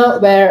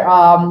international, where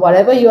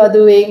whatever you are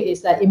doing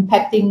is like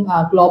impacting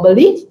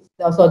globally.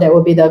 So that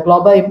will be the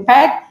global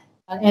impact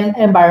and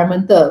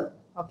environmental.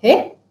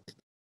 Okay.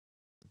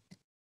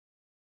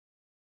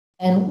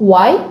 And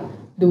why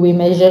do we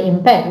measure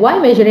impact? Why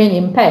measuring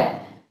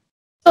impact?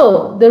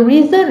 So the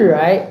reason,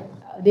 right?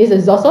 This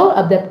is also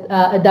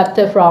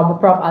adapted from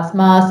Prof.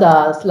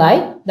 Asma's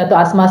slide, Dr.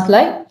 Asma's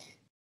slide.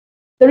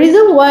 The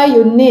reason why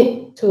you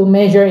need to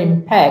measure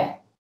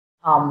impact,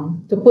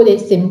 to put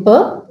it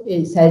simple,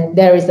 is that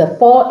there is a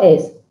 4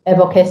 A's: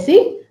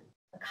 advocacy,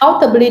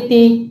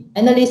 accountability,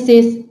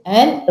 analysis,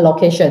 and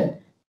allocation.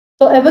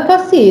 So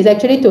advocacy is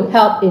actually to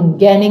help in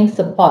gaining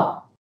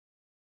support.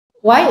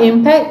 Why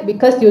impact?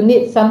 Because you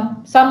need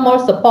some more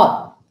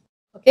support.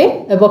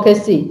 Okay,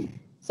 advocacy.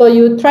 So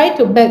you try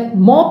to make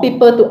more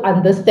people to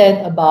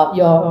understand about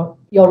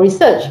your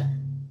research.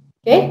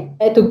 Okay,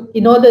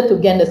 in order to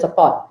gain the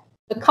support.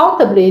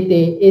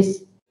 Accountability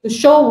is to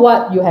show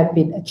what you have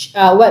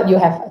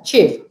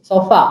achieved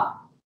so far.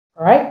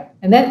 All right,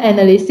 and then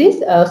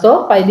analysis,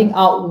 also finding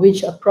out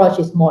which approach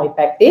is more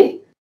effective.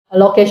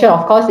 allocation,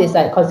 of course, is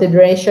like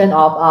consideration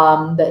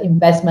of the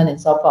investment and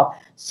so forth.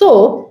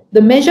 So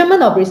the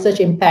measurement of research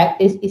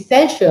impact is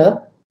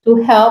essential to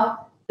help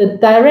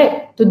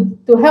direct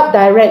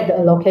the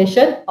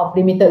allocation of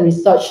limited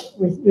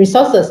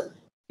resources.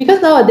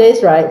 Because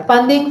nowadays, right,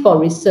 funding for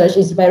research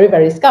is very,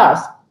 very scarce.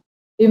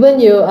 Even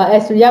you,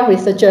 as young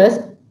researchers,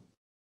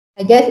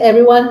 I guess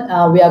everyone,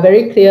 we are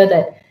very clear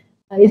that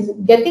it's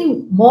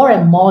getting more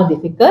and more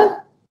difficult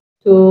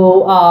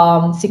to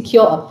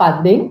secure a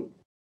funding.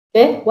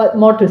 Okay, what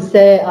more to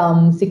say?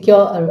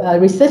 Secure a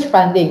research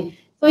funding.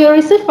 So your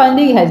research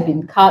funding has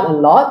been cut a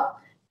lot.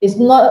 It's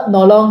no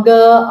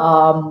longer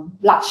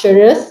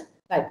luxurious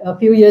like a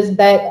few years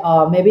back.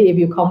 Maybe if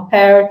you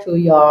compare to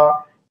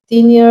your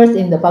seniors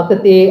in the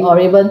faculty or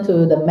even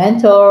to the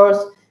mentors,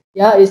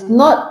 yeah, it's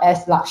not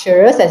as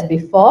luxurious as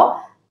before.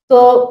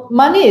 So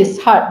money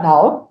is hard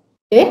now.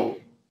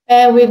 Okay,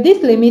 and with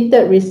these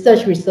limited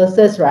research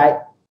resources, right?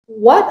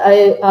 What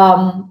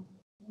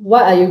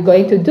are you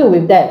going to do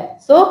with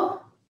that? So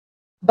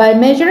by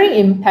measuring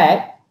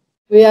impact,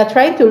 we are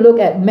trying to look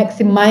at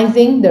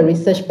maximizing the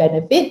research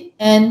benefit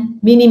and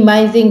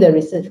minimizing the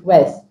research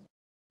waste.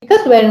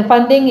 Because when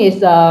funding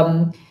is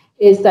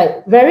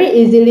like very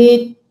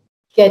easily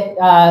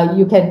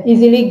you can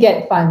easily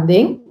get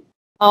funding.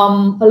 A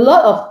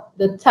lot of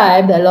the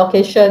time, the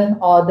allocation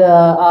or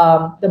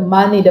the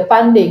money, the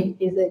funding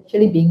is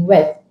actually being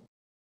wasted.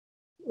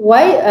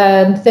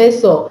 Why say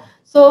so?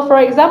 So, for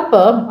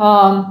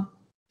example,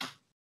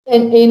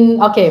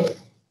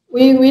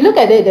 we look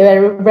at it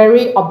very,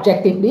 very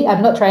objectively.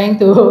 I'm not trying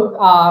to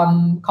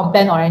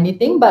complain or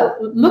anything,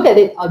 but look at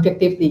it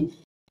objectively.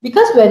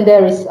 Because when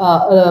there is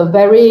a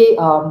very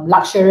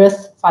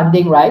luxurious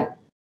funding, right,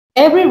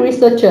 every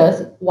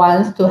researcher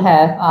wants to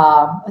have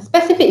a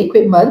specific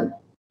equipment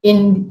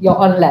in your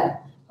own lab,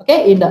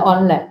 okay, in the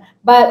own lab.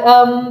 But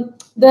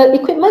the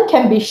equipment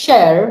can be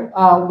shared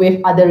with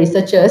other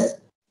researchers.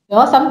 You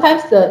know,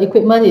 sometimes the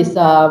equipment is,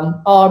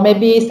 or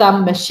maybe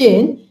some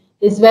machine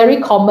is very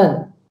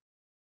common,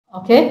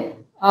 okay,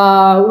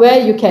 where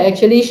you can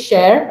actually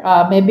share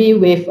maybe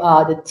with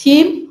the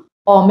team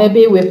or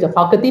maybe with the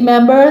faculty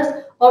members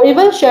or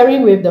even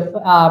sharing with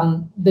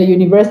the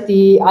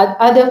university,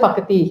 other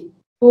faculty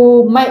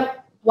who might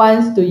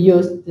want to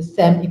use the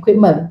same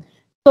equipment.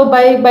 So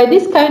by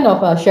this kind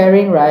of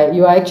sharing, right,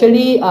 you are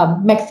actually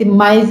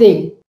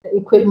maximizing the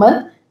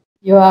equipment.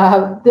 You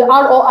have the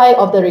ROI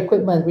of the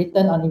equipment,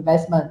 return on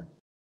investment.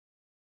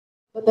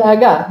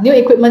 New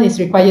equipment is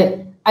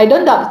required. I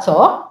don't doubt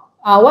so.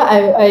 What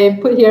I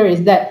put here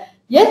is that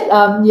yes,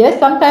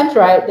 sometimes,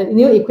 right, the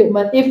new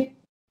equipment, if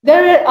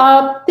there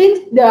are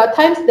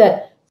times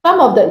that some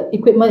of the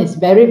equipment is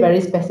very,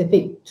 very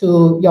specific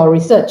to your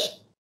research.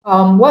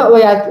 What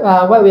we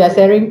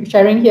are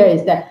sharing here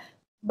is that,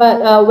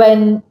 but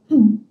when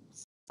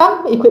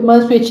some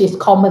equipment which is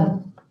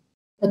common,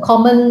 the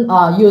common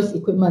use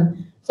equipment.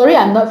 Sorry,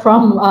 I'm not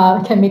from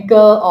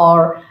chemical,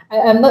 or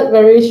I'm not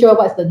very sure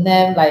what's the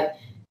name. Like,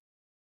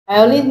 I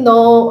only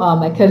know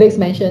my colleagues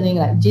mentioning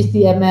like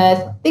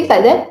GCMS, things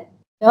like that.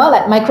 You know,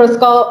 like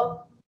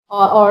microscope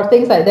or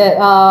things like that,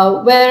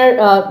 where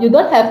you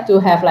don't have to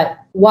have like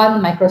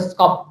one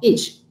microscope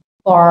each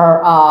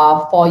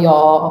for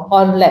your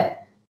own lab.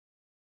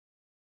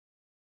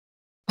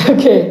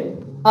 Okay.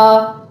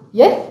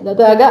 Yes,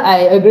 Dr. Aga, I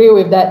agree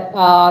with that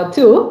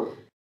too.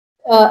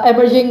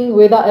 Emerging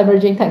without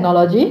emerging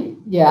technology,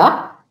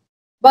 yeah.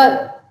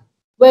 But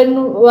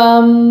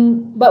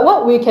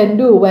what we can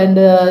do when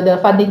the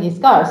funding is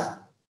scarce?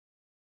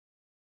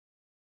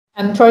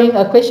 I'm throwing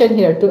a question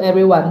here to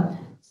everyone.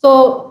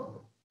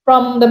 So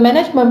from the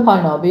management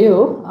point of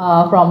view,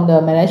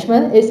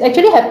 it's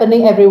actually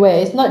happening everywhere.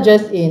 It's not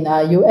just in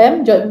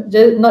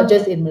not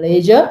just in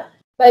Malaysia,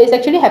 but it's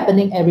actually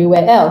happening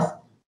everywhere else.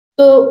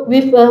 So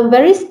with a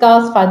very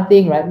scarce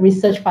funding, right,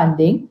 research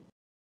funding,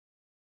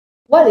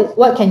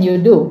 what can you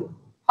do?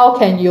 How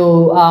can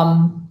you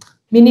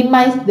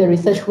minimize the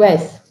research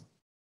waste?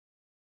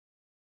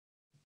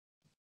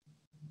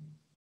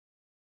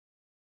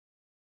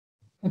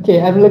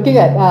 Okay, I'm looking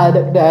at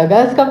the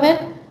guy's comment.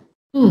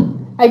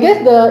 I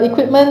guess the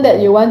equipment that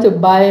you want to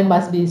buy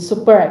must be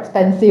super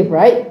expensive,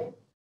 right?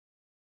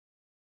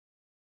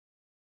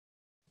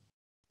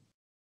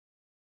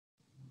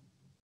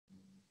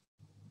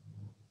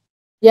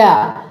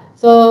 Yeah.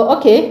 So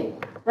okay,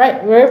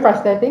 right, very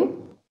frustrating.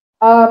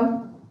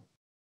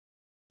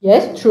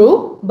 Yes,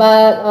 true.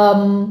 But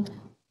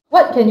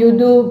what can you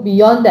do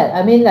beyond that?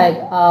 I mean, like,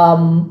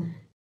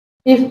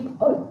 if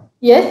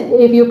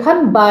if you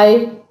can't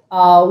buy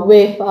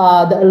with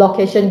the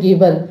allocation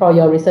given for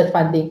your research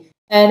funding,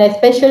 and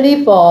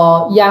especially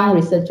for young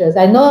researchers,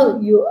 I know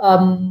you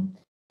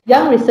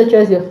young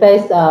researchers, you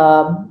face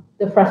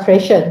the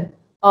frustration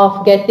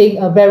of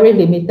getting a very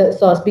limited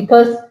source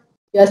because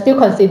you are still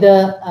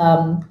considered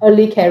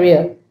early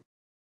career.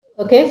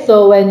 Okay,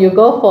 so when you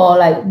go for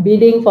like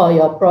bidding for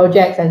your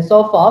projects and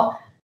so forth,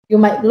 you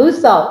might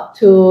lose out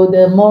to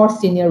the more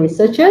senior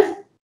researchers.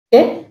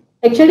 Okay,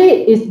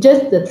 actually, it's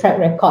just the track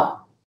record.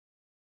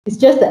 It's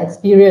just the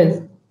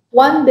experience.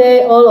 one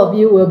day all of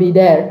you will be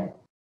there.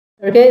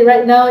 Okay,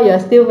 right now you're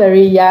still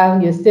very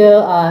young. You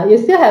still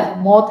have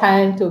more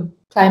time to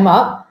climb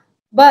up,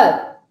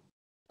 but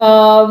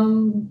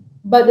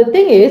the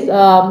thing is,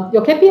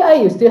 your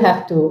KPI you still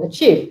have to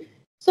achieve.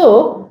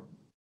 So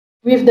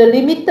with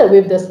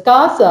the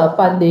scarce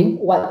funding,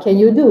 what can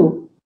you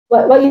do?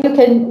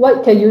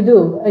 What can you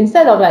do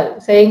instead of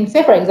like saying,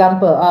 say for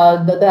example,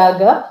 the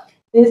Aga,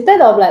 instead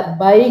of like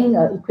buying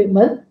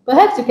equipment,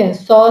 perhaps you can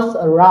source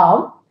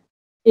around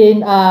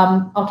in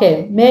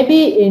okay,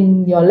 maybe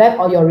in your lab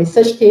or your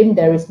research team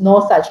there is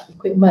no such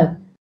equipment.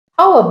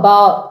 How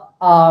about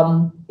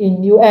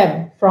in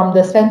from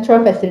the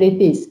central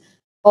facilities,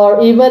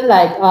 or even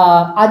like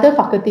other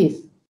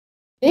faculties?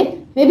 Okay?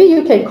 Maybe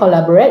you can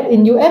collaborate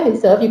in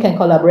itself. You can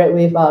collaborate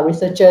with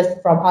researchers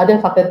from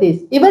other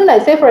faculties. Even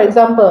like say for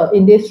example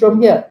in this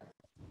room here,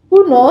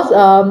 who knows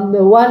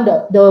the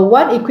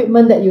one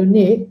equipment that you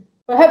need.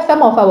 Perhaps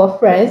some of our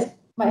friends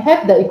might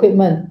have the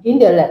equipment in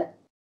their lab.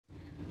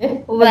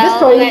 Okay? Well,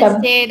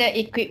 let's say the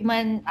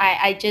equipment,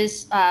 I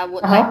just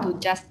would like to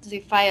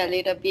justify a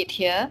little bit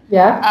here.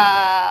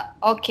 Yeah.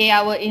 Okay,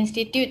 our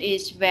institute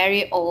is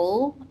very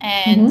old,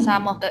 and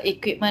some of the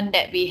equipment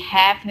that we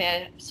have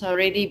is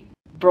already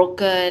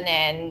broken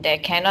and they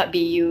cannot be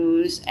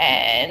used.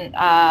 And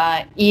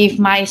if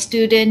my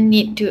student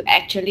need to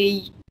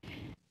actually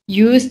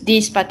use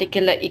this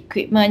particular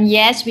equipment,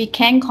 yes, we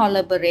can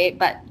collaborate,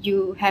 but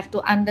you have to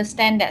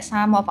understand that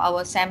some of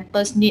our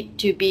samples need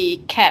to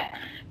be kept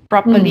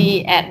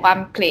properly at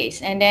one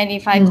place. And then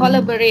if I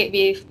collaborate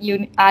with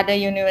other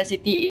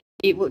university,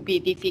 it would be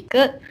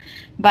difficult.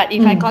 But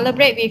if I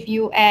collaborate with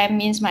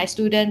means my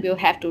student will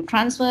have to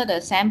transfer the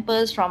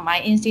samples from my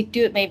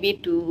institute maybe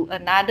to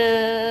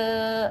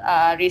another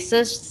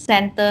research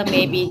center,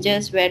 maybe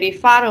just very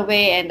far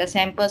away, and the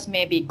samples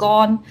may be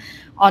gone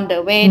on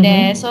the way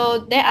there. So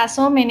there are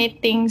so many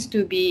things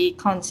to be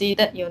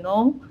considered,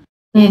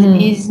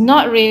 It's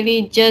not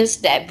really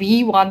just that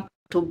we want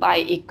to buy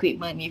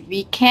equipment. If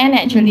we can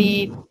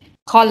actually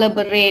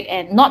collaborate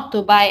and not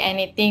to buy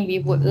anything, we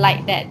would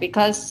like that,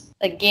 because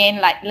again,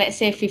 like let's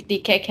say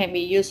 50K can be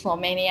used for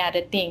many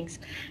other things.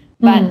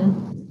 But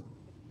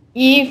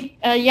if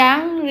a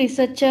young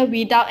researcher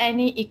without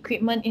any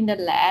equipment in the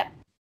lab,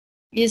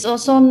 is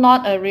also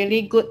not a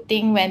really good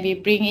thing when we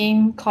bring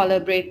in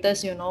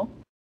collaborators,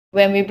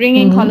 When we bring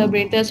in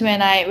collaborators,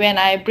 when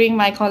I bring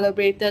my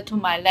collaborator to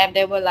my lab,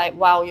 they were like,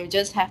 wow, you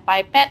just have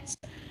pipettes.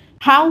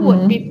 How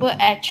would people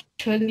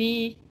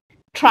actually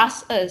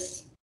trust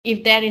us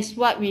if that is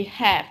what we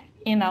have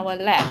in our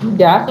lab?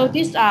 Yeah. So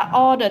these are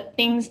all the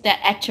things that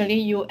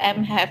actually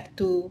have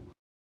to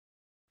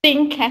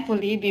think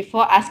carefully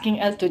before asking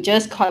us to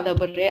just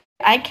collaborate.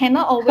 I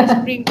cannot always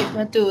bring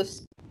people to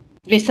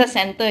research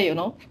center,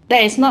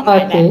 That is not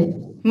my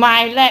lab.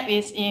 My lab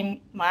is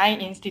in my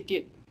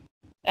institute.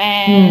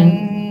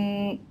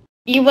 And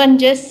even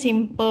just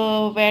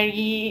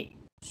very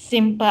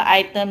simple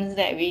items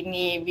that we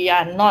need, we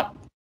are not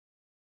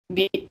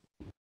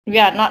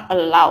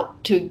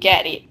allowed to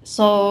get it.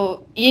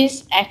 So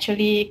it's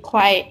actually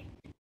quite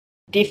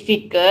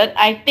difficult.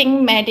 I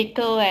think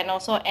medical and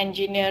also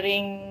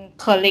engineering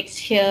colleagues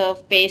here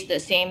face the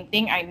same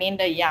thing. I mean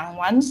the young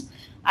ones.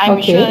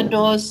 I'm sure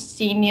those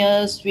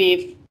seniors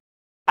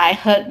I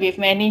heard with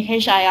many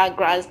HIR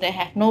grants, they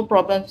have no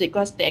problems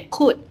because they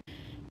could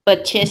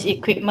purchase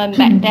equipment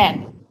back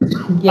then.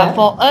 But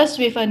for us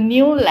with a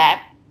new lab,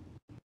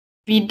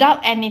 without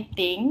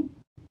anything,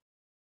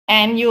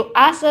 and you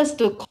ask us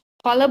to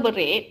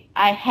collaborate,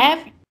 I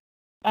have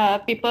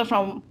people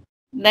from,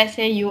 let's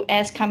say,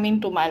 US coming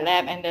to my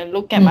lab and they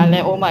look at my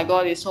lab, oh my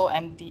God, it's so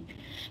empty.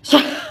 So,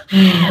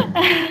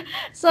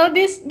 so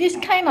this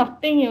kind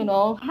of thing,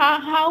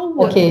 how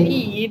would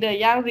we, the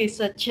young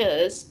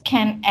researchers,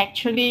 can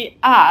actually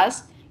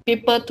ask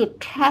people to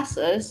trust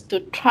us, to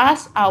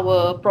trust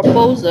our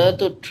proposal,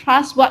 to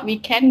trust what we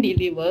can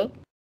deliver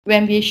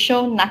when we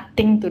show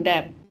nothing to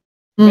them,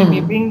 when we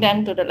bring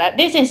them to the lab?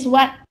 This is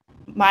what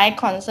my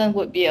concern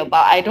would be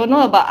about. I don't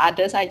know about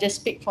others. I just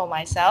speak for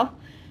myself.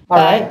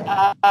 But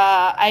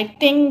I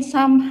think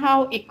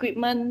somehow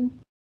equipment,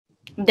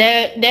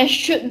 there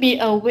should be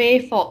a way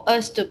for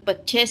us to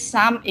purchase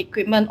some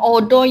equipment,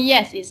 although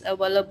yes, it's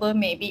available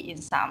maybe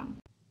in some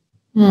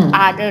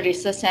other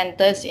research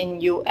centers in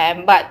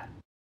but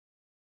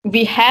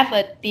we have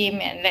a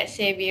team, and let's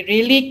say we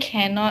really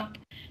cannot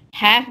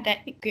have that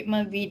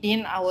equipment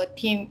within our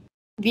team,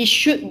 we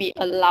should be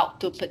allowed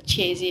to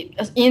purchase it.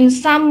 In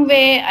some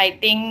way, I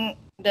think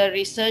the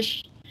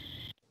research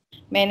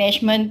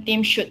management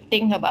team should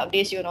think about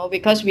this,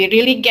 because we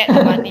really get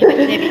money,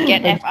 let's say we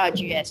get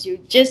FRGS. You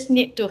just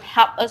need to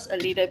help us a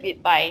little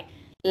bit by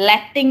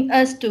letting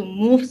us to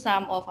move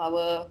some of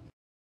our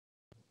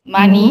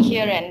money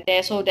here and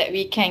there so that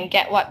we can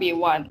get what we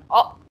want.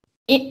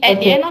 At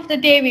the end of the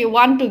day, we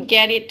want to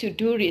get it to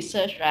do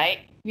research, right?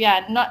 We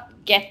are not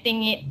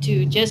getting it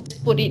to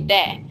just put it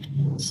there.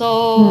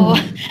 So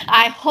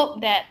I hope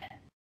that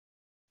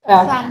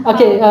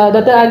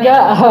Dr.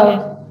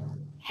 Aga,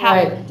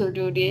 help to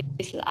do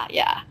this.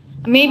 Yeah.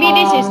 Maybe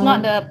this is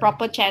not the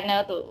proper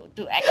channel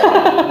to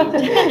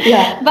actually.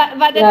 Yeah.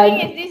 But the Yeah. thing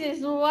is, this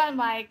is what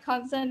my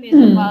concern is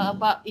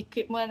about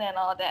equipment and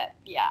all that.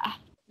 Yeah.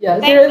 Yeah.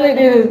 Thanks, Seriously,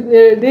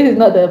 this is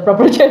not the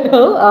proper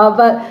channel.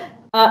 But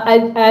I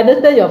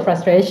understand your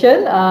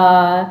frustration.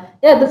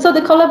 Yeah. So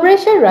the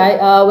collaboration,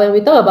 right? When we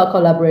talk about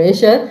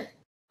collaboration,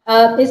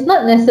 it's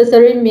not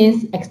necessarily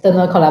means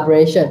external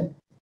collaboration.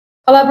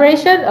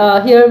 Collaboration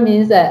here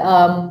means that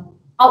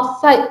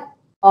outside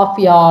of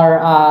your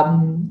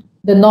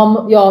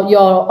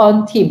your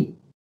own team.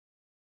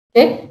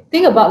 Okay,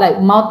 think about like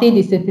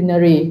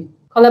multidisciplinary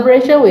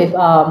collaboration with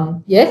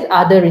yes,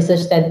 other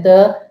research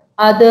center,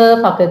 other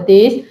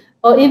faculties,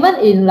 or even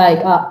in like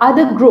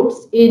other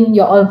groups in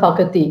your own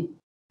faculty.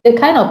 That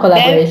kind of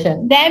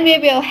collaboration. Then we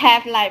will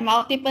have like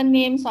multiple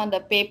names on the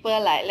paper,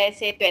 like let's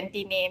say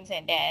 20 names,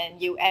 and then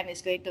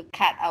is going to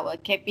cut our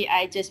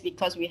KPI just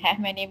because we have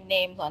many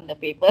names on the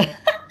paper.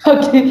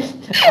 Okay,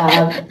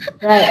 right.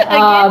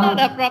 Again, not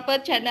a proper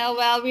channel.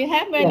 Well, we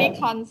have many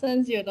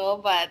concerns,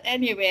 but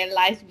anyway,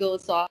 life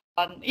goes on.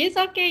 It's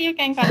okay. You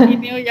can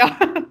continue your.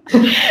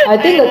 I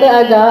think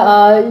Dr.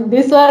 Aga,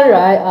 this one,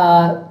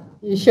 right?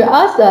 You should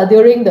ask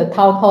during the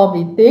town hall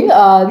meeting.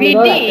 We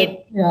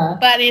did, yeah.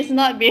 But it's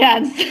not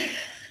Beyonce.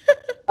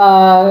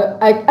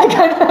 I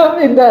can't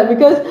help in that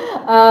because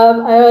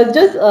I was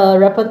just a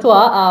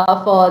repertoire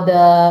for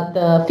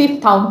the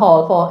fifth town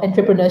hall for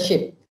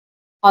entrepreneurship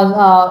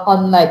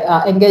on like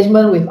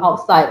engagement with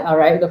outside. All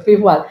right, the fifth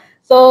one.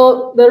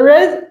 So the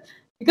rest,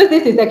 because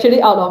this is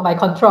actually out of my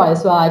control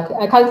as well,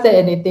 I can't say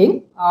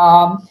anything.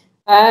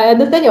 I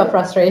understand your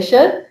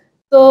frustration.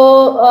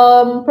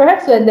 So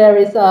perhaps when there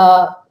is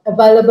a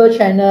available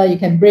channel, you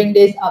can bring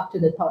this up to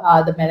the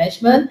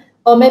management,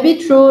 or maybe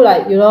through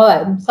like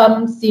like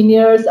some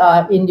seniors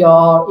in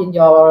your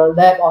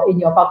lab or in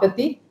your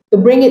faculty to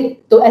bring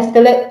it to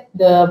escalate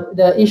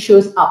the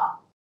issues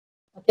up.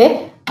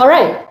 Okay, all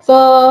right.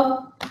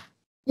 So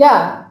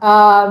yeah,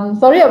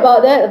 sorry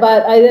about that,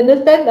 but I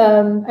understand.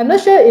 I'm not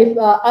sure if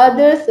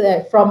others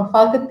from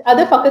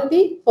other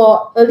faculty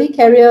for early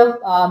career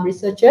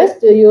researchers,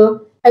 do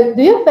you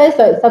face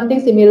like something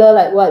similar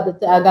like what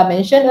Dr. Aga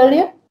mentioned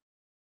earlier?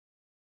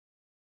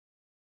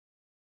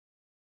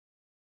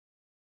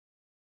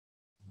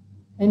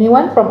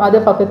 Anyone from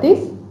other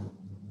faculties?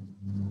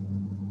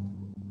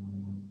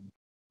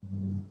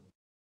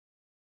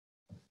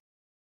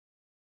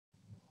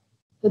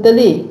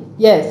 Totally.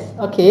 Yes.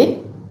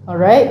 Okay. All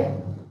right.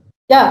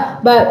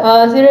 Yeah,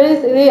 but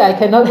seriously, I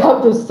cannot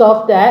help to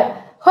solve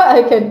that. What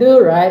I can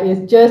do, right,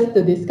 is just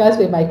to discuss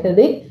with my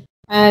colleague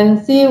and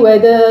see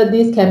whether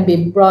this can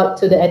be brought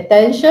to the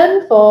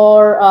attention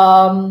for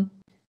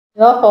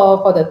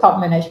for the top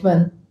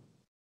management.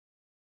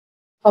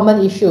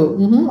 Common issue.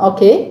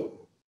 Okay.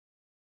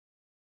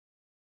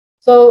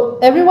 So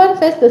everyone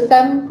face the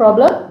same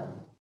problem.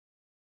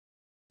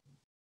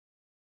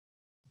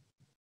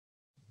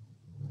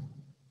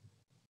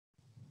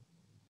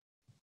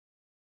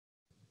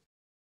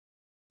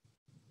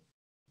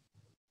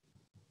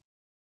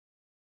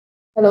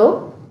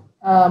 Hello.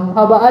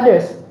 How about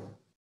others?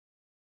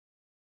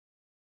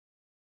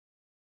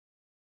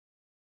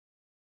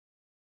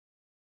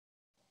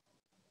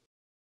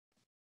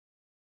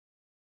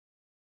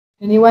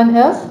 Anyone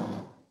else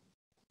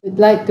would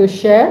like to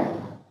share?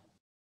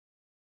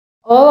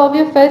 All of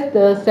you face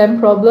the same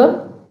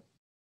problem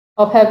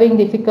of having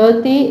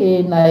difficulty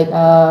in like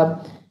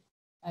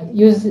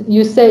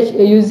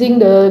using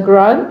the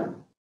grant.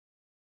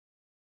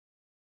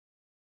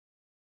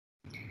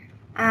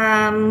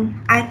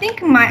 I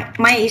think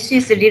my issue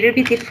is a little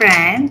bit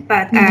different,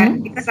 but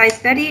because I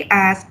study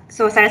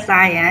social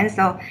science,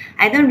 so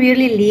I don't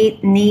really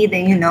need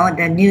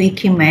the new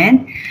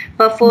equipment.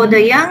 But for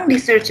the young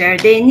researcher,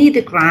 they need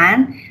a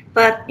grant.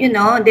 But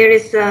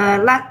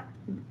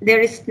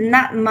there is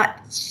not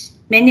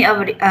many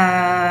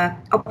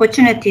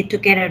opportunity to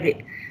get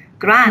a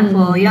grant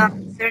for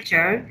young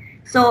researcher.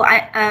 So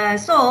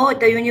so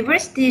the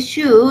university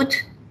should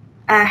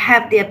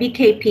have their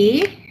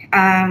BKP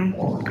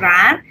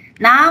grant.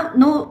 Now,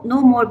 no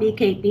more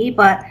BKP,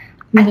 but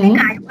I think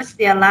I was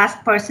the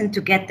last person to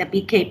get the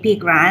BKP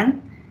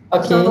grant.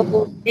 Okay.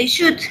 So they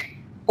should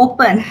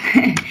open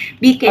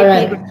BKP.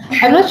 Right.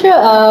 I'm not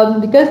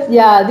sure because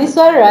this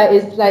one, right,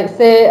 is like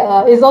say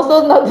is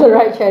also not the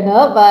right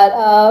channel, but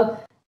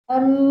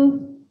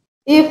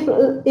if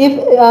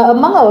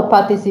among our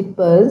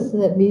participants,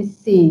 let me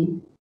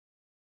see.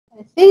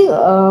 I think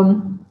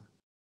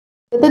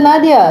Dr.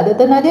 Nadia,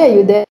 are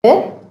you there?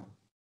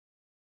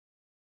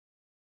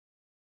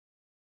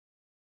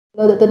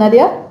 Hello, Dr.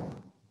 Nadia?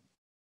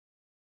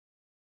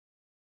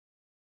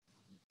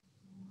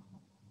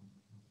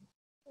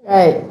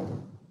 Right.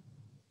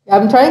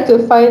 I'm trying to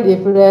find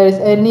if there is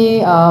any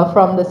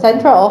from the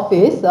central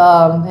office,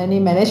 any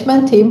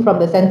management team from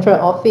the central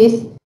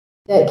office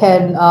that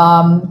can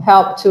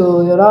help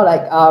to,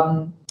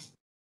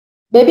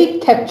 maybe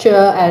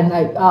capture and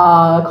like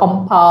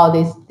compile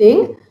this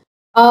thing.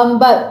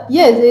 But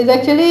yes, it's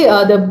actually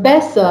the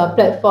best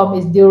platform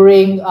is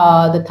during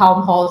the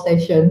town hall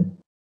session.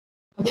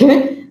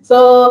 Okay,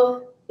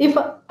 So if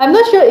I'm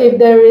not sure if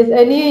there is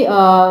any,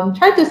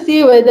 try to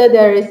see whether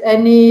there is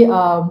any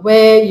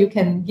where you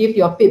can give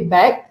your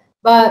feedback.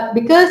 But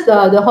because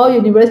the whole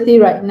university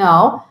right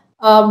now,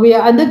 we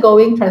are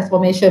undergoing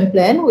transformation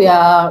plan. We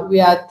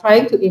are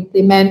trying to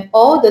implement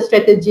all the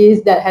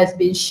strategies that has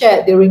been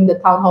shared during the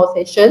town hall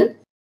session.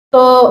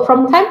 So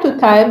from time to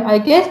time, I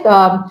guess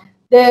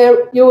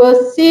there you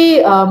will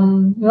see,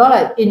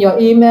 like in your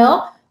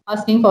email,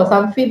 asking for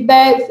some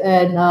feedbacks,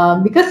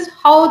 and because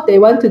how they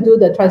want to do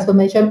the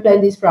transformation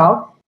plan this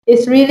round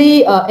is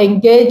really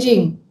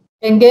engaging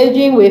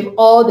with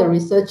all the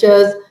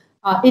researchers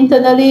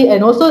internally,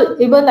 and also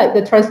even like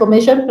the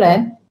transformation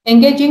plan,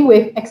 engaging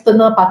with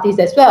external parties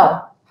as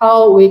well,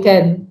 how we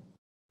can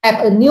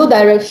have a new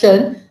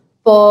direction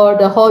for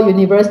the whole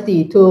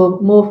university to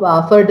move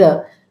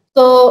further.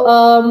 So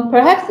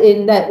perhaps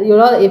in that,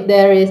 if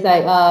there is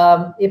like,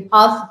 if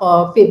asked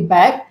for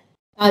feedback,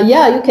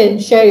 yeah, you can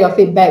share your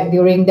feedback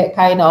during that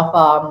kind of,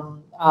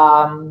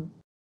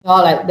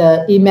 like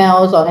the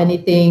emails or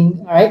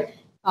anything, all right,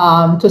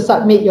 to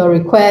submit your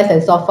request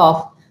and so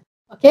forth.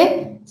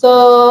 Okay,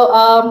 so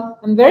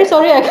I'm very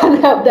sorry I can't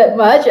help that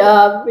much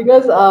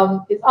because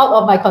it's out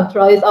of my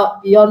control, it's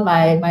out beyond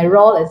my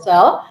role as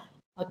well.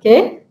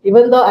 Okay,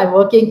 even though I'm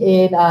working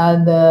in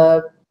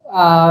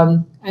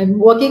I'm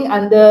working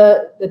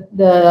under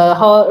the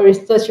whole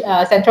research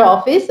central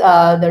office,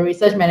 the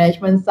research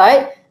management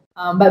side,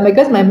 but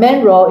because my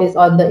main role is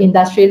on the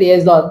industry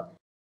liaison,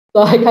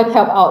 so I can't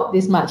help out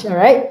this much. All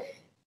right.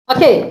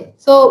 Okay,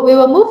 so we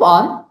will move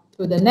on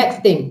to the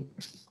next thing.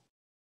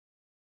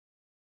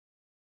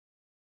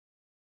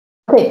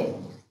 Okay.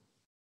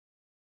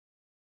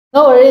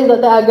 No worries,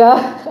 Dr.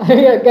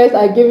 Aga. Guys,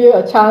 I give you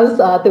a chance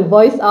to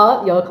voice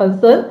out your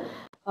concern.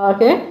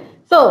 Okay.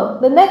 So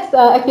the next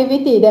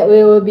activity that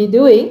we will be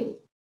doing,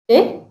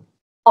 okay,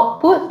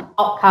 output,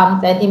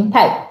 outcomes, and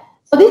impact.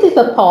 So this is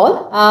a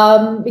poll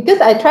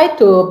because I tried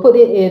to put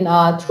it in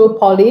through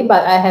Poly,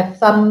 but I've had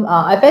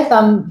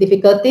some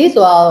difficulties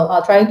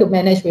while trying to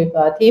manage with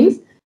Teams.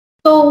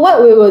 So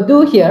what we will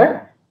do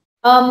here,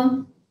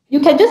 you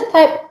can just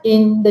type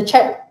in the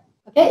chat.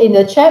 Okay, in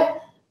the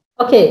chat.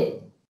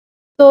 Okay.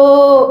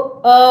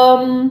 So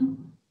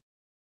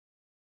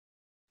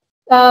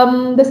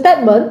the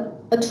statement,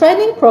 a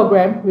training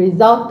program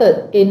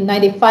resulted in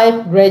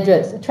 95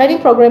 graduates. A training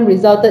program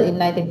resulted in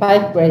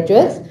 95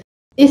 graduates.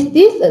 Is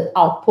this an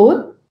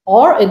output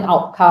or an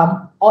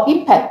outcome or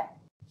impact?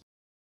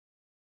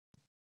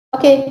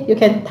 Okay, you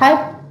can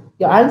type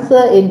your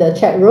answer in the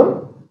chat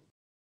room.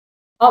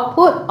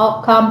 Output,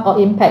 outcome, or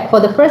impact. For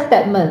the first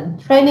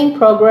statement, training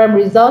program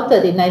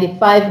resulted in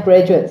 95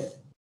 graduates.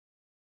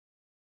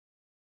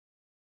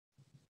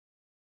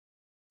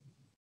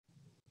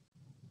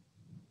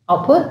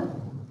 Output,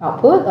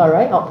 all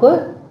right,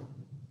 output.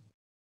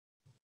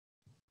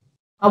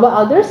 How about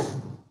others?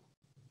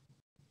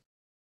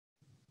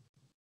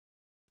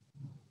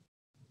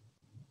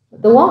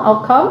 The one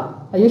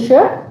outcome, are you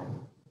sure?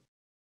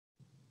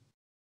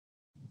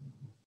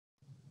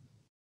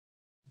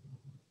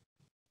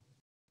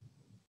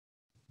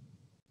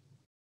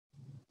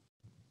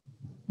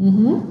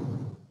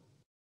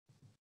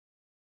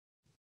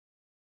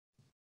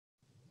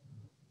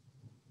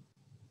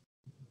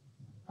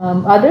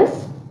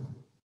 Others?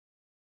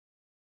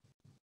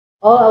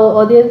 All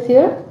our audience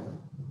here?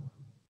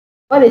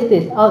 What is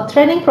this? Our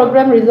training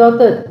program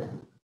resulted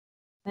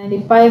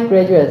 95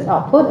 graduates.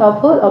 Output,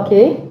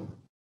 okay.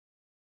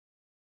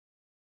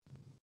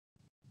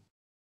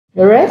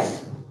 The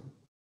rest?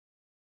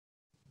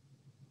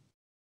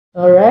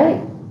 All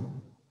right.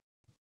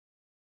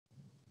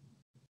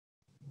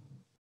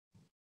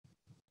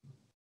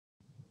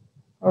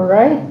 All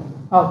right,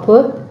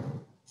 output.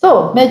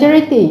 So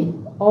majority,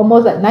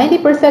 almost like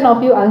 90%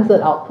 of you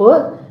answered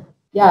output.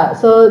 Yeah,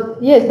 so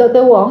yes,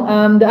 Dr. Wong,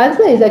 the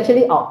answer is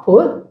actually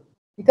output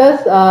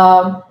because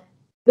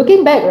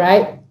looking back,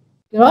 right,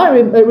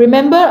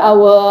 remember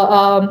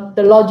our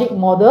the logic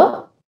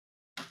model.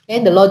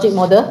 Okay, the logic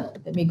model.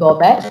 Let me go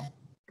back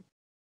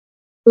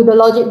to the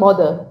logic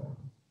model.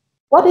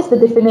 What is the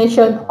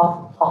definition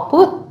of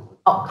output,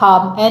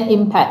 outcome, and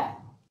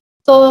impact?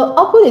 So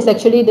output is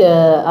actually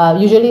the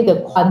usually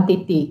the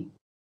quantity.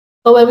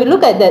 So when we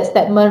look at that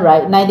statement,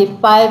 right,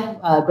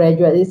 95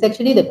 graduates, it's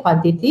actually the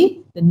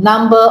quantity, the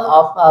number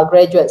of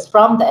graduates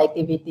from the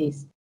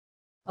activities.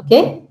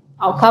 Okay,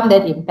 outcome,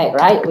 then impact,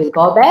 right? We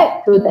go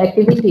back to the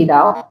activity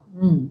now.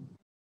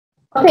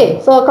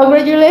 Okay, so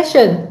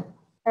congratulations.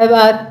 Have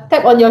a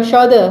tap on your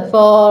shoulder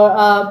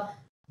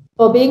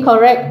for being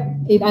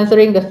correct in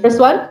answering the first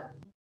one.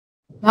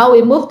 Now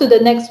we move to the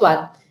next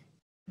one.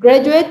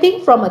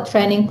 Graduating from a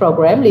training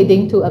program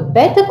leading to a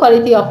better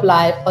quality of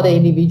life for the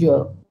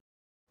individual.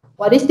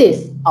 What is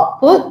this?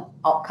 Output,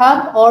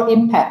 outcome, or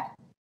impact?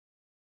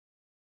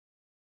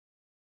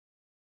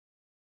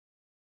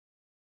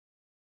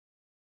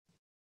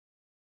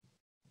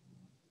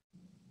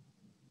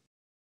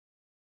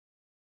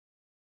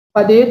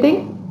 What do you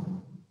think?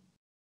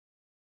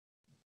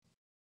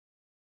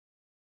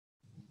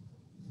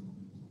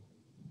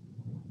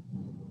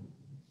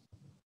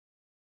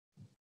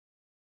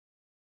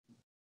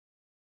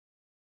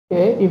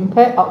 Okay,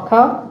 impact,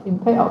 outcome,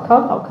 impact,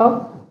 outcome,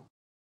 outcome.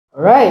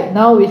 All right,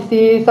 now we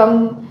see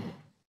some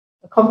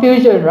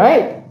confusion,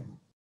 right?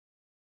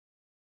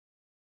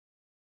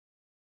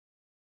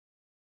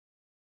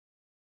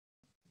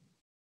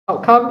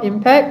 Outcome,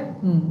 impact.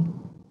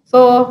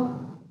 So,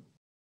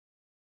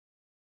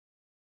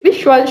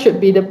 which one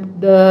should be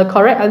the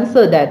correct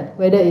answer then,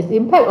 whether it's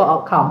impact or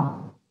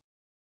outcome?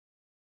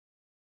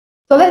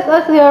 So let's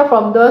hear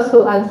from those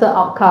who answer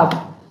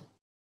outcome.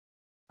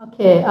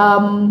 Okay,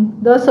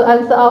 those who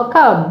answer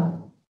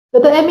outcome.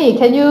 Dr. Amy,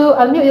 can you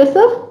unmute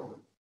yourself?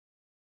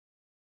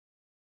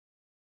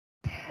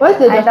 What's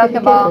the Hi,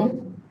 Dr. Bong.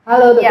 justification?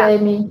 Hello, Dr.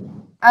 Amy.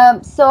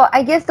 So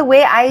I guess the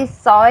way I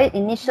saw it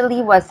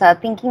initially was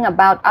thinking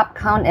about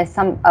upcount as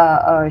some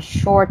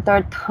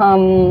shorter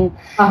term.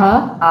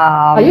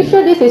 Are you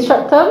sure this is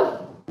short term?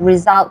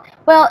 Result.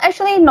 Well,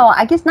 actually, no.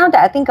 I guess now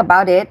that I think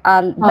about it,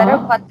 better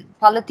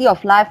quality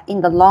of life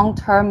in the long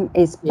term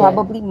is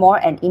probably more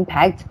an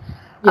impact.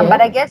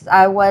 But I guess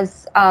I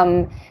was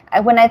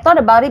when I thought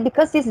about it,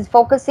 because this is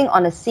focusing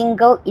on a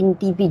single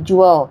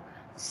individual.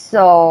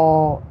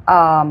 So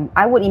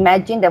I would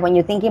imagine that when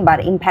you're thinking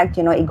about impact,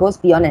 it goes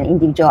beyond an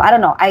individual. I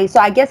don't know.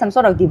 So I guess I'm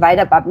sort of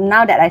divided. But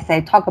now that I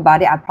talk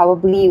about it, I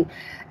probably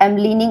am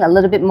leaning a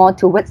little bit more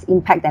towards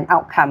impact than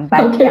outcome.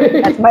 But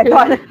yeah, that's my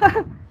thought.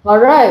 All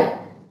right.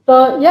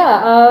 So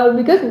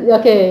because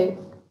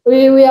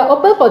we are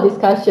open for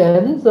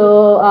discussion.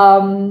 So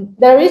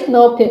there is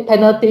no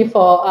penalty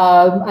for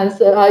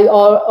answer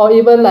or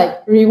even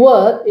like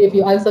reward if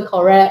you answer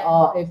correct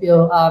or if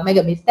you make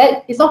a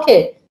mistake. It's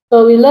okay.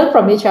 So we learn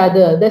from each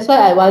other. That's why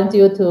I want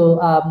you to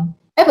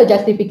have a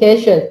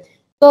justification.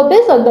 So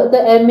based on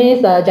Dr.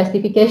 Amy's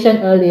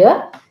justification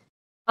earlier,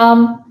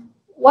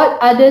 what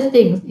other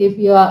things if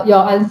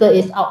your answer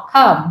is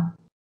outcome?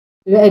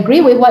 Do you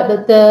agree with what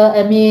Dr.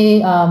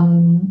 Amy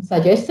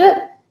suggested?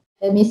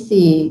 Let me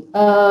see.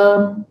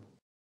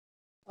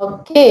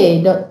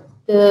 Okay,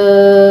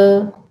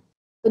 Dr.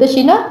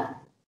 Sheena?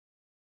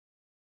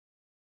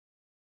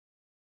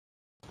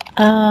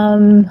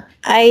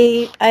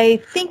 I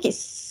think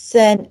it's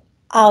an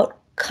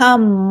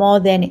outcome more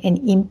than an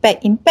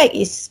impact. Impact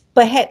is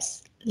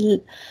perhaps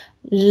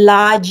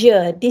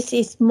larger. This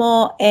is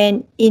more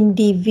an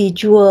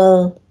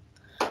individual.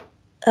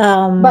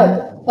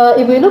 But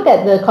if we look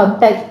at the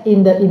context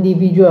in the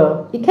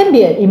individual, it can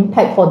be an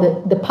impact for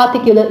the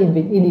particular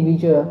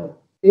individual.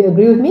 Do you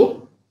agree with me?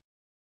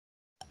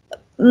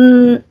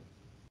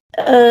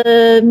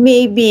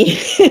 Maybe.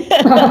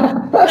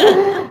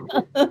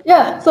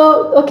 Yeah.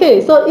 So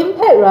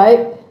impact,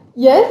 right?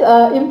 Yes.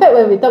 Impact.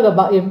 When we talk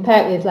about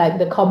impact, is like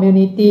the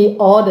community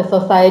or the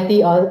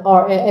society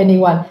or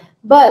anyone.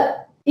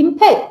 But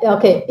impact.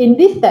 Okay. In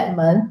this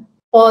statement,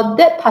 for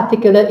that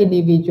particular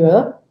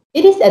individual,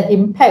 it is an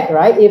impact,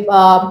 right? If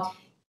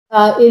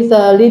is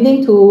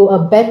leading to a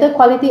better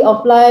quality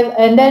of life,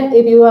 and then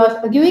if you are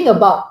arguing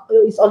about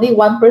it's only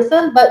one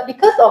person, but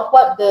because of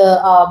what the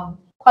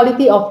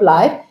quality of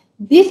life,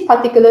 this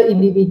particular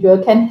individual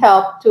can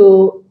help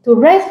to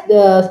raise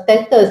the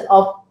status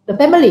of the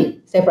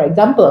family, say for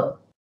example,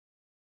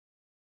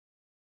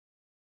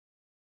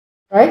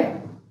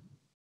 right?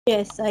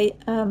 Yes, I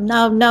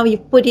now you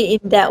put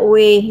it in that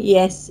way.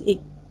 Yes, it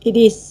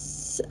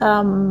is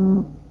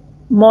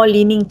more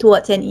leaning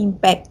towards an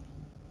impact.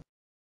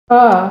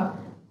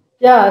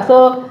 Yeah.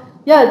 So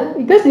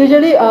because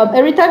usually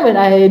every time when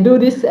I do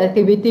this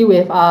activity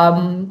with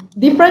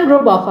different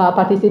group of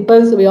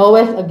participants, we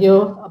always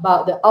argue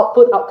about the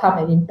output, outcome,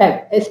 and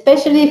impact,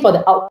 especially for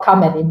the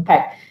outcome and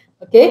impact.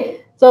 Okay.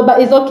 So, but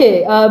it's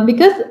okay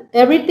because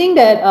everything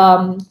that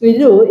we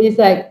do is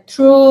like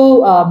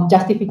through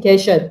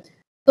justification.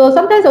 So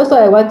sometimes also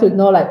I want to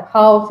know like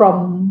how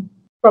from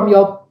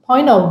your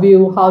point of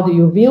view, how do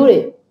you view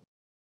it?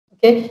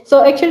 Okay.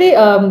 So actually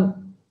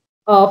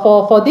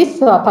for these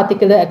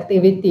particular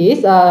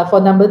activities, for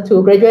number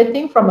 2,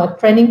 graduating from a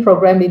training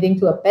program leading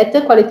to a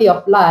better quality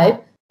of life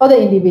for the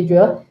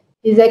individual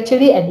is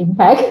actually an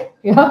impact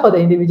for the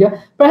individual.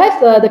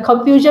 Perhaps the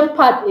confusion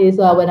part is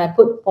when I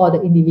put for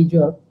the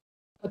individual.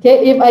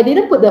 Okay, if I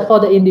didn't put the for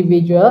the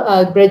individual,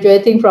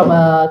 graduating from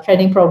a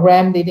training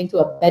program leading to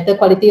a better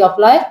quality of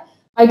life,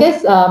 I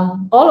guess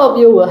all of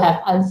you will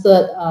have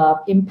answered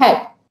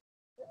impact,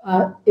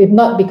 if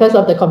not because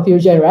of the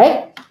confusion,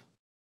 right?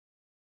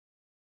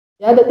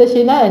 Yeah, Dr.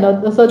 Sheena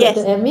and also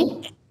Dr.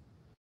 Amy?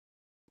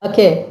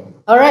 Okay,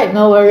 all right,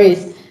 no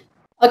worries.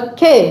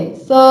 Okay,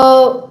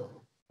 so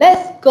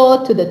let's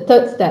go to the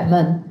third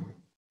statement.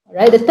 All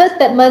right, the third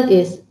statement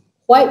is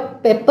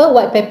white paper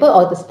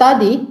or the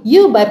study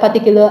you by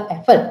particular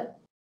effort.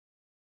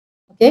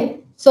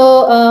 Okay,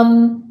 so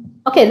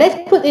okay, let's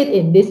put it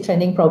in this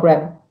training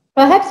program.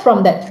 Perhaps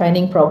from that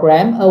training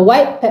program, a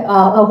white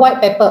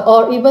paper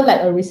or even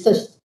like a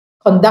research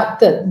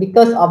conducted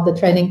because of the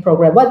training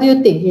program. What do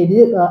you think? Is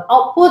it an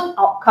output,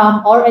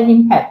 outcome, or an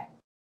impact?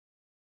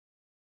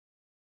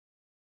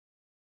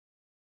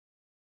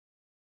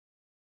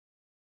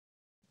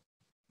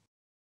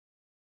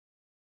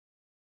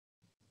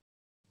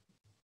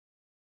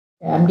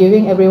 Yeah, I'm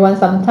giving everyone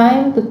some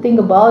time to think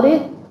about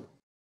it.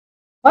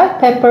 white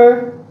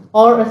paper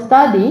or a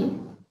study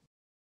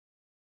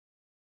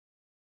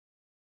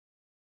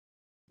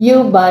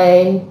you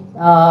by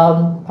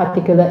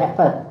particular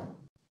effort.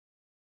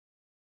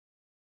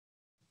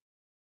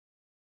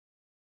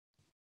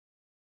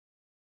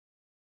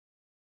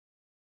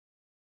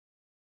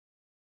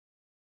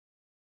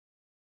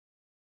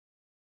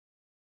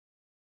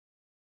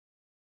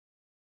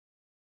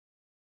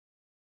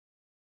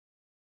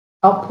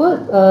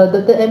 Output,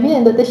 Dr. Amy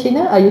and Dr.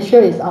 Sheena, are you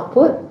sure it's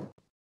output?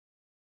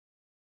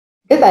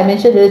 Because I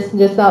mentioned this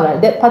just now, right?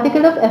 That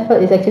particular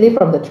effort is actually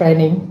from the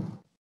training.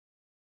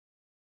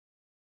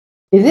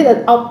 Is it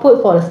an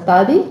output for a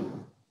study?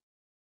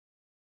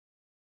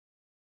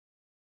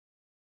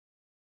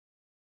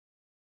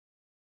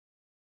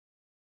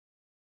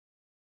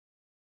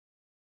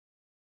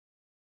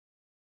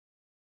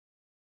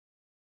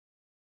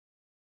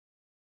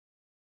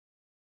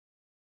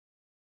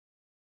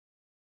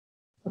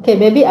 Okay,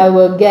 maybe I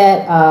will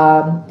get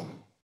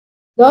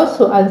those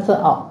who answer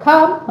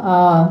outcome.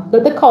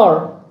 Dr.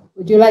 Kaur,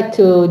 would you like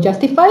to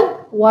justify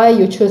why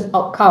you choose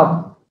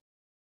outcome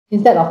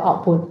instead of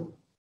output?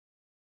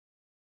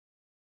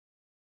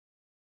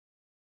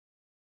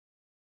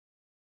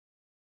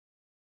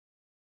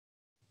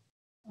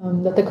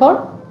 Dr.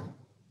 Kaur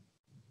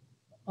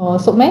or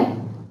Sukmen?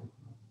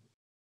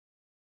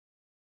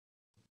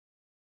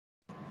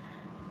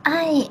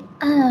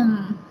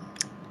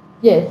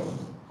 Yes.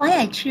 Why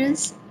I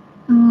choose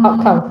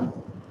outcome?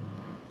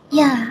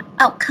 Yeah,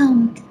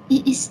 outcome.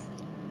 It is.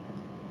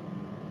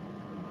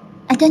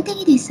 I don't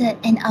think it is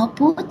an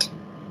output.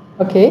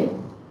 Okay.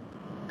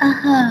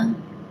 Uh-huh.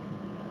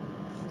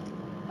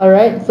 All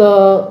right.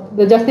 So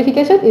the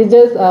justification is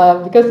just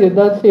because you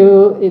don't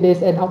feel it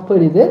is an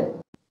output, is it?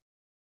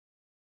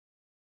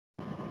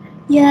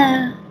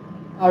 Yeah.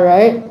 All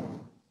right.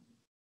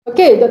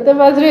 Okay, Dr.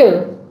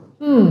 Fazril.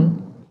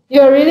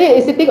 You're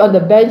really sitting on the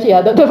bench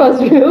here, Dr.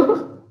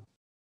 Fazril.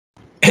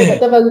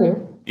 Dr.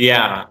 Fazril.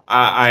 Yeah,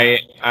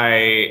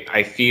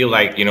 I feel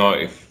like,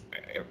 if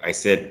I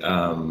said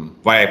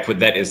why I put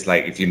that is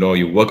like, if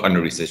you work on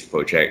a research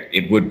project,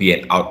 it would be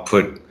an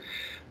output.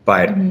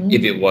 But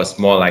if it was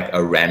more like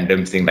a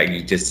random thing, like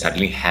you just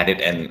suddenly had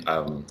it, and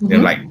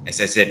like as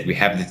I said, we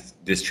have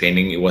this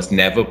training. It was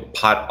never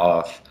part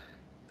of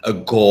a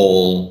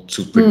goal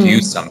to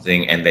produce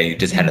something, and then you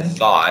just had a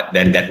thought.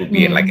 Then that would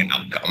be like an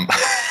outcome.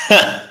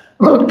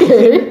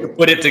 Okay.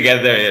 Put it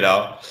together,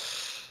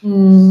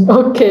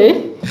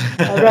 Okay.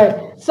 All right.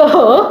 So,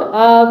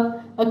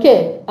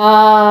 okay.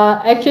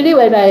 Actually,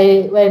 when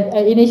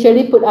I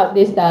initially put out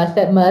this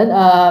statement,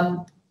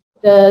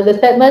 the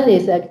statement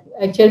is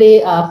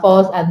actually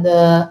falls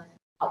under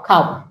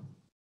outcome.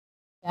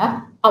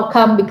 Yeah,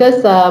 outcome,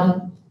 because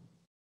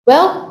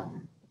well,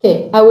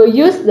 okay, I will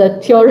use the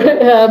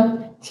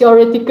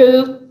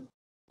theoretical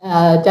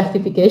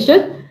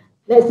justification.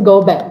 Let's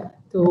go back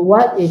to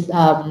what is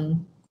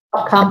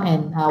outcome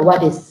and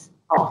what is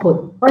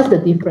output. What is the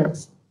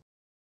difference?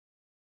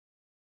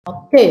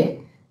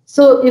 Okay,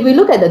 so if we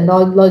look at the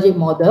logic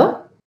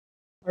model,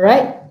 all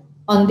right,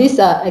 on this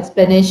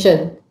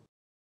explanation,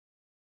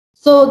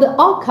 so the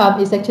outcome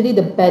is actually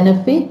the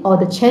benefit or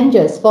the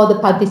changes for the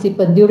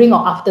participant during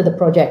or after the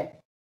project.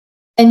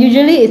 And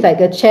usually it's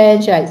like a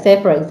change, like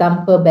say, for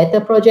example, better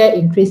project,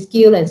 increased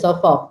skill, and so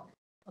forth.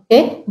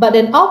 Okay, but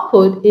an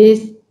output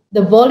is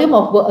the volume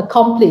of work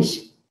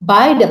accomplished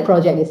by the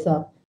project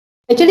itself.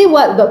 Actually,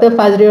 what Dr.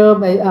 Fazril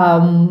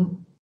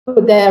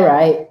put there,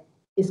 right,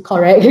 is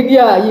correct.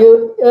 Yeah,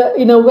 you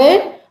in a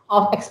way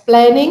of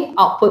explaining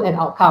output and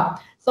outcome.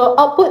 So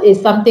output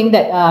is something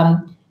that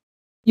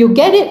you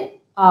get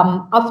it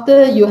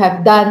after you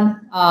have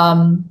done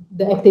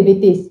the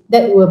activities.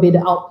 That will be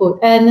the output,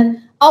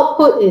 and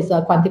output is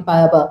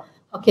quantifiable.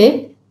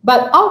 Okay,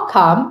 but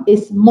outcome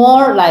is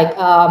more like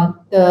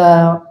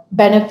the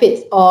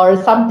benefits or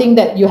something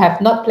that you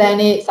have not planned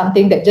it,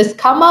 something that just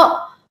come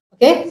up.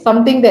 Okay,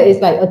 something that is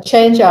like a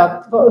change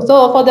of.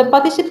 So for the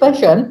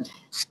participation,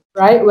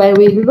 right, when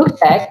we look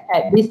back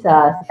at this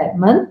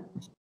statement,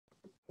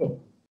 okay,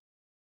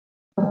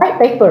 a white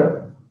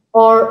paper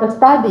or a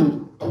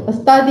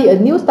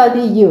new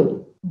study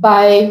yield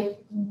by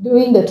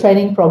doing the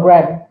training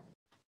program.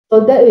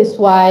 So that is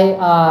why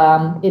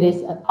it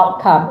is an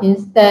outcome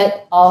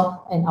instead of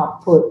an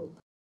output.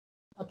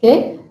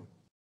 Okay.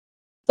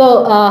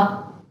 So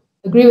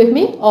agree with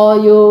me, or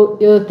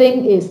you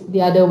think it's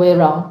the other way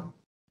around?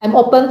 I'm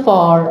open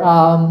for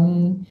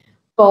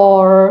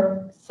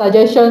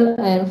suggestion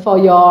and for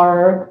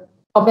your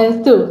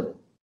comments too.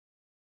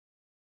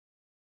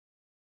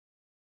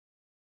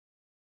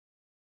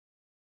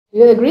 Do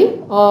you agree,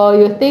 or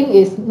you think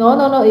it's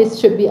no, it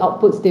should be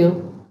output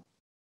still?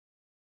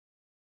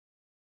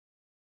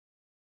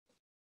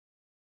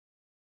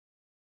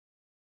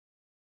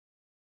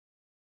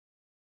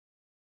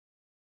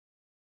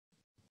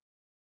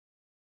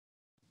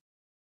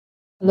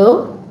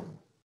 Hello?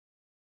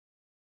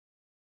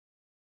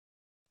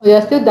 Oh,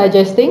 you're still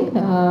digesting?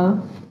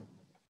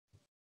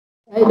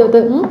 Right,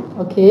 Dr.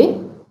 Okay.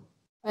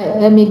 Right,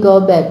 let me go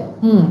back.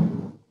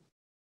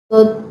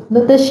 So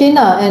Dr.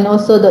 Sheena and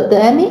also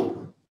Dr. Amy?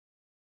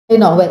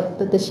 No, wait,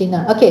 Dr.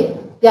 Sheena. Okay,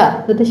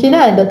 yeah, Dr.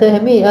 Sheena and Dr.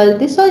 Amy.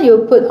 This one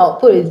you put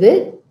output, is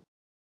it?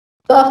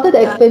 So after the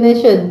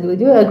explanation, would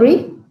you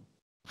agree?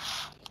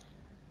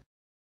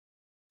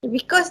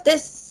 Because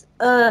there's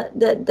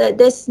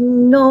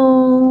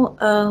no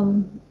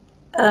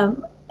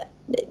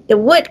the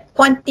word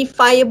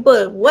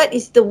quantifiable. What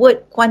is the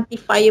word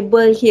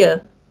quantifiable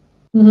here?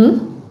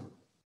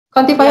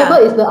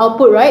 Quantifiable is the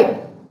output,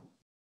 right?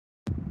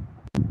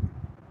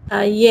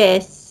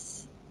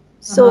 Yes.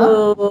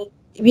 So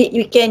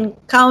we can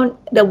count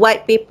the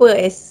white paper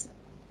as.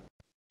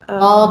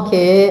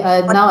 Okay,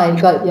 now I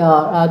got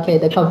your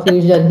the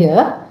confusion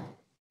here.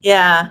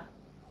 Yeah.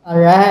 All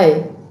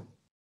right.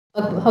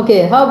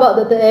 Okay, how about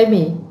Dr.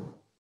 Amy?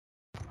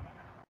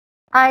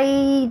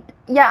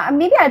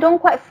 Maybe I don't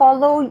quite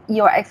follow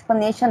your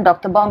explanation,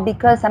 Dr. Bong,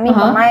 because I mean,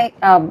 for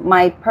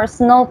my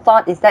personal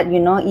thought is that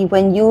if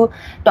when you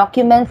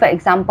document, for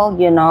example,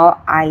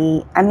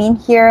 I mean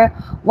here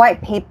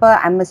white paper,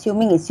 I'm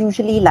assuming it's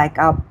usually like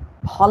a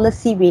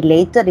policy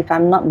related, if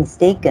I'm not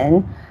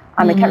mistaken.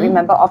 I can't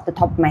remember off the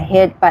top of my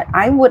head, but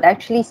I would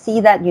actually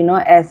see that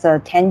as a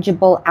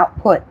tangible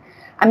output.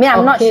 I mean,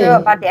 I'm not sure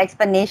about the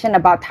explanation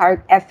about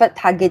effort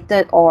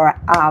targeted or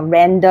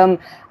random.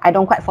 I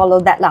don't quite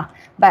follow that lah.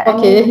 But I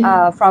mean,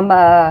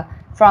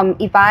 from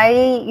if I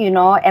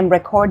am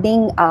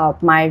recording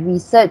my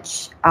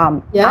research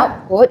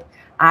output,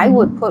 I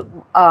would put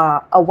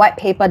a white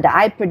paper that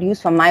I produce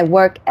from my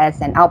work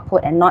as an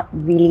output and not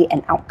really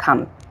an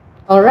outcome.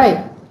 All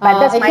right. But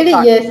that's actually,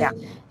 my thought.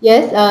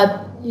 Yes.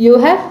 You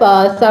have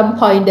some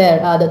point there,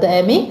 Dr.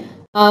 Amy.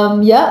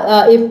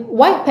 If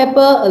white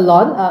paper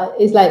alone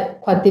is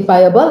like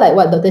quantifiable, like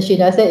what Dr.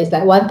 Sheena said, it's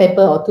like one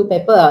paper or two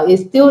paper,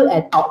 is still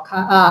an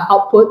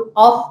output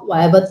of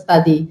whatever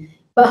study.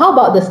 But how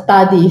about the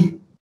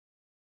study?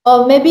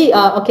 Or maybe,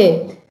 I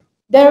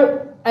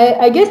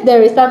guess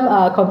there is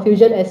some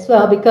confusion as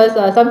well because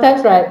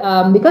sometimes, right,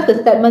 because the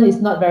statement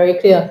is not very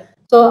clear.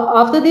 So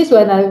after this,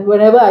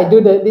 whenever I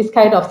do this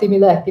kind of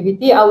similar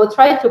activity, I will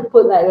try to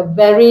put like a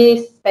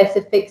very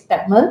specific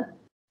statement.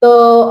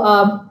 So,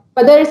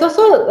 but there is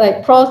also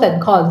like pros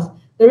and cons.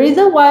 The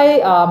reason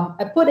why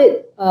I put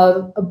it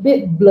a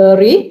bit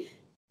blurry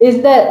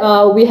is that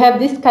we have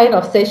this kind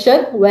of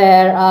session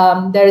where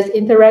there is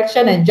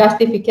interaction and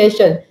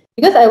justification,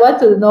 because I want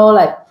to know,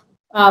 like,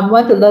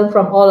 want to learn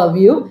from all of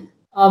you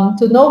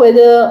to know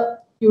whether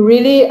you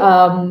really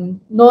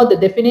know the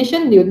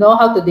definition, you know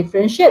how to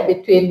differentiate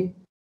between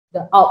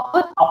the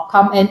output,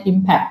 outcome, and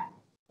impact.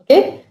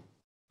 Okay?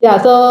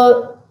 Yeah,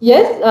 so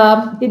yes,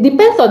 it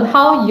depends on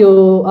how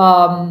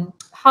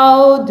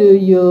do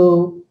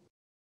you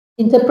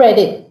interpret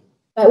it.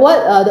 Like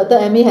what Dr.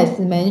 Amy has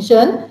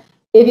mentioned,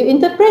 if you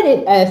interpret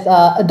it as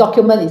a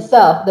document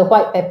itself, the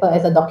white paper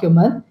as a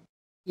document,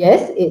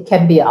 yes, it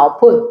can be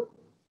output.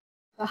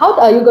 How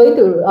are you going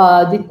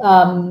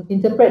to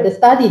interpret the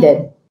study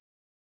then?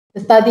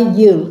 The study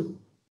yield.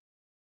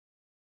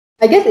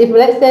 I guess if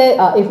let's say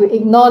if we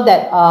ignore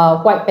that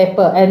white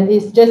paper and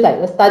it's just like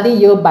a study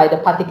yield by the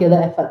particular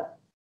effort.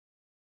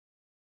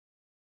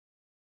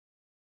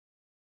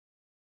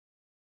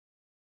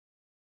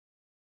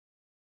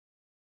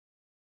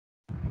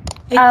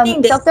 I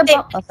think Dr.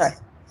 Bong,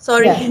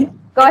 sorry. Yeah.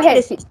 Go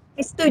ahead.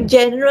 It's too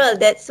general.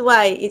 That's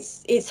why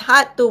it's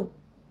hard to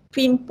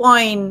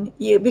pinpoint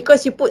you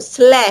because you put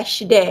slash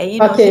there.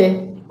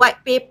 White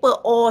paper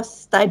or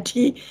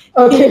study.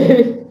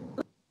 Okay.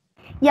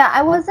 Yeah,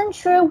 I wasn't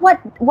sure what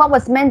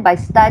was meant by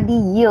study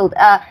yield.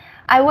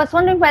 I was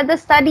wondering whether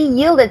study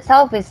yield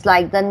itself is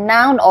like the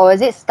noun, or is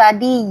it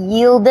study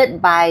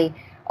yielded by,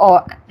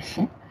 or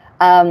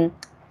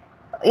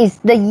is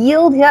the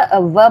yield here a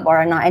verb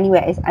or not?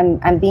 Anyway,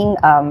 I'm being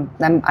I'm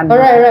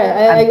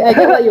right. I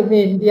get what you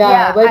mean.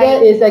 Yeah,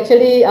 whether it's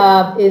actually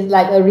is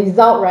like a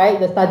result, right?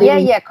 The study.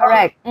 Yeah,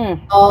 correct.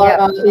 Or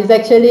is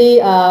actually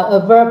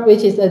a verb,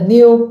 which is a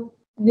new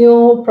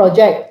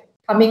project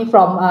coming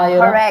from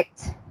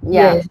correct.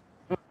 Yeah. Yes.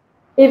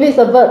 If it's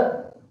a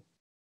verb.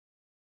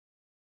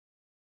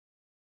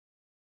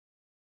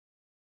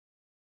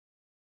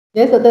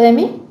 Yes, Dr.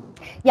 Amy?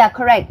 Yeah,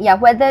 correct. Yeah,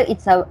 whether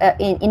it's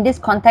in this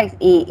context,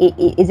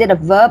 is it a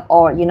verb,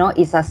 or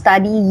is a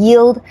study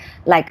yield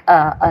like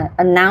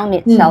a noun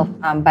itself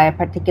by a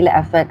particular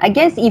effort? I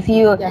guess if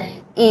in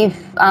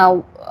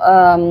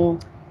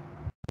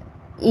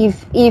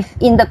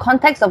the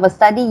context of a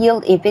study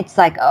yield, if it's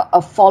like a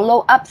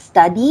follow-up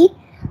study,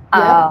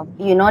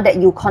 that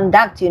you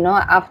conduct,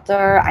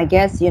 after, I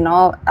guess,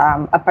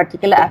 a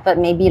particular effort,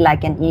 maybe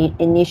like an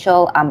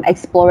initial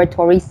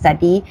exploratory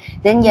study,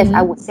 then yes,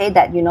 I would say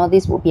that,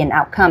 this would be an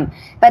outcome.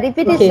 But if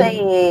it is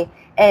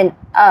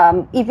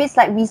if it's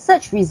like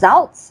research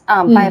results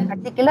by a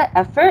particular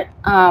effort,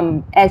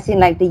 as in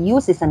like the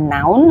use is a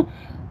noun,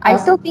 I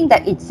still think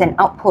that it's an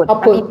output.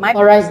 I mean, my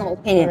personal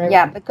opinion.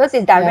 Yeah, because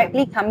it's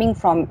directly coming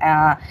from,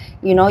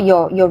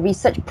 your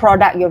research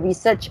product, your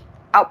research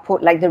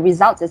output, like the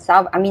results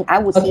itself. I mean, I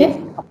would see it as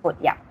an output.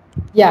 Yeah.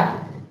 Yeah.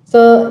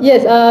 So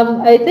yes,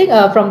 I think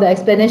from the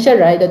explanation,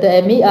 right, Dr.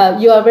 Amy,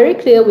 you are very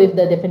clear with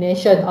the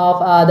definition of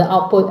the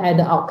output and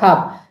the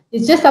outcome.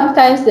 It's just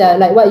sometimes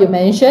like what you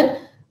mentioned.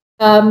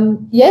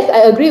 Yes,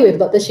 I agree with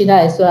Dr.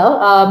 Sheena as well.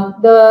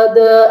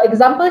 The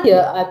example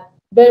here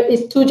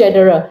is too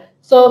general.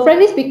 So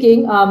frankly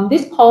speaking,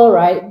 this call,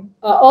 right,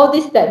 all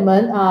this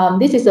statement,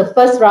 this is the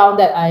first round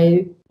that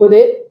I put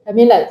it. I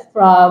mean, like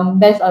from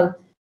based on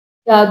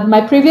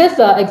my previous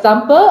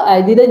example,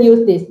 I didn't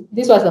use this.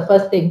 This was the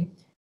first thing.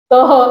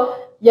 So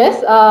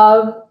yes,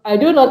 I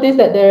do notice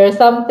that there is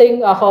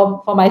something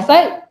for my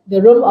side,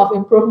 the room of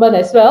improvement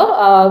as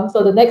well.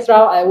 So the next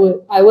round,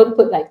 I won't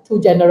put like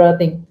too general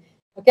thing.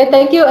 Okay,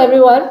 thank you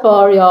everyone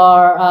for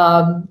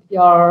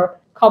your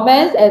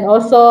comments and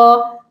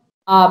also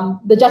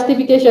the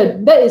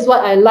justification. That is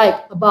what I like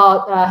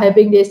about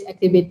having these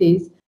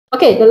activities.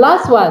 Okay, the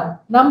last one,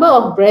 number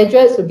of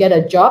graduates who get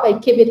a job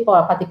and keep it for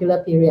a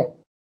particular period.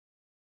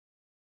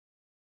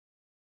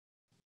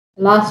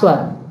 Last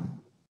one.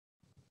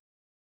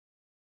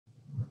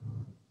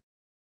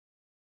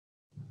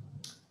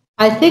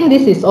 I think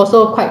this is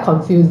also quite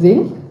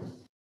confusing,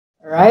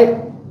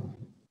 right?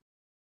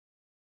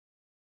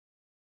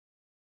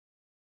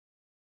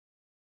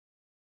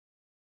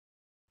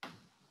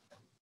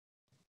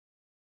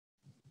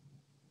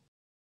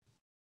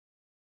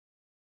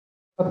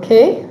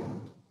 Okay,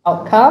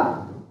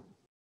 outcome.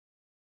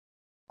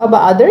 How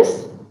about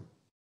others?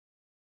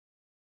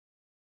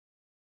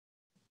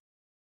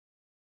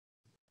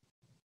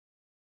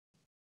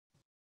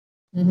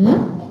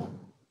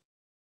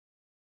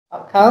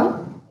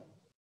 Outcome.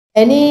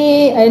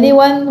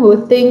 Anyone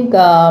who think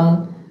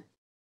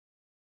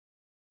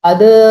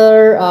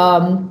other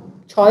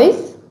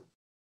choice?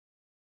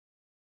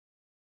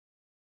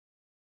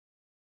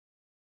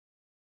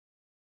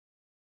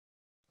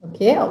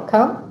 Okay,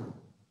 outcome.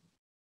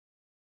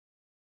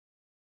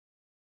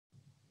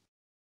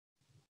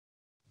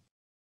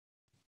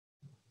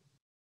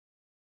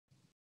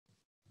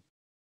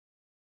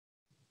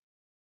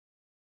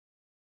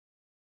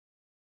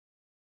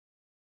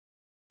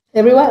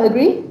 Everyone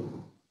agree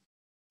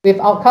with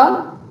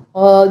outcome,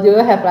 or do you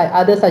have like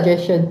other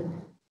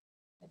suggestion?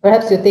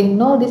 Perhaps you think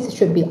no, this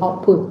should be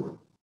output.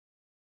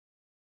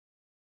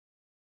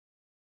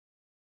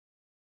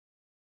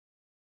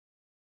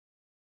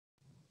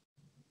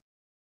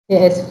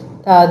 Yes,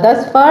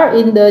 thus far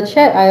in the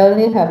chat, I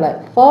only have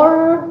like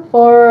four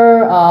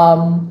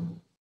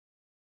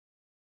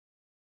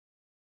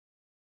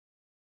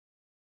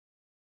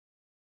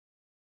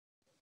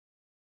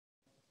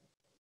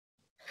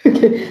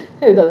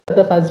okay,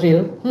 Dr.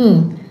 Fazril.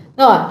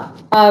 No,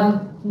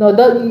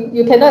 don't,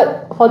 you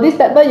cannot, for this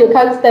statement, you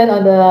can't stand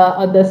on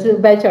the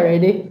bench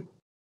already.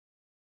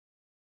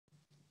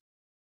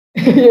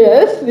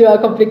 Yes, you are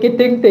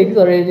complicating things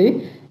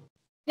already.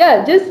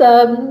 Yeah, just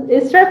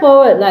it's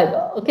straightforward. Like,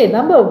 okay,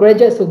 number of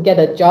graduates who get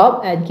a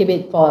job and keep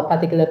it for a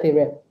particular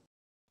period.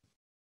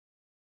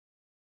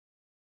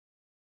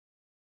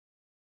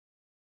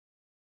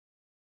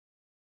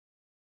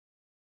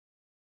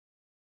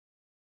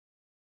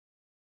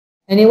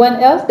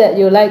 Anyone else that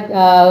you like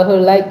who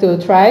like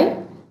to try?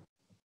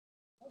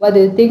 What do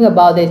you think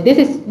about this? This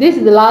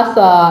is the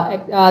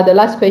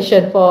last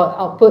question for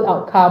output,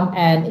 outcome,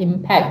 and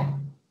impact.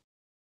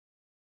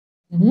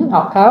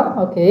 Outcome,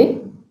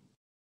 okay.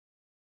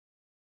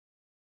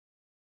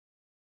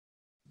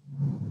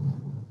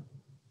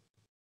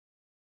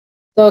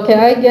 So can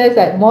I guess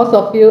that most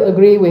of you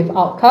agree with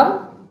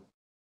outcome?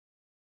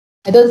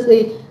 I don't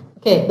see.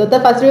 Okay, Dr.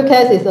 Fazril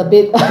case is a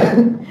bit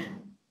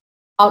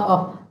out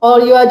of,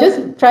 or you are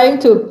just trying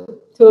to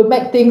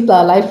make things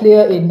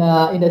livelier in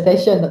the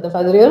session, Dr.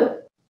 Fazril?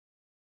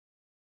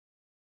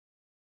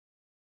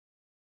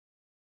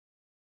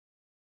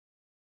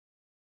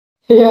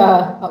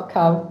 Yeah,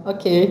 outcome.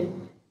 Okay.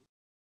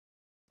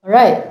 All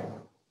right.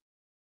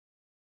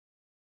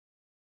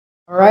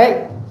 All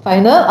right.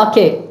 Final.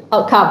 Okay.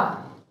 Outcome.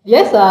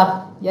 Yes.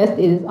 Yes, it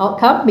is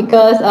outcome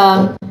because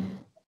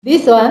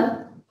this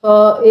one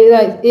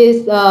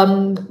is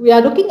we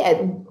are looking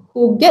at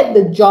who get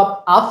the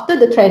job after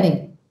the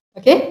training.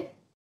 Okay.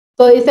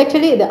 So it's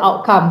actually the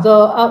outcome.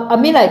 So I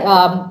mean, like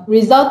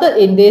resulted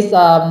in this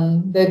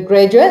the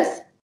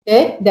graduates.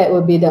 Okay, that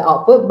will be the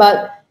output.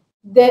 But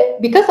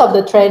because of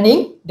the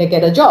training, they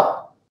get a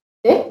job.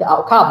 Okay, the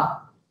outcome.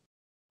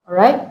 All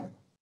right.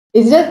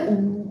 It's just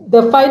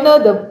the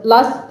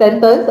last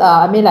sentence.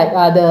 I mean, like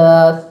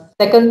the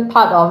second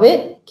part of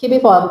it. Keep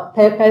it for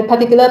a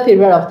particular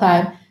period of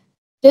time.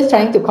 Just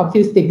trying to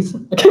confuse things.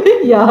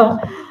 Okay. Yeah.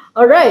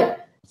 All right.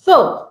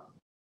 So,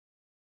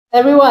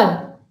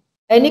 everyone,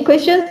 any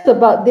questions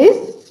about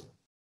this?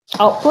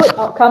 Output,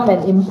 outcome,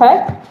 and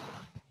impact.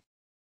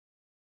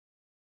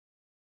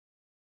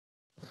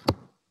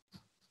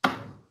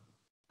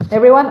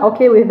 Everyone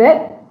okay with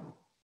that?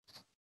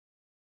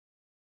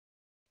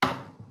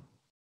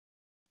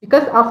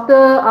 Because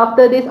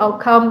after this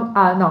outcome,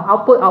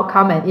 output,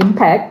 outcome, and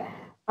impact,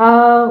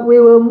 we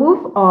will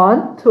move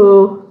on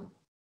to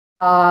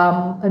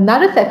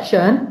another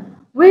section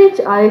which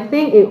I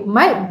think it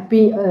might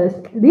be a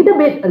little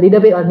bit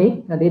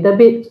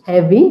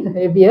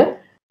heavier,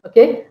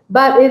 okay,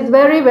 but it's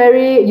very,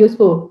 very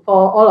useful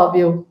for all of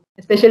you,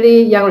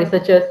 especially young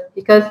researchers,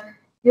 because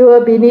you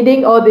will be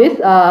needing all this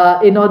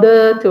in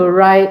order to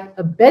write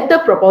a better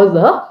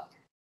proposal.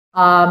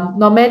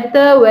 No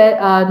matter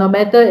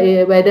whether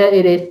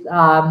it is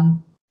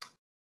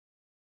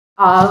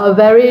a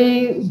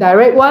very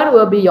direct one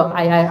will be your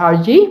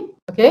IIRG,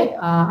 okay,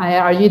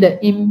 IIRG, the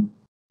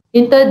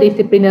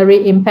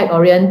interdisciplinary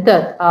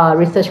impact-oriented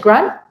research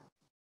grant,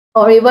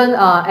 or even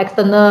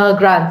external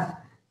grants.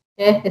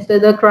 Okay,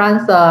 external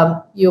grants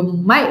you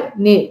might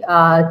need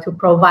to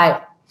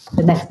provide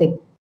the next thing.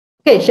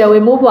 Okay, shall we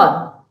move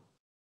on?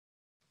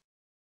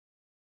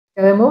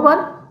 Shall we move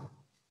on,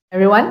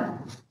 everyone?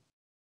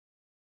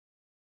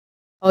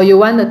 Or you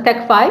want to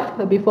take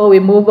 5 before we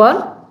move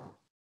on?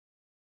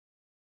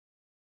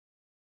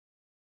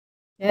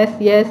 Yes,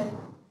 yes.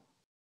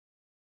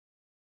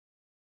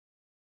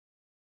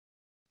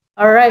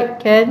 All right,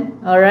 Ken.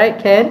 All right,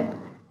 Ken.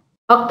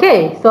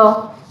 Okay,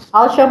 so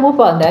I shall move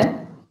on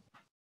then.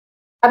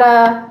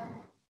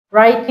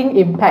 Writing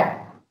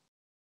impact.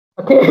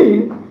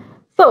 Okay,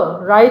 so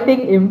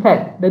writing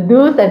impact, the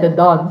do's and the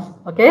don'ts.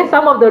 Okay,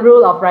 some of the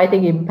rules of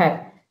writing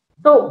impact.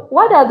 So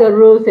what are the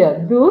rules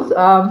here? Do's,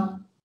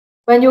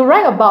 when you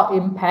write about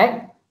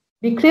impact,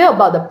 be clear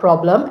about the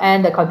problem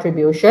and the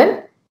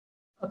contribution.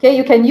 Okay,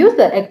 you can use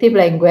the active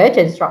language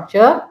and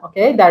structure.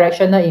 Okay,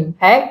 directional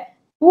impact.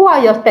 Who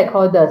are your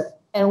stakeholders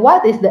and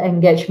what is the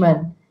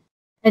engagement?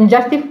 And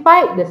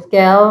justify the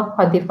scale,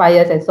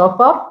 quantifiers, and so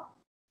forth.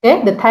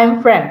 Okay, the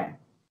time frame.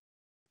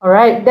 All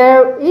right,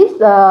 there is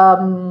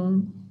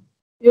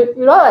you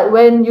know, like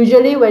when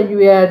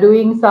we are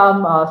doing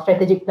some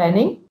strategic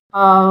planning,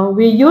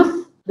 we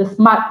use the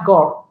SMART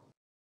goal.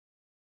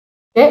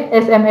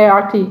 Okay,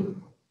 SMART.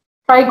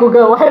 Try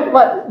Google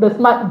what the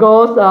SMART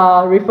goals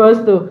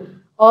refers to.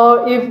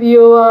 Or if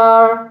you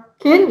are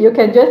keen, you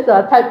can just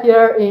type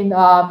here in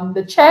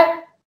the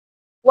chat,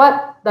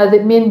 what does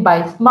it mean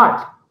by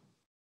SMART?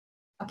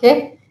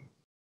 Okay,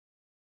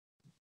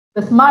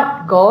 the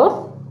SMART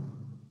goals.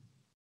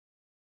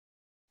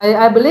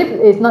 I believe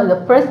it's not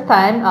the first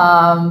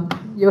time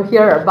you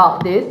hear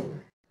about this,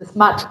 the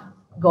SMART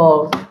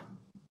goals.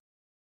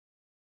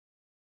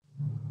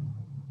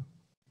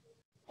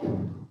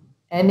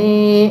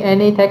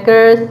 Any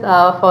takers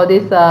for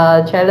this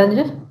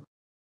challenge?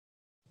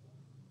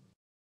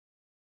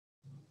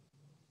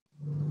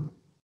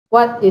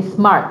 What is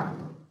SMART?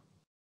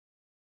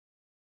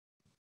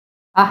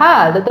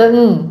 Aha,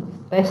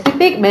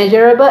 specific,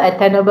 measurable,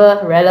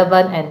 attainable,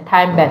 relevant, and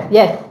time-based.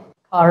 Yes,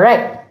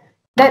 correct.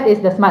 That is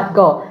the SMART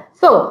goal.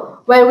 So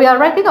when we are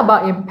writing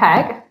about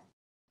impact,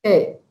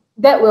 okay,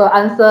 that will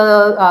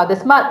answer, the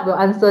SMART will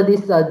answer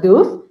these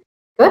do's.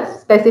 Good.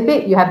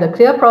 Specific, you have the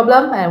clear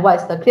problem and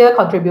what's the clear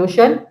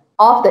contribution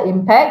of the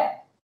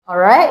impact. All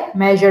right.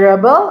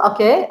 Measurable,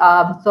 okay.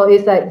 So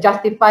it's like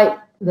justified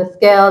the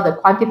scale, the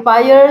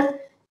quantifiers.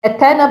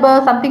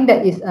 Attainable, something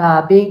that is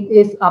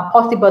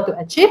possible to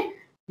achieve.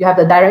 You have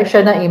the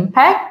directional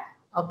impact.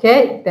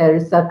 Okay. There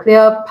is a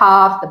clear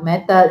path, the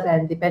methods,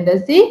 and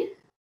dependency.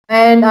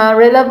 And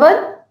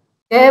relevant,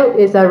 okay,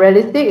 is a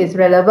realistic, is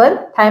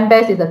relevant.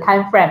 Time-based is the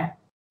time frame,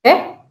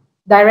 okay,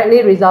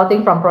 directly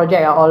resulting from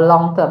project or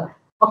long term.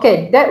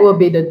 Okay, that will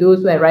be the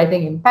do's when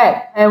writing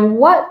impact. And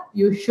what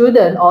you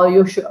shouldn't or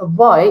you should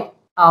avoid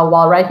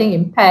while writing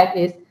impact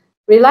is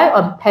rely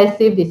on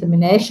passive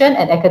dissemination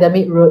and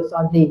academic routes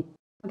only.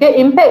 Okay,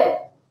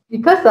 impact,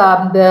 because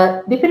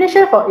the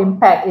definition for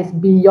impact is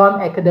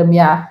beyond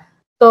academia.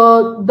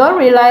 So don't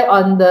rely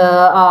on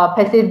the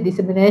passive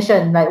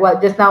dissemination, like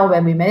what just now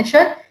when we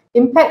mentioned.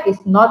 Impact is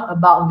not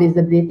about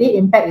visibility.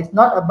 Impact is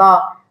not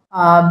about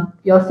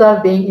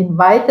yourself being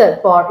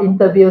invited for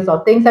interviews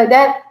or things like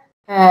that.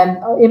 And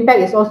impact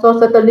is also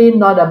certainly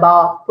not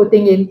about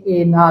putting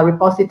in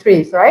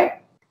repositories,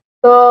 right?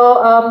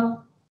 So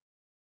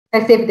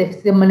passive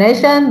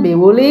dissemination, be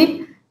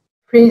woolly,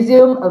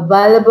 presume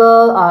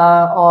available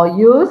or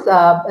use,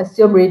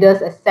 assume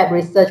readers accept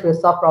research will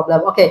solve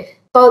problem. Okay,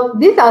 so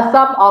these are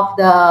some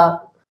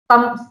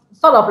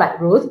sort of like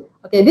rules.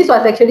 Okay, this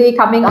was actually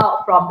coming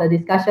out from the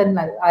discussion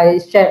like I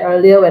shared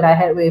earlier when I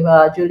had with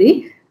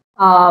Julie,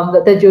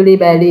 Dr. Julie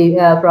Bailey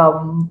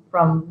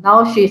from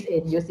now she's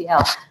in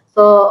UCL.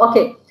 So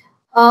okay,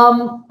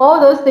 all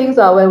those things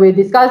are when we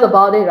discuss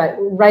about it, right?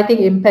 Writing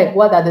impact,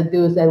 what are the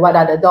do's and what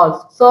are the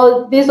don'ts?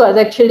 So this was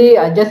actually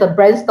just a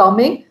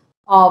brainstorming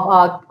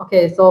of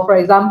okay. So for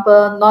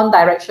example,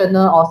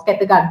 non-directional or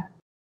scattergun.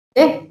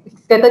 Okay,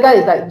 scattergun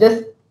is like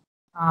just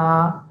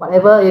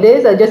whatever it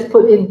is, I just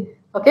put in.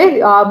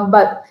 Okay,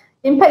 but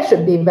impact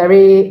should be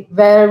very,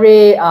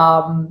 very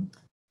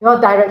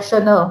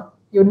directional.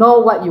 You know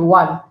what you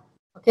want.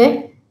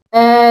 Okay,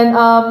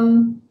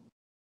 and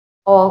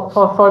or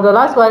for the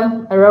last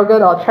one,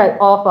 arrogant or threat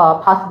of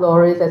past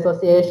glories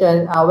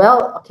association.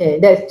 Well, okay,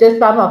 that's just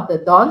some of the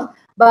don'ts.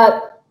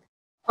 But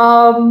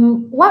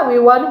what we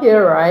want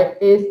here, right,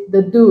 is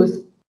the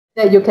do's,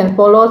 that you can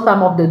follow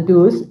some of the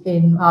do's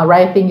in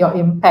writing your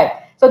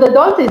impact. So the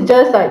don'ts is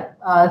just like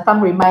some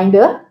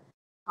reminder,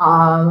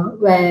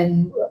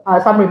 when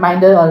some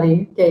reminder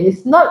only. Okay,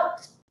 it's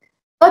not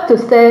to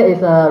say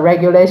it's a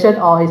regulation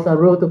or it's a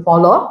rule to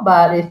follow,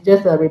 but it's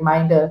just a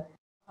reminder.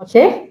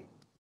 Okay.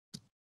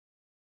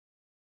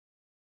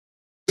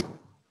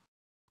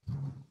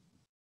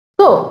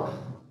 So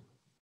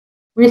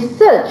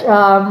research.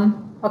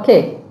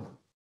 Okay.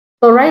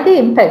 So writing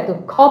impact to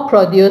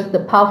co-produce the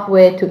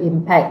pathway to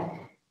impact.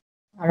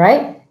 All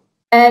right.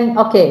 And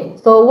okay.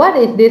 So what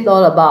is this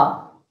all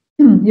about?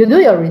 You do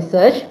your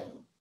research.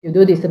 You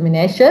do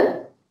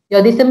dissemination.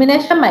 Your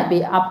dissemination might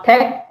be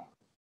uptake.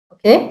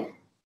 Okay.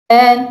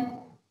 And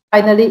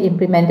finally,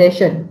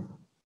 implementation.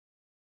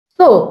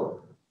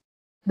 So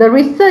the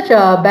research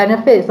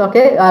benefits,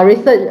 okay,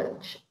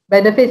 research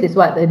benefits is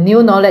what? The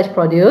new knowledge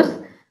produced,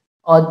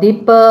 or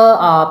deeper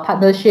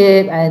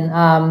partnership,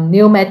 and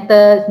new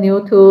methods,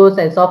 new tools,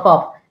 and so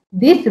forth.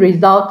 This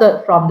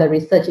resulted from the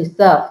research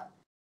itself.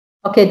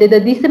 Okay, the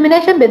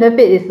dissemination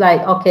benefit is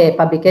like, okay,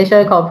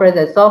 publication, conference,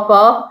 and so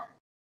forth,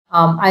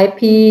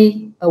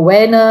 IP,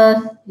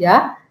 awareness,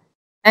 yeah,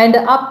 and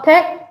the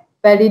uptake,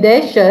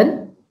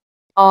 validation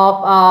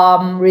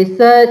of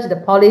research, the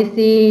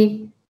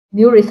policy,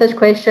 new research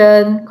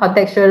question,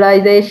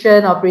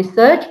 contextualization of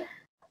research,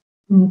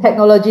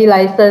 technology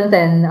license,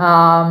 and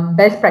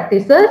best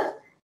practices.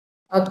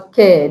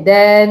 Okay,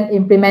 then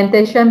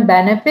implementation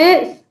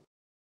benefits,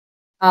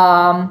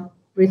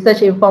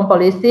 research informed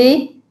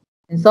policy,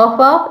 and so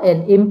forth,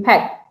 and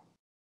impact.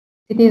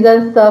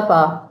 Citizens serve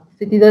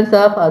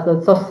as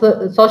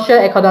a social,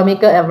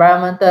 economical,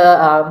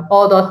 environmental,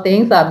 all those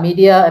things,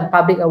 media and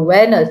public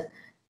awareness.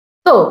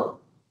 So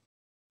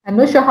I'm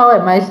not sure how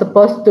am I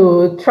supposed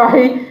to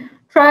try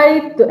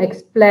to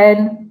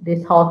explain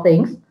these whole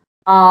things.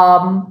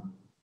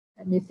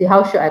 Let me see,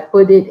 how should I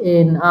put it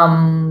in?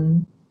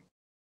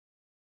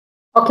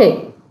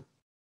 Okay.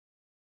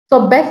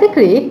 So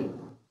basically,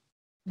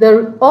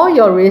 all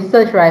your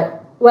research, right?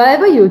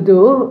 Whatever you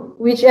do,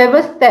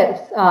 whichever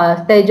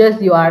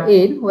stages you are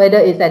in, whether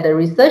it's at the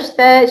research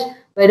stage,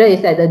 whether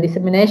it's at the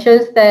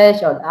dissemination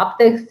stage or the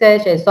uptake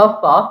stage, and so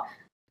forth.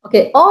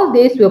 Okay, all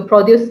this will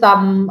produce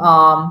some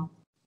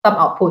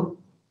output.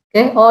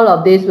 Okay, all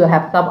of this will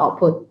have some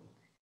output.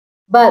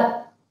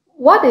 But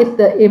what is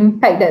the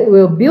impact that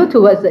will build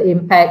towards the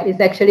impact is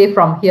actually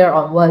from here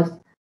onwards,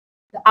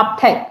 the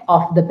uptake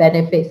of the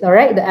benefits. All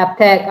right, the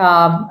uptake,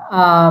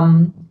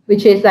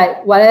 which is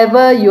like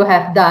whatever you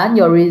have done,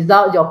 your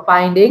result, your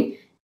finding,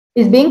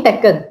 is being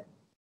taken,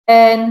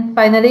 and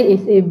finally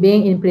is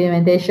being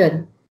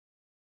implementation.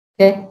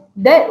 Okay,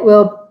 that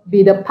will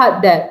be the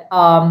part that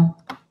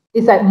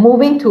is like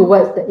moving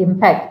towards the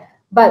impact.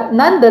 But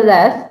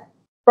nonetheless,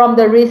 from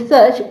the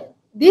research,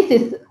 this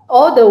is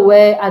all the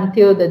way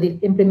until the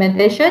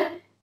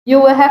implementation, you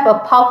will have a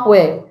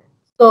pathway.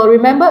 So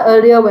remember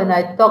earlier when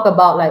I talked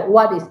about like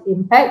what is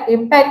impact?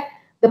 Impact,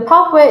 the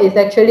pathway is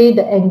actually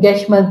the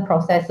engagement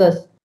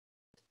processes.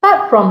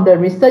 Start from the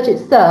research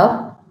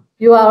itself,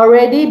 you are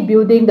already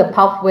building the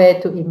pathway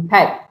to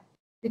impact.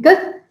 Because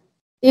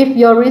if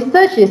your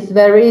research is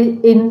very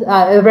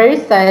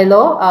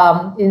silo,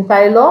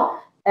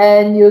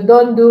 and you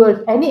don't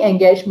do any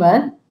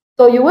engagement,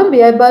 so you won't be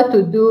able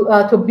to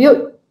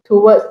build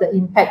towards the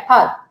impact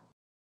part.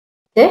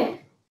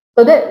 Okay,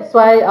 so that's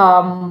why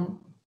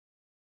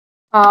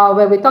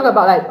when we talk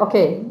about like,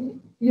 okay,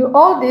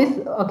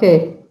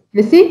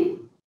 you see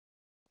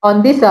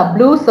on this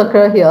blue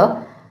circle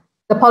here,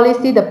 the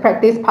policy, the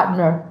practice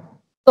partner.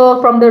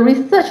 So from the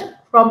research,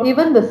 from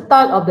even the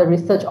start of the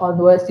research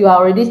onwards, you are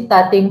already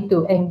starting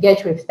to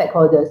engage with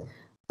stakeholders.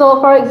 So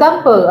for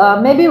example,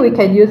 maybe we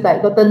can use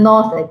like Dr.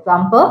 No's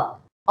example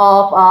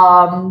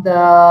of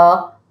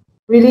the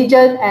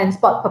religion and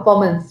sport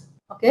performance.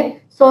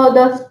 Okay, so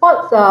the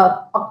sports,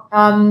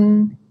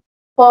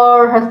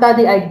 for her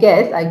study, I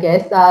guess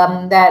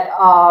that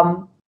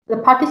the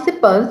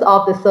participants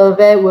of the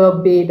survey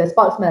will be the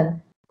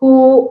sportsmen,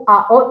 who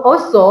are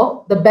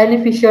also the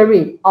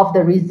beneficiary of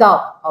the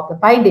result of the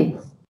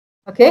findings.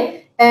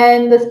 Okay,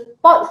 and the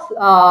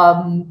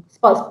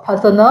sports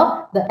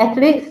personnel, the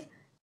athletes,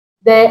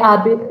 they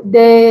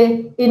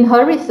in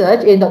her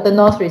research, in Dr.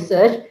 No's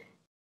research,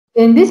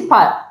 in this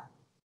part,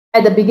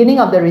 at the beginning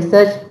of the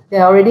research,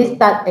 they already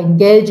start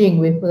engaging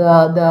with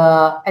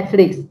the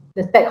athletes,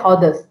 the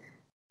stakeholders.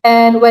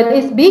 And when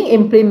it's being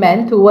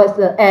implemented towards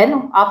the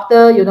end,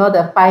 after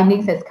the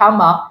findings has come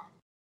up,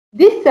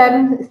 these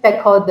same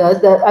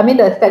stakeholders, the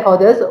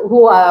stakeholders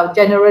who are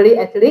generally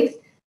athletes,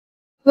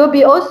 will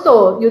be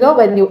also,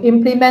 when you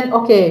implement,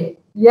 okay,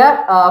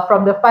 yeah,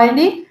 from the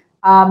finding,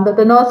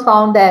 Dr. Nose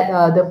found that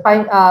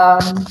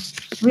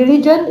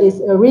religion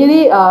is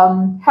really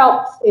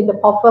helps in the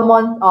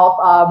performance of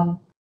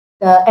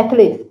the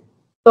athletes.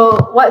 So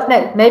what's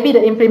next? Maybe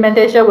the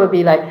implementation will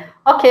be like,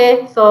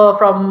 okay, so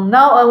from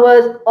now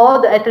onwards, all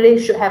the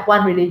athletes should have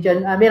one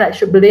religion.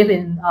 Should believe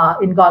in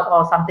God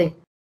or something.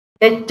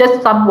 Okay,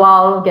 just some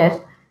wild guess.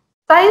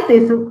 Science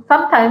is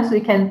sometimes we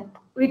can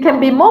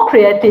be more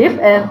creative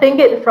and think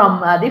it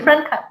from a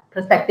different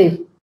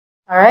perspective.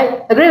 All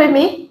right, agree with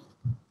me?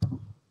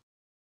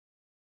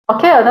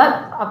 Okay or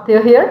not up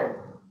till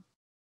here?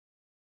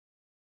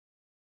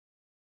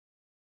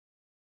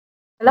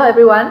 Hello,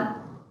 everyone.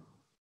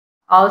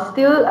 Are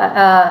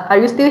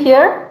you still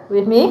here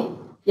with me?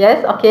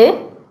 Yes.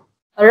 Okay.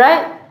 All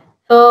right.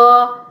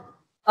 So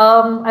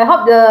I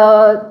hope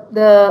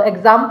the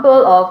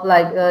example of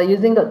like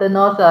using Dr.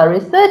 No's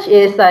research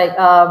is like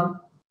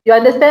you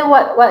understand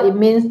what it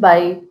means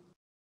by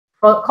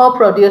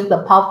co-produce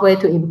the pathway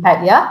to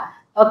impact. Yeah.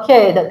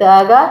 Okay, Dr.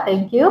 Aga,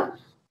 thank you.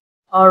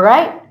 All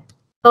right.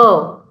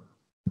 So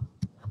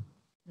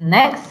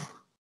next,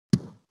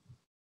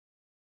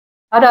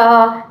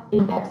 other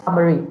impact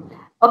summary.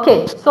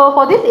 Okay, so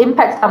for this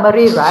impact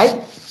summary, right?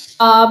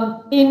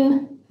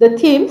 In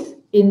teams,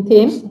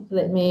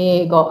 let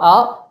me go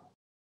out.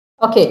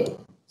 Okay,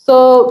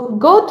 so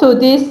go to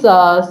this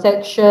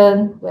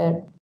section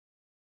where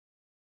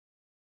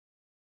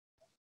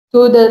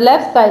to the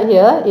left side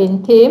here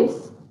in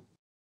teams.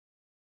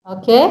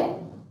 Okay,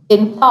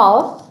 in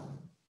files,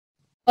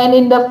 and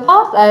in the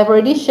files, I've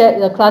already shared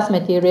the class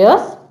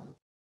materials.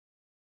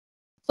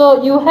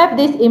 So you have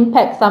this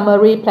impact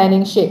summary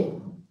planning sheet.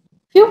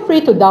 Feel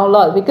free to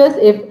download because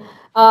if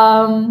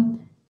I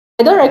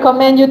don't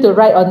recommend you to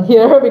write on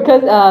here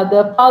because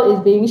the file is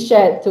being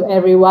shared to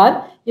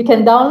everyone. You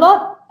can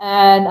download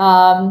and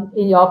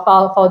in your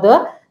file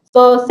folder.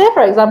 So say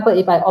for example,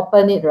 if I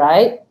open it,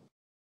 right?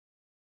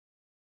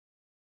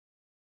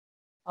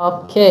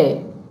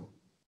 Okay.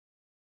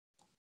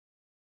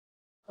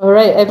 All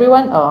right,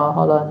 everyone. Oh,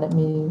 hold on. Let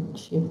me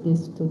shift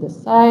this to the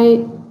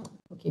side.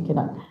 Okay,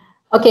 cannot.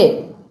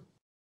 Okay.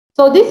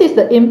 So this is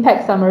the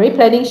impact summary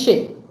planning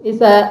sheet. It's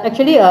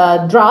actually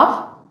a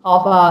draft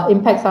of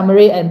impact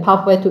summary and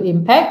pathway to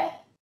impact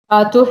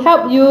to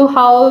help you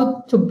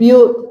how to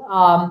build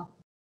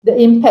the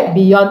impact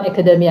beyond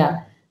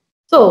academia.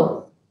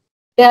 So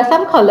there are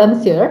some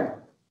columns here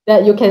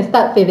that you can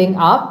start filling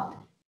up.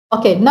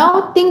 Okay,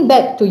 now think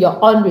back to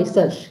your own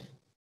research.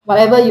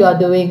 Whatever you are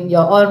doing,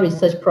 your own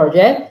research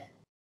project,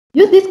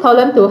 use this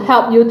column to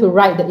help you to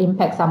write the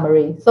impact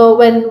summary. So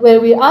when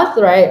we ask,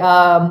 right,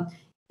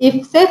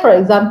 if say for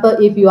example,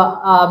 if you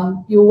are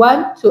you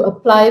want to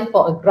apply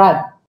for a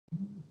grant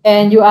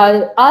and you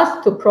are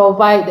asked to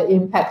provide the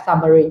impact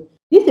summary,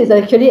 this is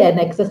actually an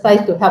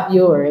exercise to help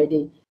you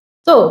already.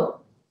 So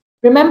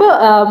remember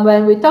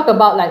when we talk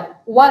about like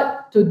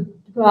what is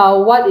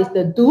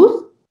the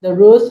do's, the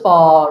rules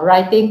for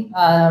writing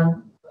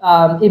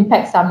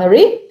impact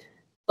summary.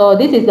 So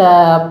this is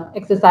a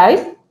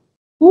exercise.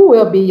 Who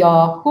will be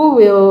your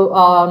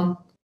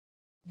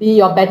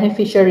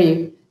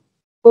beneficiary?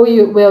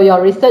 Will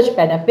your research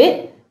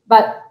benefit?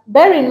 But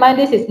bear in mind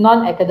this is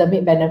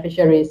non-academic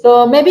beneficiary.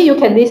 So maybe you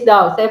can list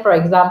down, say for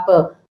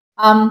example,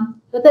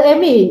 Dr.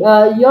 Amy,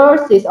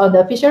 yours is on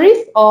the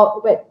fisheries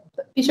or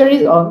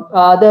fisheries on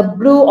the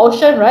blue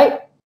ocean,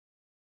 right?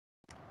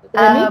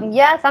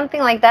 Yeah,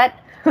 something like that.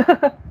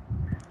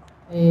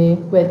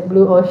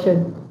 Blue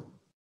ocean.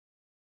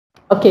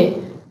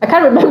 Okay, I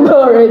can't remember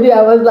already.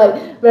 I was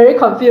like very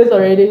confused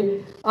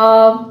already.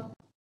 Oh,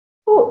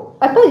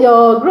 I thought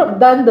your group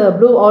done the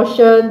blue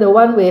ocean, the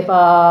one with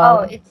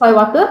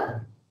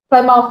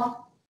Plymouth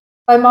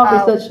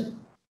research.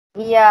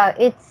 Yeah,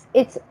 it's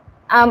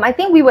I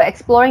think we were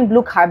exploring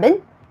blue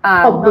carbon.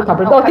 Blue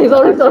carbon. Okay,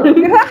 sorry.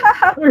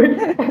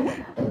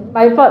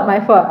 My fault.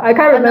 I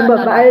can't remember,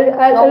 but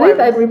at least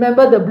I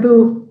remember the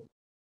blue.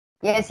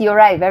 Yes, you're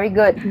right. Very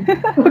good.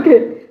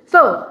 Okay,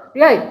 so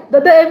right,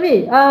 Dr.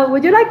 Amy,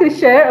 would you like to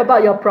share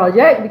about your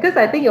project? Because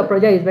I think your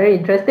project is very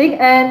interesting,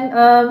 and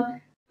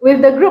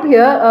with the group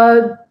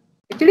here,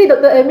 actually,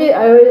 Dr. Amy,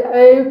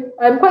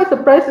 I'm quite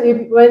surprised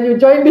when you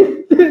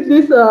joined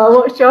this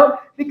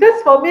workshop because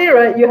for me,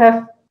 right, you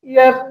have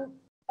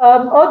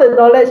all the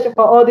knowledge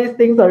for all these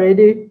things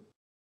already.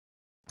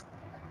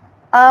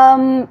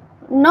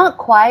 Not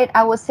quite.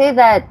 I would say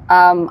that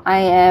I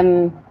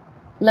am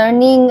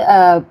learning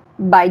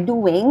by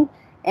doing,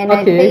 and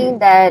I think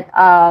that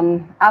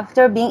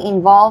after being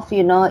involved,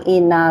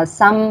 in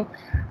some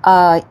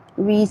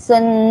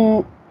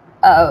recently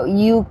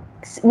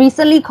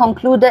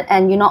concluded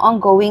and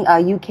ongoing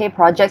UK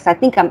projects, I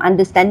think I'm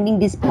understanding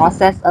this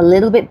process a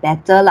little bit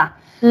better lah.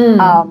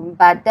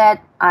 But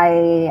that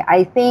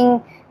I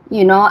think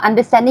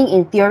understanding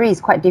in theory is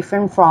quite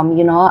different from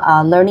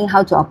learning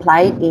how to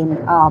apply it in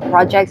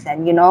projects,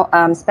 and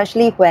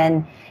especially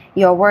when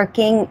you're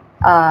working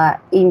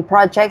in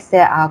projects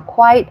that are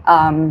quite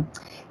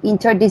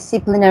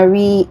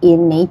interdisciplinary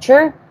in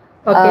nature.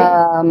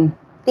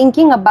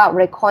 Thinking about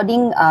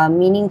recording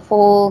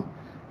meaningful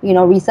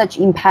research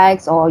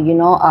impacts or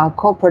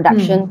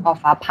co-production of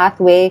a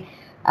pathway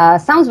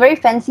sounds very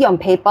fancy on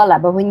paper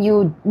but when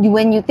you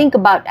think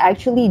about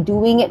actually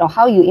doing it or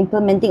how you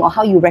implementing or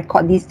how you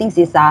record these things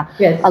is a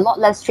lot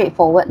less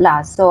straightforward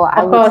so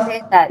I would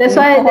say that that's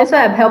why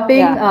I'm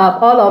helping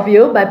all of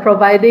you by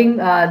providing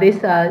this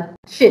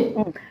sheet,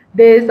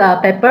 this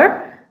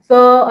paper.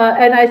 So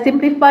and I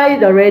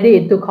simplified already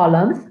into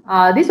columns.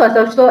 This was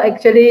also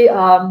actually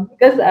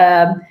because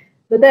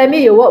Dr.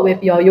 Amy, you work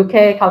with your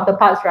UK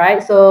counterparts,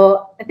 right?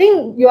 So I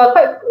think you are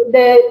quite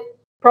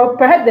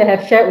perhaps they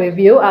have shared with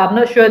you. I'm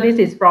not sure this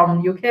is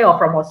from UK or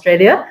from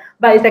Australia,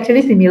 but it's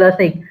actually similar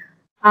thing.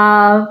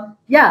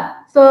 Yeah.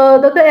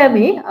 So Dr.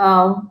 Emmy,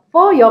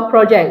 for your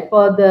project,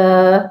 for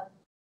the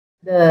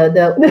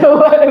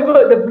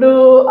whatever, the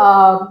blue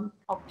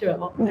picture.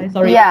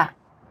 Sorry. Yeah.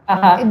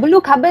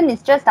 Blue carbon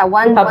is just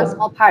one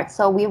small part.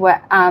 So we were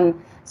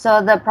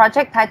so the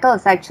project title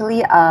is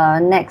actually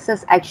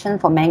Nexus Action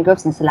for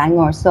Mangroves in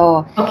Selangor.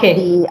 So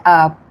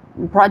the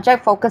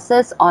project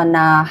focuses on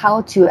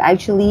how to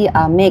actually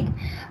make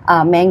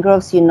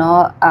mangroves.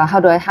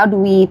 How do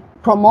we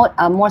promote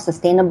a more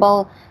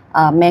sustainable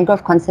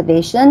mangrove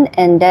conservation,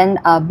 and then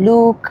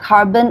blue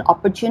carbon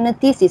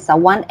opportunities is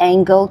one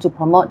angle to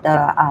promote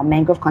the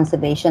mangrove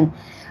conservation.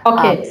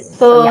 Okay,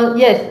 so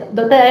yes,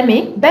 Dr.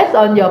 Emmy, based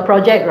on your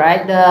project,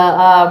 right,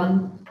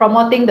 the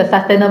promoting the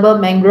sustainable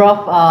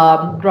mangrove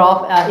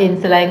growth in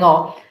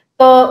Selangor.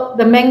 So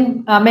the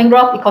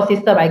mangrove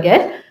ecosystem, I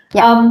guess.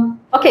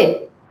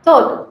 Okay,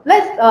 so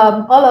let's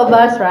all of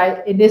us,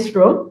 right, in this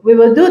room, we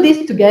will do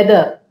this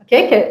together.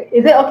 Okay,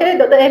 is it okay,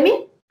 Dr.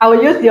 Emmy? I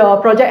will use your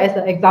project as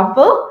an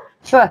example.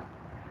 Sure.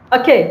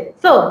 Okay,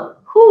 so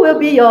who will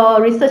be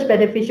your research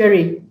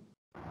beneficiary?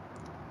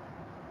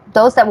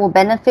 Those that will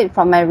benefit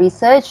from my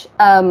research,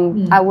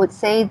 I would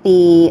say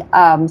the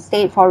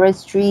state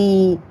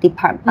forestry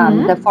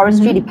department, the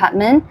forestry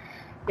department.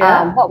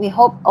 What we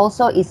hope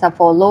also is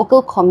for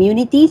local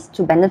communities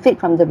to benefit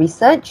from the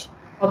research.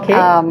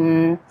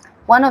 Okay.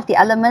 One of the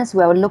elements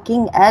we're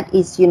looking at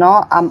is,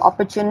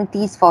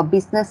 opportunities for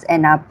business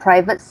and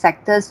private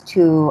sectors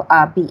to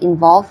be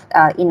involved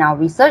in our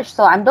research.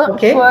 So I'm not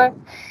sure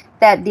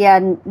that they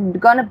are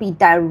going to be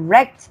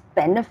direct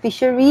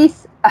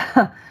beneficiaries.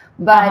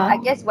 But I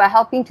guess we're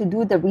helping to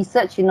do the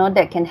research,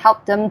 that can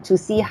help them to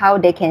see how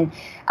they can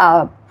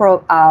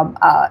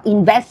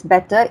invest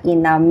better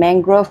in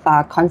mangrove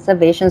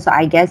conservation. So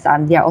I guess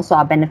they are also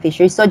our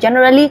beneficiaries. So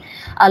generally,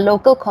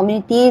 local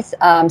communities,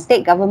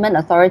 state government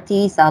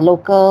authorities,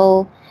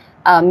 local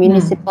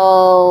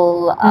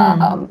municipal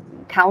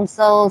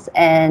councils,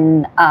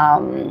 and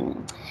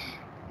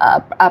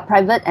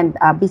private and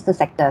business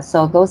sector.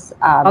 So those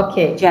are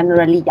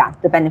generally,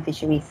 the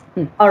beneficiaries.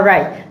 All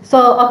right.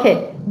 So,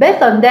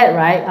 based on that,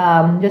 right,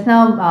 just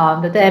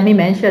now Dr. Emmy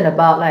mentioned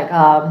about like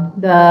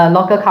the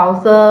local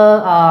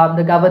council,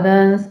 the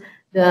governance,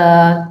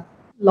 the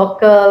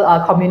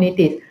local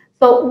communities.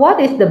 So what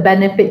is the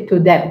benefit to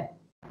them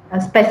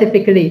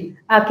specifically?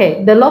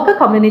 Okay, the local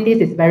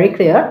communities is very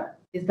clear.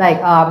 It's like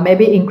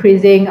maybe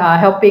increasing,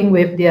 helping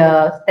with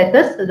their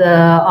status,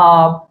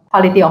 the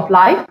quality of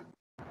life.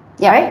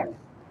 Right?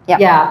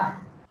 Yeah.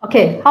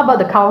 Okay. How about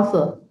the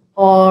council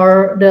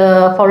or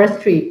the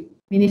forestry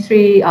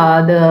ministry,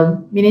 the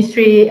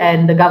ministry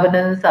and the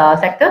governance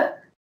sector?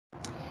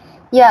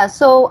 Yeah,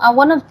 so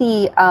one of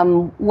the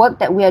work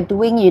that we are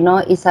doing,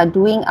 is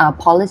doing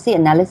policy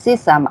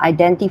analysis,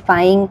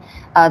 identifying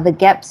the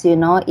gaps, in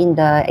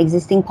the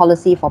existing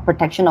policy for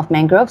protection of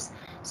mangroves.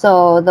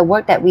 So the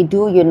work that we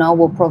do,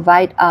 will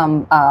provide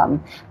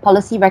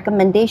policy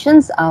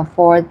recommendations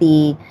for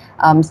the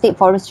state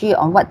forestry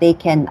on what they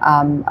can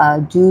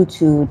do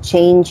to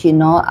change,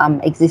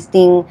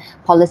 existing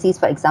policies,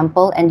 for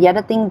example. And the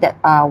other thing that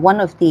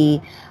one of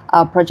the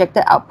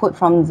projected output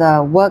from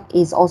the work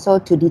is also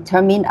to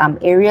determine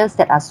areas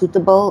that are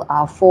suitable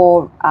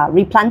for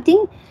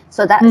replanting.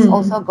 So that's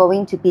also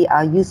going to be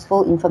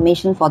useful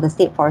information for the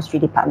State Forestry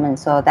Department.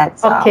 So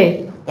that's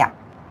yeah.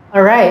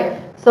 All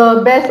right.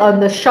 So based on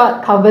the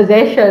short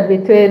conversation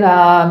between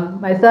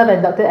myself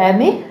and Dr.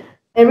 Emmy,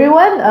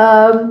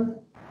 everyone,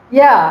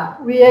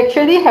 we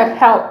actually have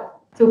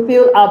helped to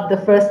fill up the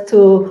first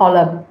two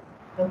columns,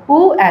 the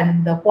who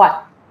and the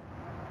what.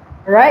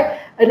 All right.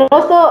 And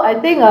also, I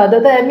think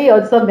Dr. Emmy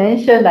also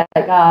mentioned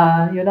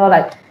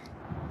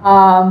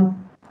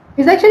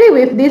it's actually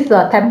with this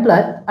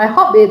template. I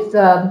hope it's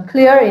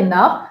clear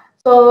enough.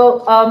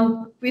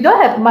 So we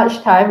don't have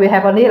much time. We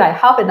have only like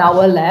half an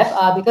hour left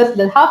because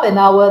the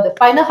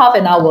final half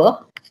an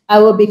hour, I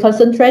will be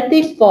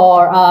concentrating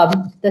for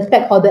the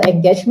stakeholder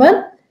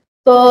engagement.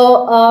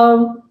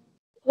 So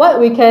what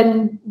we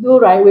can do,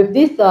 right, with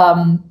this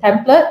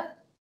template,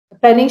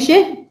 planning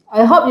sheet,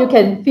 I hope you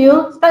can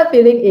start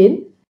filling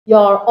in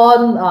your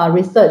own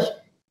research.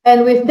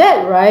 And with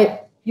that,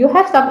 right, you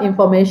have some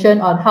information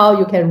on how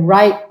you can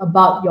write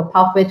about your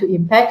pathway to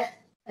impact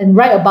and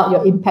write about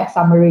your impact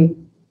summary.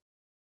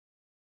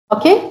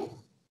 Okay,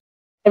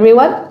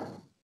 everyone?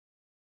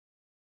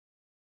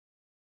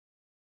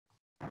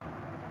 Can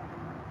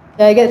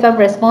I get some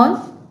response?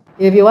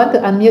 If you want to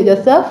unmute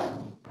yourself.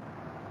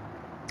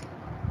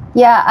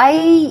 Yeah,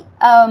 I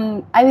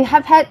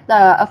have had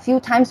a few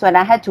times when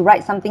I had to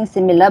write something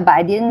similar, but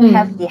I didn't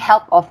have the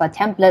help of a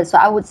template. So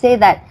I would say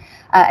that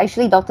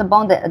actually, Dr.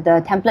 Bong,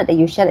 the template that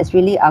you shared is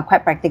really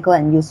quite practical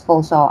and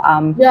useful. So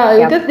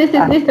because this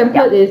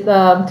template is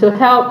to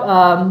help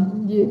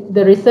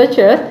the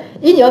researchers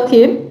in your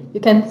team. You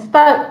can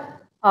start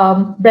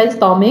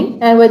brainstorming,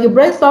 and when you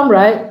brainstorm,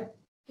 right,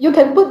 you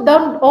can put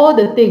down all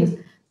the things.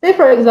 say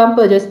for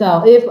example, just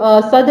now, if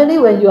suddenly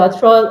when you are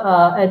thrown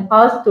and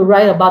asked to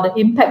write about the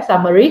impact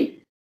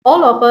summary,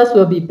 all of us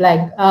will be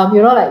blank.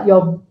 Like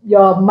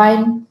your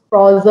mind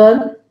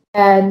frozen,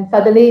 and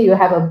suddenly you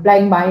have a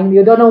blank mind.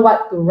 You don't know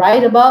what to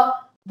write about.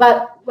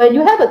 But when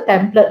you have a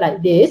template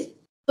like this,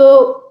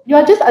 so you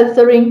are just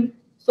answering.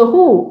 So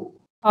who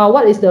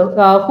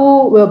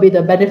will be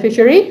the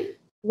beneficiary?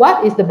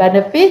 What is the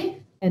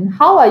benefit? And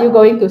how are you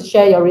going to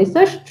share your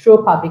research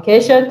through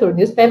publication, through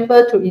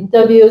newspaper, through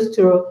interviews,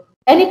 through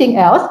anything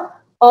else?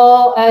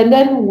 And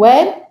then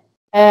when,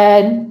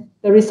 and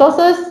the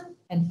resources,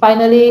 and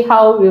finally,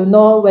 how we'll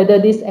know whether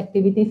these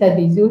activities have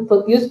been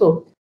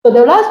useful. So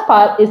the last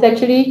part is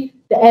actually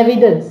the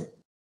evidence.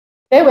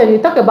 Okay, when you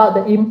talk about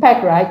the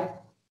impact, right?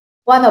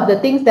 One of the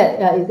things that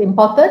is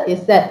important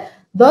is that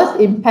those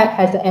impact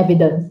has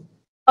evidence.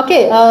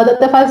 Okay,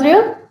 Dr.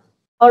 Fazril.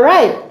 All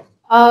right.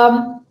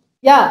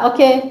 Yeah.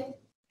 Okay.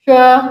 Sure.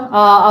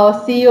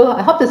 I'll see you.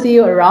 I hope to see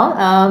you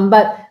around.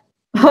 But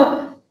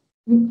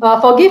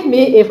forgive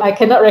me if I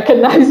cannot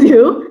recognize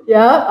you.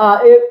 Yeah.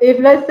 If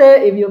let's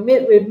say if you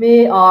meet with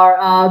me, or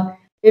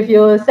if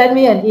you send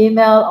me an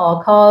email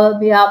or call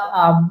me up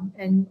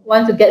and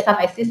want to get some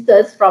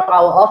assistance from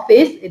our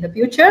office in the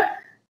future,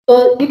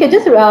 so you can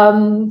just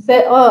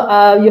say,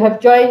 you have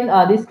joined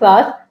this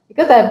class,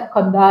 because I've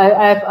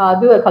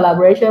do a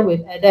collaboration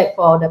with EDEC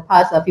for the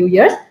past few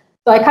years.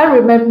 So I can't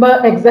remember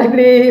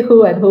exactly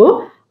who and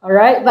who. All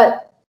right,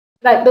 but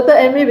like Dr.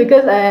 Emily,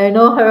 because I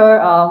know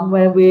her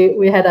when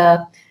we had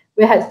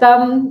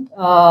some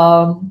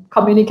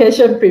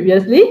communication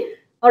previously.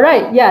 All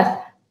right, yes.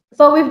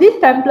 So with this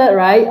template,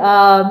 right,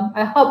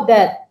 I hope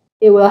that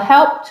it will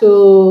help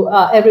to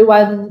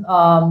everyone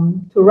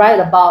to write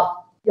about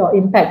your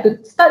impact,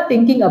 to start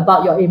thinking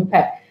about your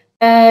impact.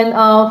 And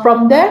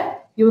from there,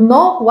 you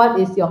know what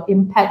is your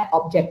impact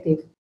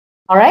objective.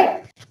 All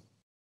right?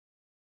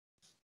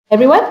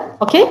 Everyone?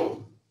 Okay?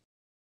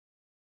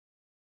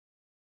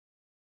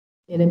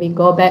 Okay, let me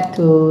go back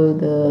to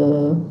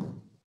the...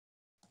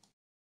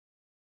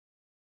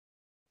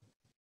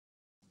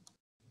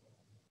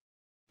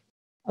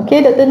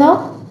 Okay, Dr.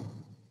 No?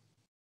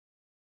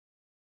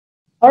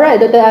 All right,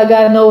 Dr.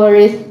 Aga, no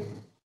worries.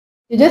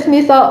 You just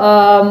miss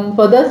out,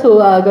 for those who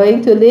are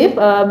going to leave,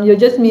 you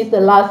just miss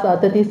the last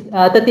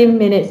 30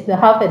 minutes, the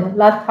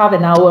last half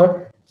an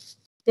hour.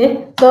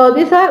 Okay, so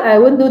this one, I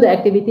won't do the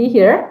activity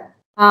here.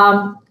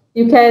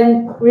 You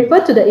can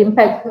refer to the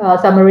impact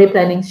summary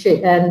planning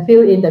sheet and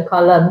fill in the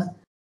columns.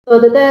 So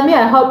the Tammy,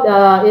 I hope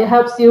it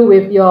helps you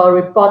with your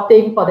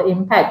reporting for the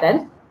impact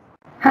then.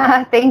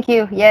 Thank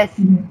you. Yes,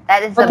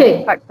 that is a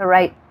big part to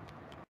write.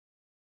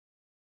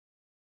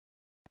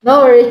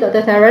 No worries,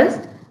 Dr.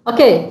 Terence.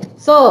 Okay,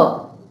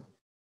 so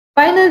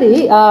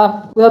finally,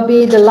 will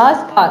be the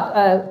last part.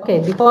 Okay,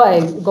 before I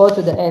go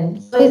to the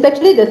end. So it's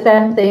actually the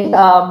same thing,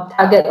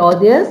 target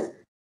audience,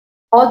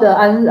 all the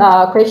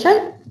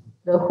question,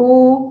 the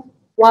who,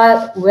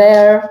 what,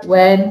 where,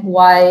 when,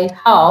 why,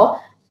 how.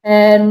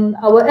 And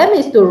our aim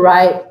is to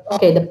write,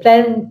 okay, the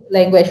plain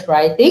language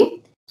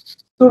writing,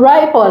 to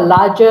write for a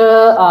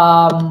larger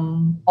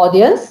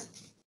audience.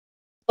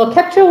 So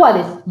capture what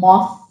is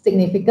most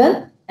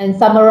significant and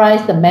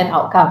summarize the main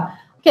outcome.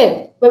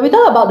 Okay, when we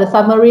talk about the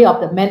summary of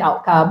the main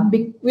outcome,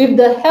 with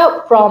the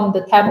help from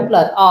the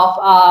template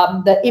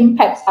of the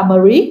impact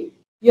summary,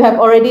 you have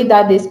already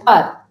done this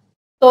part.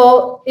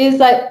 So it's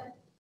like,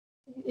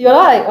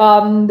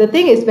 the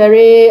thing is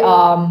very,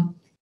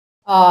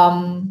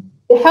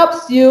 it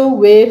helps you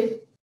with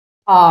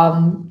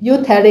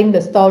you telling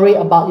the story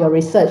about your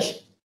research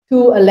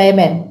to a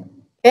layman,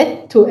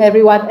 okay, to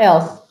everyone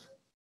else.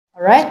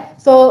 All right.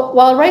 So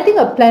while writing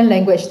a plain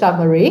language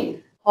summary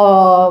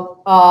or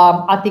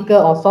article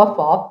or so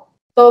forth,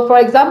 so for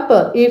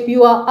example, if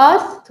you are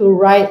asked to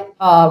write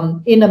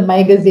in a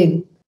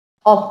magazine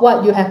of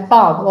what you have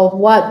found, of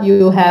what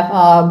you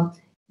have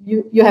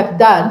you have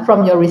done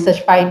from your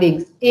research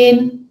findings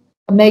in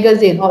a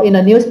magazine or in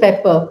a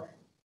newspaper,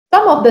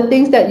 some of the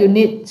things that you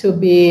need to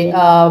be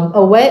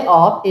aware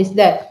of is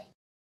that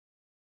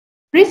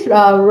please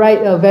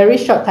write a very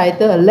short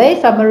title, a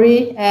lay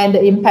summary, and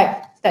the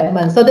impact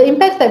statement. So the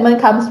impact statement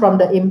comes from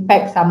the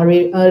impact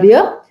summary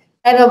earlier,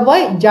 and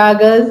avoid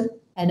jargons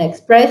and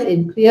express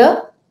in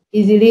clear,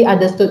 easily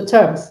understood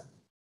terms.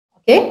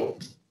 Okay,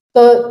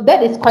 so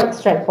that is quite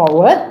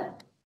straightforward.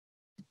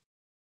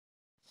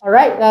 All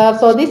right,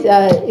 so this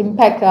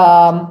impact,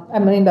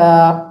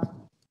 the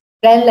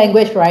plain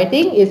language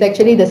writing is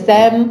actually the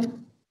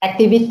same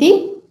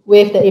activity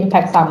with the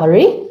impact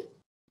summary.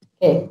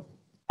 Okay,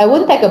 I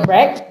won't take a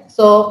break,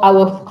 so I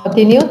will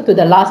continue to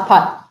the last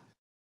part.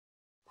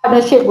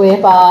 Partnership with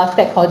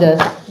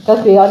stakeholders,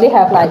 because we only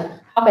have like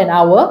half an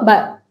hour,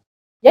 but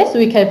yes,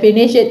 we can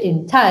finish it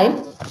in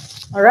time.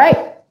 All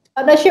right,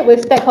 partnership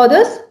with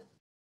stakeholders.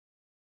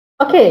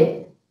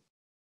 Okay,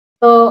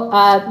 so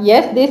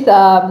yes, this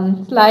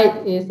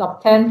slide is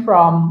obtained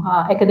from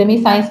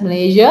Academic Science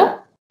Malaysia.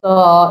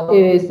 So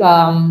it is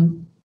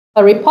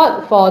a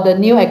report for the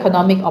new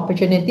economic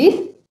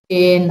opportunities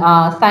in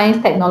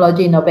science,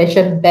 technology,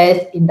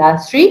 innovation-based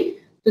industry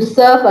to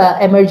serve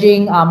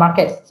emerging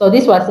markets. So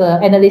this was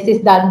an analysis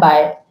done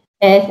by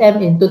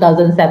ASM in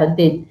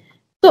 2017.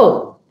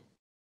 So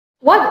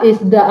what is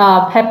the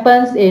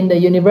happens in the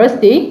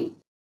university?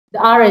 The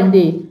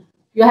R&D.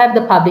 You have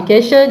the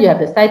publication, you have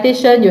the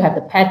citation, you have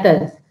the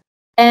patents.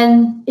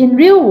 And in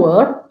real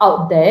world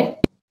out there,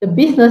 the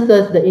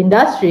businesses, the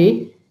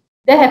industry,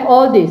 they have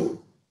all this.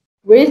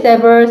 Risk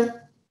averse,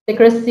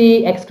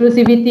 secrecy,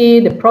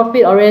 exclusivity, the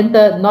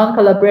profit-oriented,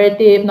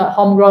 non-collaborative, not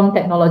homegrown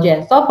technology,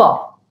 and so forth.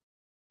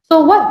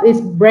 So what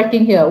is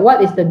breaking here?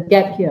 What is the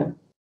gap here?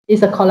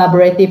 It's a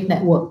collaborative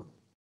network.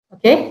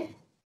 Okay.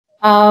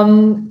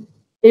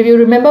 If you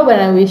remember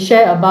when we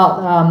shared about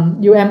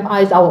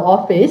UMI's, our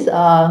office,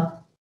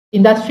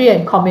 industry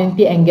and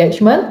community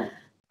engagement,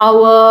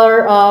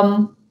 our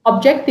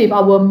objective,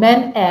 our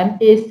main aim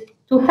is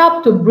to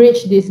help to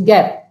bridge this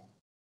gap,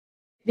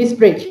 this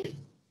bridge,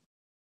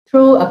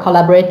 through a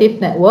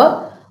collaborative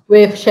network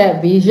with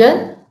shared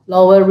vision,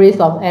 lower risk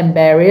of and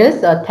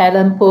barriers, a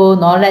talent pool,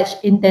 knowledge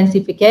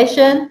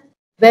intensification,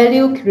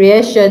 value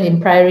creation in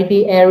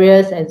priority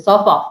areas, and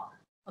so forth.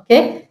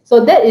 Okay,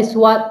 so that is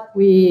what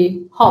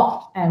we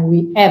hope and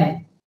we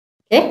aim.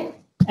 Okay,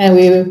 and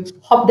we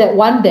hope that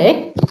one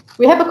day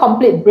we have a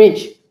complete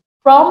bridge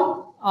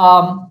from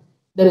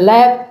the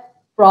lab,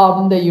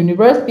 from the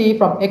university,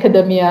 from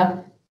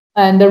academia,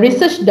 and the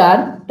research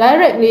done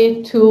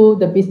directly to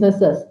the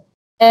businesses.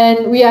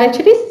 And we are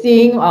actually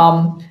seeing we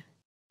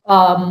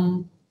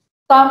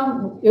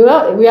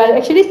are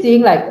actually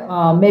seeing like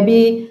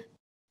maybe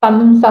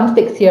some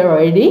stakes here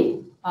already,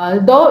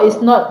 though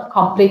it's not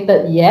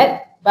completed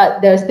yet,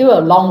 but there's still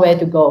a long way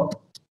to go.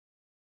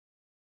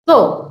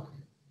 So,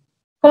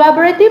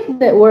 collaborative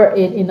network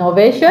in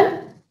innovation.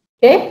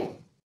 Okay,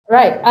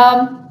 right.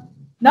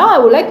 Now I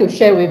would like to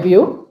share with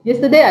you.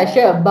 Yesterday I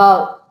shared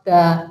about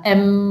the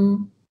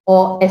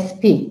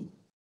MOSP.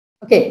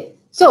 Okay,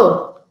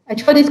 so I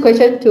throw this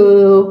question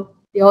to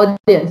the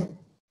audience.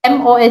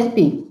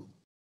 MOSP.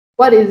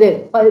 What is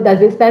it? What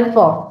does it stand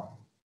for?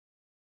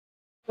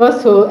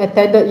 Those who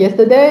attended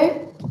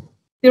yesterday,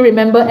 still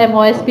remember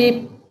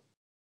MOSP?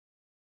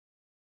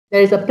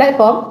 There is a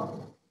platform.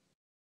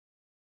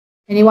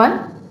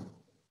 Anyone?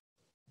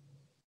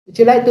 Would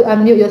you like to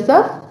unmute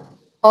yourself?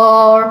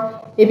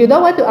 Or if you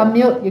don't want to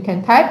unmute, you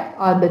can type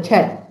on the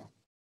chat.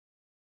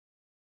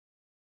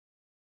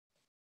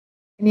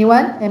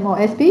 Anyone?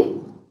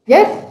 MOSP?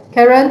 Yes,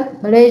 Karen,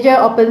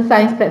 Malaysia Open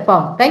Science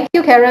Platform. Thank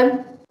you,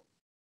 Karen.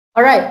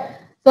 All right.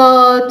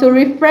 So to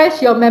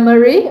refresh your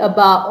memory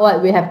about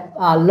what we have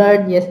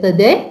learned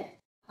yesterday,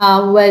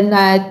 when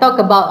I talk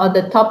about on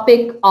the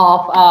topic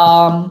of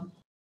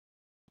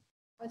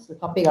what's the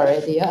topic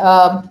already?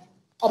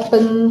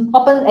 Open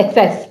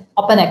access.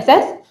 Open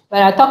access.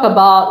 When I talk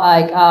about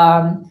like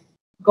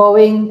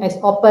going as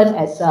open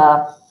as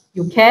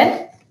you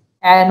can,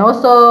 and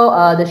also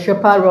the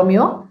Sherpa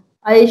Romeo,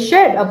 I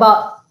shared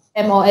about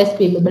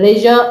MOSP,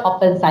 Malaysia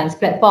Open Science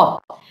Platform.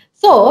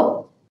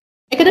 So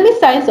academic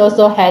science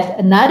also has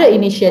another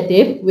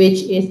initiative,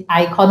 which is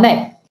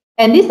iConnect.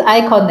 And this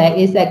iConnect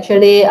is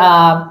actually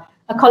a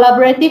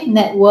collaborative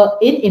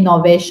network in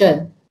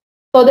innovation.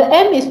 So the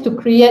aim is to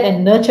create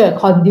and nurture a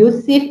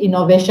conducive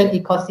innovation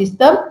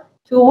ecosystem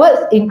towards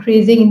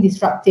increasing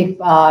disruptive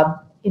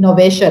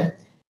innovation.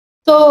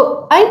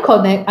 So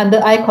under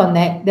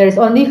iConnect, there is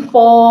only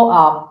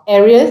 4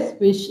 areas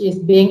which is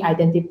being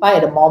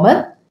identified at the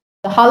moment.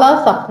 The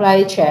halal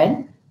supply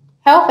chain,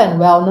 health and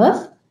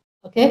wellness,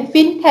 okay,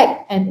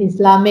 fintech and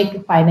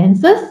Islamic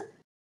finances,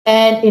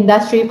 and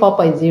industry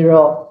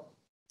 4.0.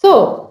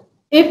 So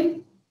if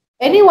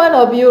any one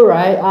of you,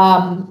 right,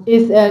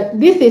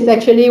 this is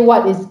actually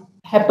what is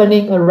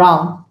happening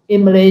around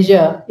in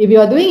Malaysia. If you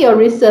are doing your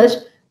research,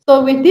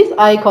 so with this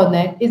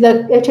iConnect, is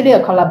actually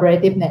a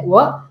collaborative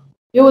network.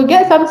 You will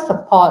get some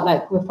support,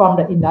 like from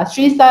the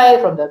industry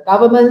side, from the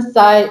government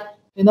side.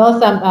 You know,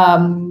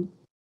 some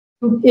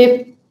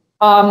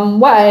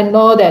what I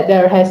know that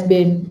there has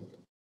been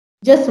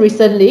just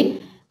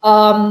recently,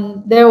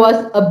 there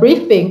was a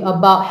briefing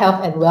about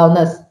health and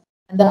wellness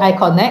under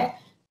iConnect,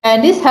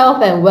 and this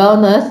health and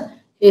wellness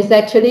is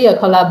actually a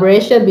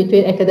collaboration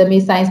between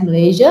Academic Science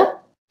Malaysia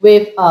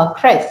with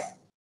CRES.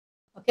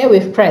 Okay,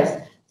 with CRES.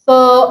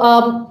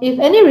 So if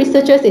any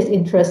researchers is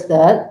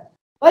interested,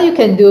 what you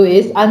can do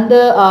is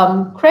under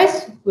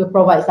CRES will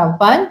provide some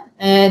fund,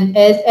 and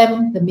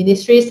ASM, the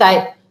ministry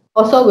side,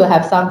 also will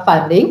have some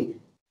funding.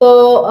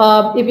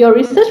 So if your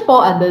research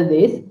fall under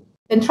this,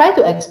 then try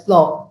to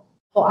explore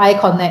for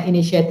iConnect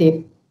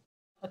initiative.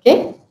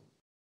 Okay?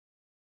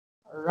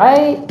 All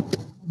right,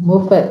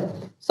 move it.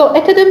 So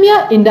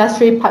academia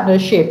industry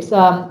partnerships.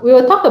 We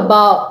will talk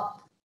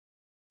about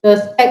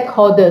the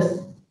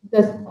stakeholders.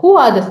 Who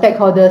are the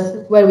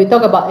stakeholders when we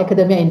talk about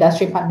academia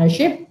industry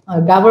partnership?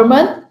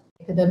 Government,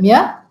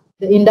 academia,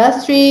 the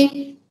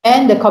industry,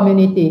 and the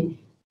community.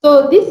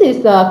 So this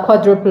is a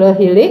quadruple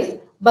helix,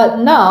 but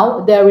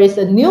now there is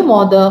a new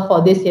model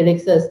for these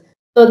helixes.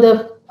 So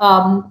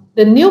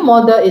the new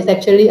model is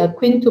actually a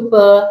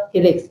quintuple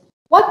helix.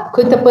 What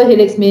quintuple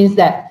helix means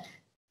that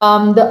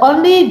The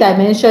only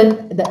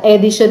dimension, the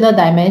additional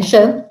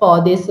dimension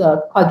for this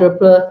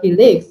quadruple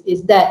helix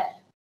is that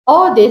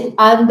all this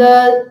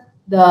under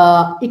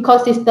the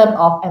ecosystem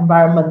of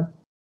environment.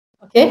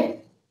 Okay,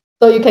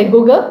 so you can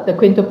Google the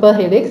quintuple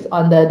helix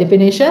on the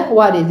definition.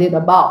 What is it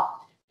about?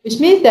 Which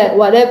means that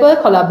whatever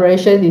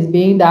collaboration is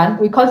being done,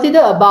 we consider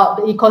about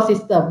the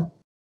ecosystem,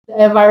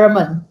 the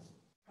environment.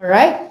 All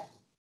right.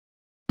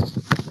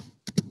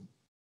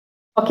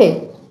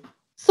 Okay.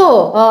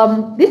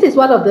 So this is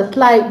one of the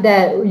slides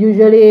that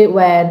usually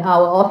when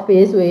our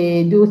office,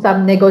 we do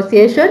some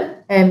negotiation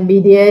and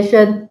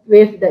mediation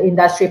with the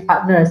industry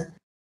partners.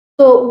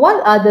 So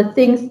what are the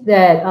things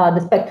that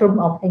the spectrum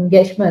of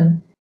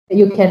engagement that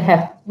you can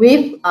have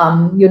with,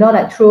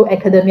 like through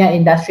academia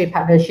industry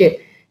partnership?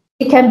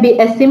 It can be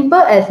as simple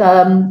as,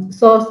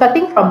 so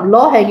starting from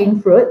low-hanging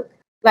fruit,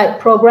 like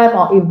program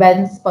or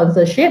event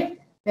sponsorship,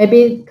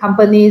 maybe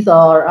companies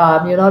or,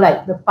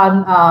 like the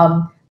fund,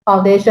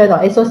 foundation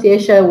or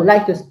association would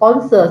like to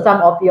sponsor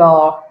some of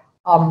your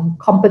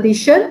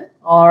competition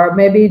or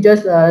maybe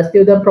just a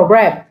student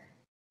program.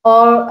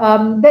 Or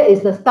that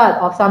is the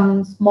start of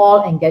some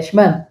small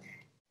engagement.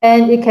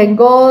 And it can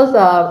go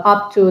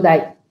up to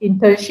like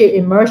internship,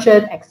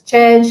 immersion,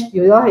 exchange.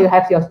 You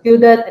have your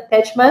student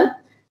attachment.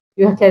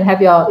 You can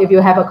have if you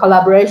have a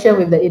collaboration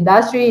with the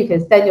industry, you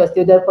can send your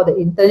student for the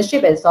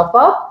internship and so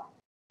forth.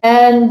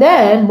 And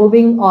then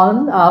moving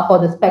on for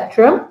the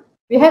spectrum,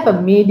 we have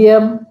a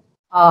medium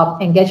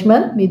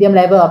engagement, medium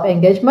level of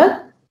engagement,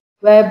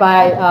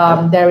 whereby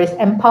there is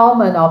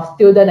empowerment of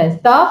student and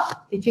staff,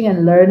 teaching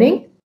and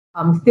learning,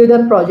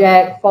 student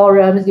project,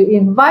 forums. You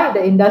invite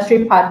the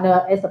industry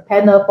partner as a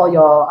panel for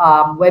your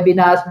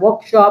webinars,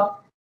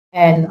 workshop,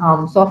 and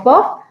so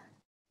forth.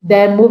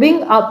 Then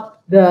moving up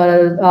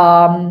the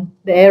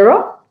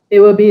arrow, it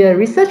will be a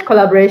research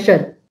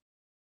collaboration.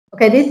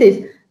 Okay, this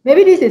is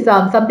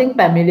something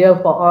familiar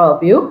for all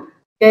of you.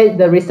 Okay,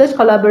 the research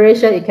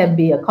collaboration, it can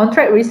be a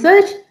contract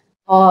research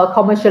or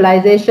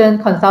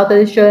commercialization,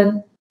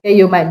 consultation. Okay,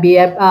 you might be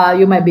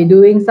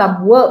doing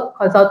some work,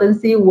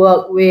 consultancy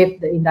work with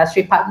the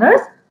industry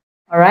partners.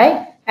 All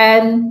right,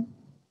 and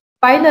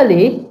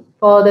finally,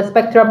 for the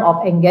spectrum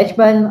of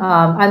engagement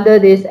under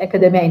this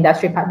academia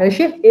industry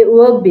partnership, it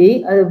will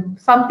be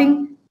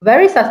something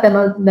very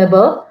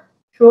sustainable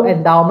through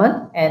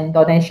endowment and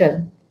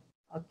donation.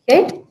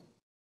 Okay,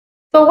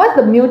 so what's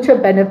the mutual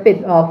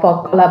benefit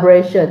for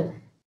collaboration?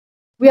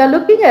 We are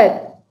looking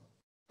at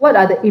what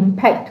are the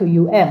impact to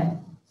UM.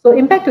 So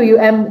impact to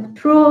UM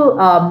through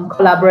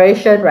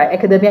collaboration, right?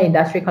 Academia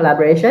industry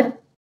collaboration.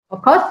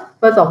 Of course,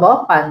 first of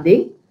all,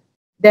 funding,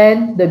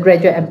 then the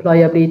graduate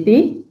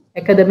employability,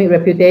 academic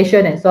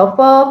reputation, and so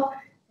forth,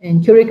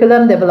 and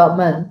curriculum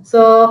development.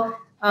 So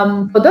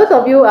for those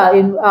of you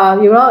I'm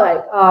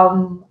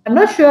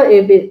not sure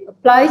if it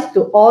applies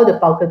to all the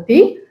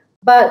faculty,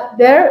 but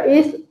there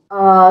is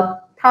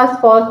a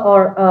task force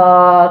or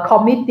a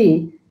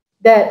committee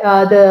that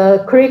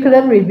the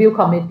curriculum review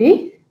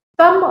committee.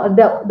 Some of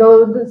the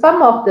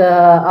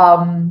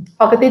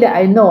faculty that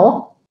I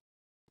know,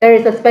 there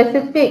is a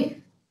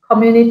specific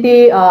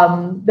community,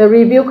 the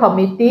review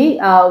committee,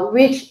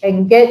 which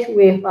engage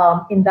with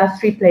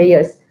industry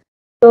players.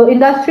 So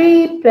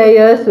industry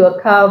players will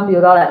come,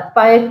 like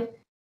five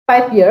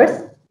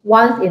years,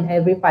 once in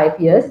every 5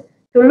 years,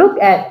 to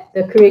look at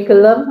the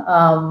curriculum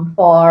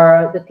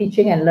for the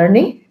teaching and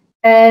learning,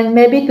 and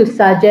maybe to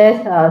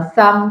suggest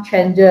some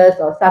changes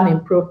or some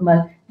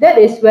improvement. That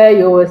is where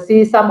you will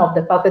see some of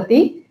the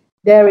faculty.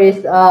 There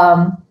is,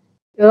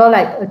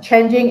 like a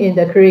changing in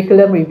the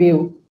curriculum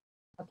review.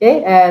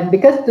 Okay, and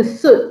because to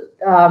suit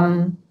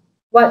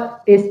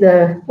what is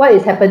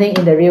happening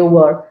in the real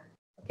world.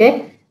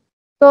 Okay,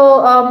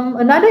 so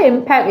another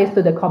impact is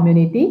to the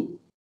community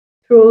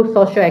through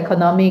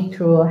socio-economic,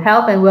 through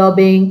health and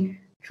well-being,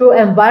 through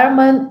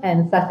environment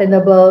and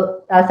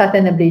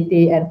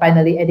sustainability, and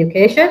finally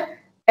education.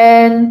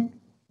 And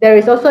there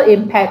is also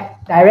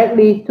impact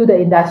directly to the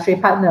industry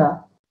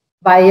partner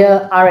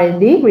via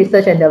R&D,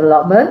 research and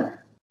development,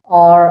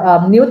 or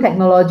new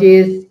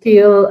technologies,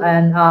 skill,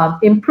 and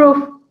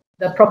improve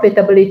the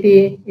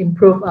profitability,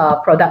 improve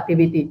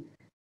productivity.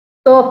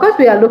 So of course,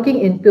 we are looking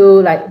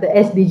into like the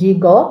SDG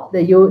goal,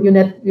 the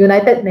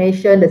United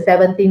Nations, the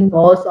 17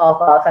 goals of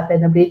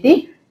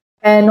sustainability,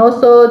 and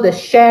also the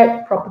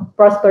Shared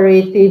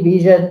Prosperity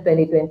Vision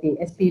 2020,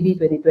 SPV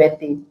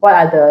 2020. What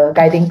are the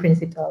guiding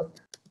principles,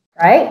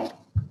 right?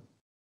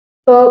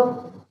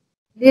 So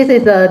this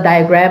is a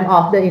diagram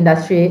of the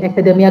industry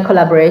academia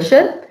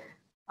collaboration.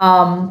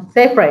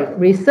 Say for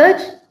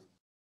research,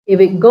 if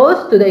it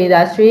goes to the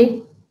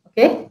industry,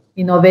 okay,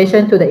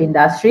 innovation to the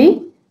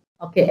industry.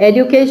 Okay,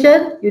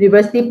 education,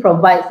 university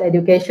provides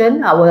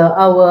education.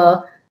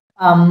 Our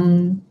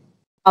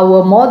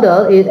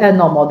model is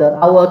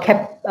our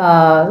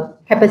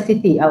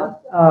capacity,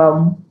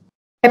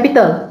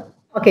 capital.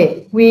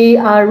 Okay, we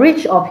are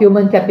rich of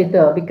human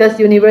capital because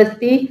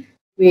university,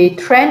 we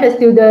train the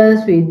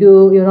students, we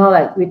do,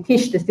 like we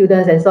teach the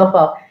students and so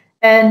forth.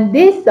 And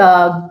this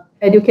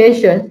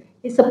education,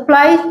 it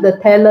supplies the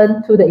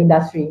talent to the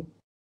industry.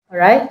 All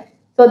right.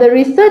 So the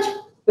research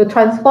will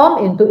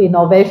transform into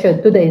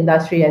innovation to the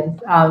industry and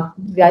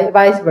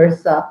vice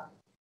versa.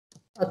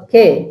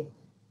 Okay,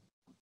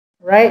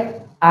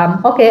 right.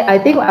 Okay, I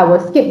think I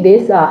will skip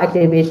this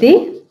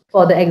activity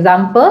for the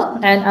example,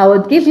 and I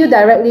will give you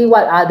directly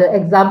what are the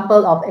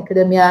example of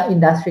academia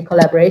industry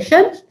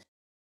collaboration.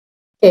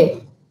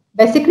 Okay,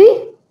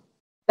 basically,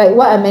 like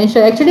what I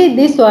mentioned, actually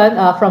this one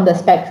from the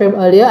spectrum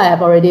earlier, I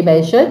have already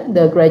mentioned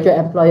the graduate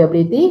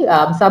employability,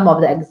 some of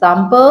the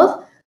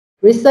examples,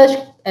 research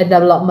and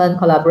development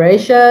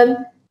collaboration,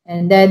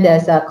 and then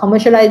there's a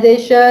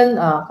commercialization,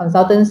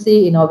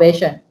 consultancy,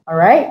 innovation. All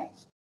right.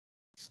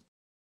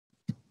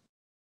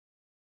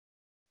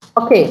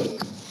 Okay,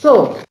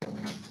 so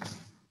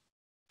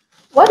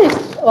what is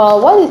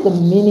the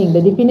meaning, the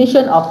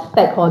definition of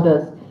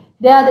stakeholders?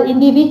 They are the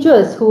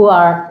individuals who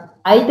are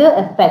either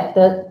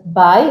affected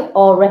by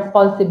or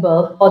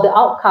responsible for the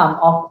outcome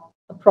of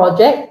a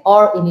project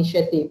or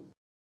initiative.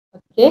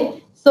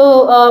 Okay,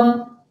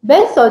 so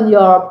based on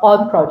your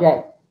own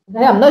project,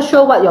 okay, I'm not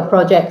sure what your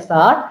projects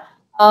are.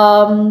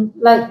 From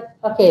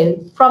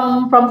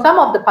some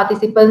of the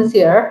participants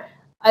here,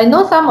 I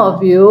know some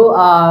of you,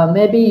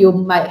 maybe you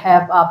might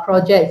have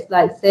projects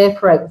like, say,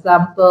 for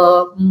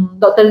example,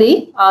 Dr.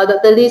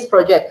 Lee's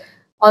project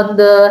on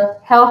the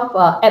health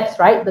apps,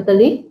 right, Dr.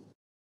 Lee?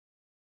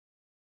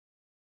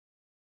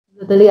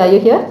 Dr. Lee, are you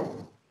here?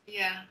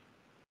 Yeah.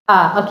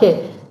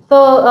 Okay.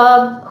 So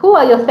who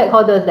are your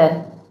stakeholders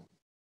then?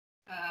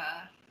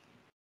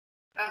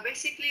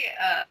 Basically,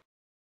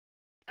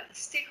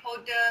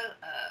 stakeholder,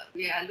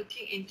 we are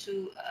looking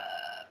into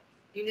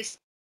university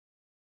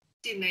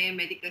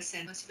medical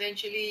centers.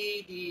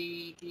 Eventually,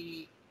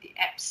 the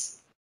apps.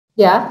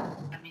 Yeah.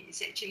 I mean,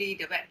 it's actually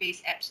the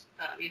web-based apps.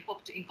 We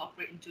hope to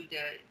incorporate into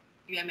the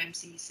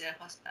UMMC's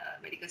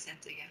medical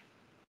center. Yeah.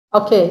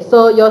 Okay,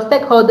 so your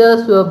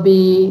stakeholders will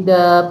be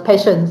the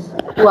patients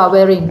who are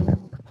wearing.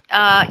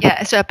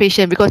 Yeah, so a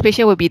patient, because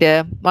patient will be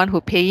the one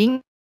who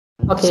paying,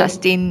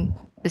 sustain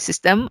the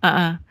system.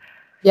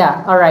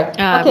 Yeah, all right.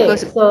 Okay,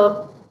 because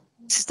so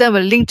system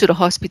will link to the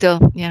hospital.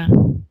 Yeah.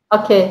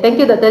 Okay, thank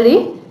you, Dr.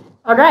 Lee.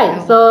 All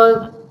right,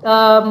 so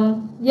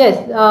yes,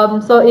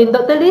 so in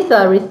Dr. Lee's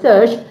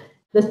research,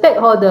 the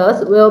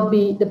stakeholders will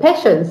be the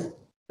patients,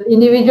 the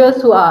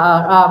individuals who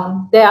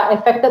are they are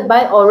affected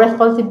by or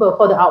responsible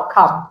for the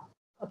outcome.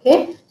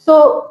 Okay,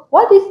 so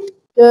what is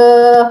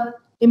the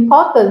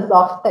importance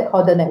of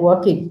stakeholder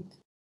networking?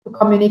 To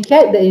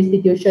communicate the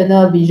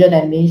institutional vision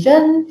and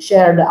mission,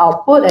 share the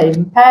output and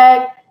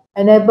impact,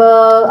 enable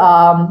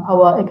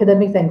our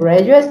academics and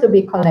graduates to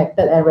be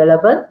connected and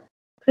relevant,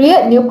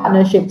 create new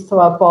partnerships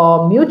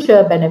for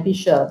mutual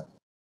beneficial.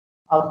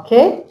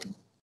 Okay.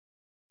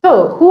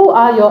 So who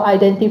are your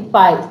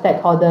identified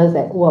stakeholders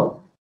at work?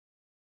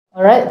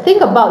 All right.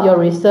 Think about your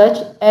research,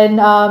 and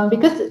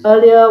because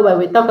earlier when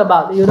we talk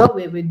about,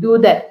 when we do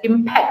that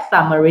impact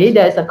summary,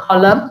 there's a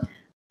column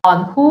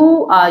on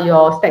who are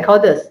your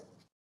stakeholders.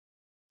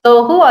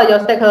 So who are your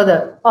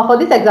stakeholders? For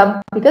this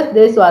example, because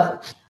this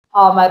was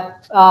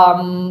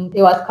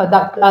it was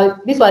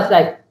conducted. This was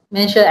like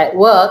mentioned at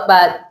work,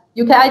 but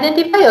you can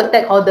identify your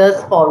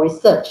stakeholders for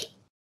research,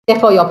 okay,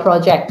 for your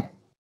project.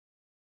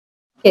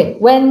 Okay,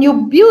 when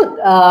you build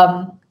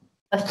a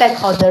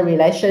stakeholder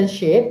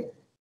relationship,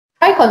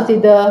 try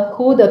consider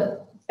who the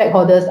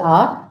stakeholders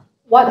are,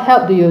 what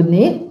help do you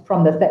need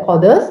from the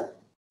stakeholders,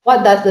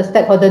 what does the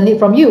stakeholder need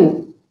from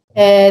you,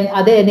 and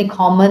are there any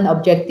common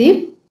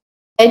objective,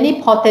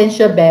 any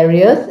potential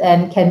barriers,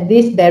 and can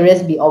these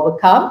barriers be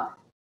overcome?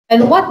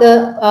 And what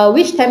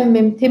which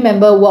team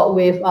member will work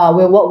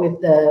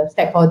with the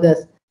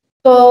stakeholders.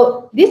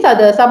 So these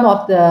are some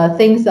of the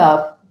things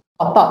or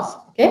thoughts.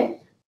 Okay,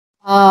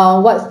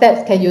 what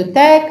steps can you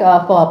take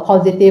for a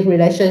positive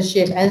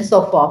relationship and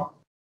so forth.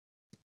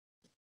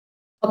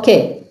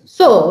 Okay,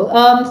 so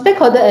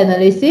stakeholder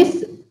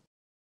analysis.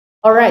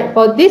 All right,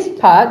 for this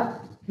part,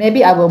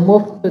 maybe I will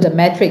move to the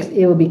matrix.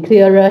 It will be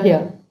clearer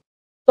here.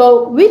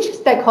 So which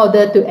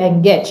stakeholder to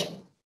engage?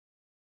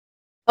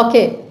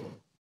 Okay,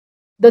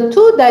 the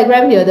two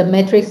diagram here, the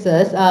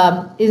matrices,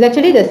 is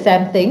actually the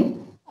same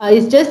thing.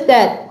 It's just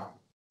that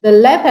the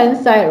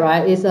left-hand side,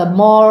 right, is a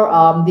more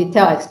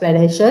detailed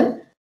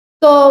explanation.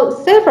 So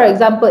say, for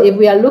example, if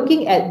we are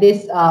looking at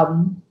this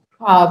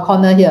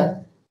corner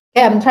here,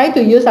 okay, I'm trying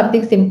to use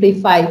something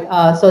simplified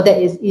so that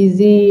it's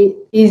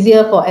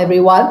easier for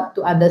everyone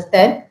to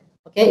understand,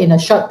 okay, in a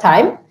short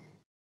time.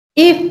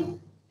 If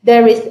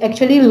there is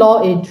actually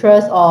low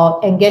interest or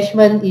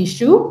engagement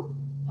issue,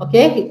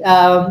 okay,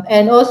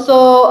 and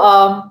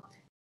also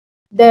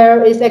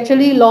there is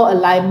actually low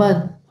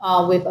alignment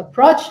with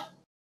approach,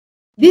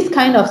 this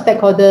kind of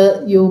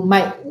stakeholder you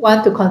might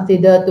want to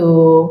consider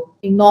to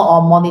ignore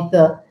or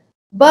monitor.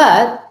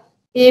 But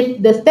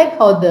if the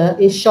stakeholder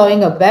is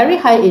showing a very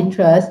high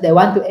interest, they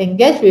want to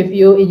engage with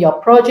you in your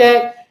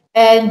project,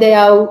 and they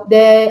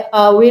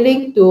are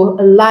willing to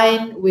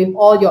align with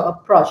all your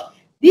approach.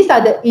 These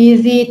are the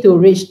easy to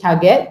reach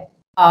target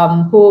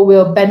who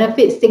will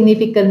benefit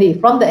significantly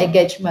from the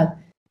engagement.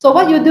 So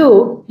what you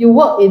do, you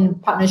work in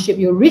partnership,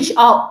 you reach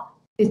out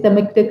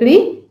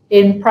systematically,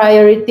 in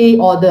priority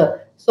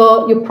order.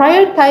 So you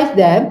prioritize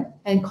them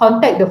and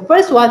contact the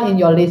first one in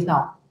your list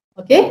now.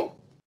 Okay,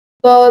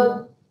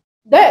 so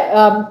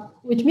that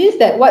which means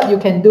that what you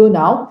can do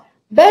now,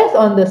 based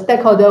on the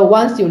stakeholder,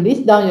 once you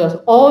list down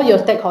all your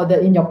stakeholder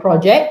in your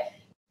project,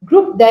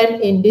 group them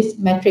in this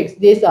matrix.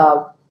 These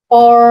are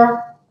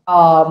four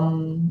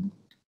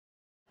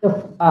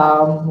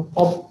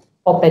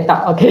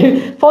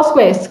okay, four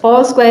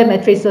square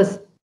matrices.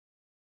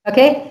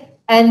 Okay,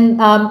 and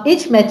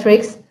each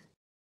matrix,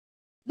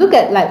 look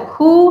at like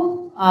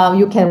who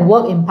you can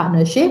work in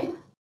partnership.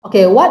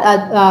 Okay, what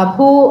are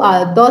who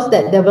are those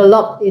that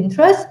develop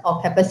interest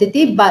or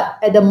capacity, but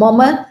at the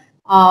moment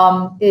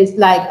it's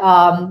like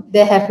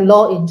they have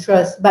low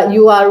interest, but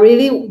you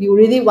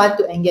really want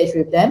to engage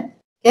with them.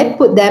 Okay,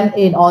 put them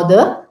in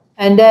order,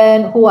 and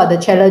then who are the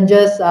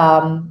challenges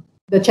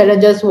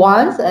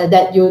ones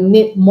that you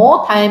need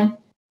more time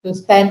to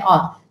spend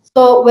on.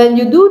 So when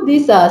you do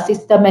this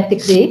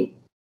systematically,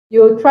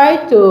 you try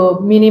to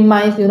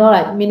minimize your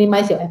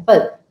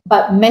effort,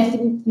 but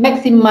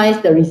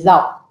maximize the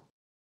result.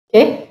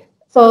 Okay,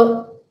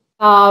 so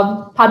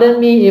pardon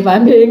me if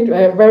I'm being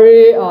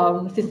very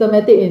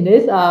systematic in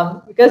this,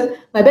 because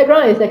my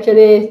background is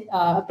actually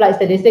applied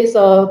statistics.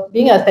 So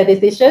being a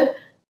statistician,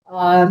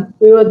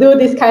 we will do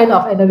this kind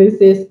of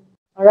analysis.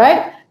 All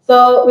right.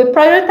 So we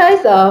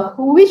prioritize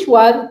which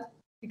one,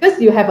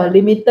 because you have a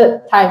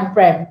limited time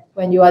frame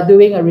when you are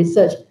doing a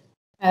research.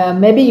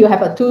 Maybe you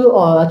have a 2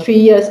 or 3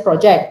 years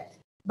project,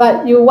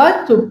 but you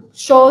want to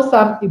show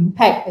some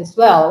impact as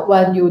well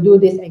when you do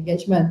this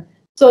engagement.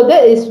 So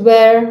that is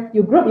where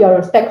you group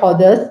your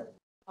stakeholders,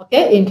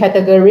 okay, in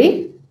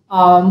category.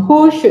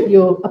 Who should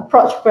you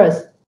approach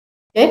first?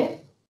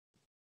 Okay.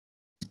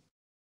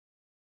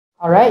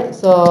 All right.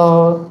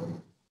 So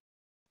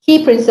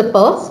key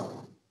principles: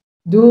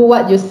 do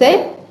what you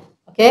say,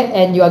 okay,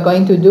 and you are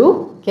going to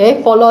do.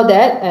 Okay, follow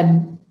that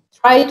and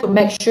try to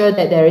make sure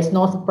that there is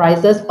no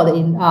surprises for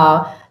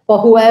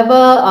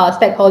whoever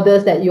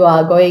stakeholders that you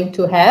are going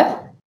to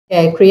have.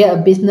 Okay, create a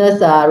business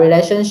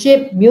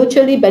relationship,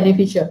 mutually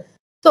beneficial.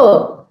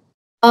 So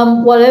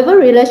whatever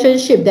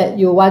relationship that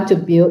you want to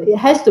build, it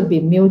has to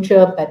be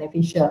mutual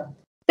beneficial.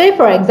 Say,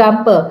 for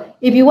example,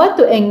 if you want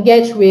to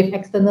engage with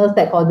external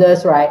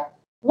stakeholders, right,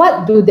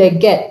 what do they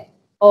get?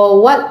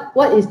 Or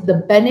what is the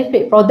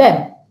benefit for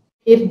them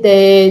if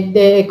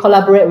they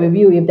collaborate with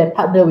you, if they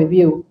partner with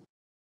you,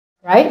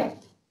 right?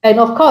 And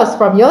of course,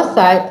 from your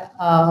side,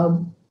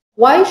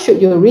 why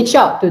should you reach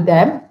out to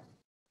them?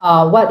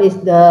 What is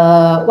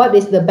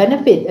the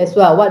benefit as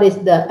well? What is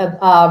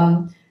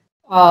the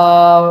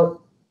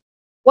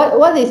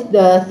what is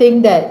the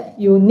thing that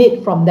you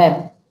need from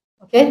them?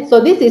 Okay, so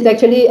this is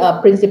actually a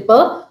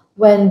principle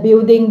when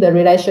building the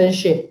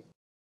relationship.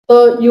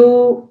 So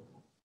you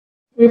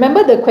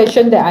remember the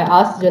question that I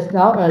asked just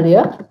now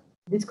earlier,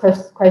 these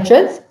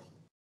questions.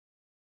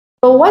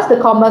 So what's the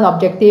common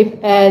objective,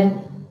 and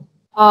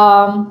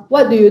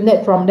what do you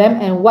need from them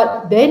and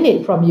what they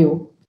need from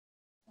you?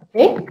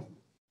 Okay.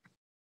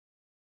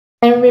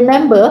 And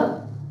remember,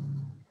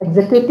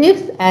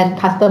 executives and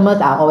customers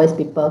are always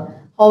people.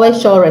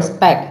 Always show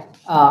respect.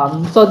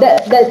 So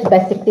that's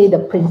basically the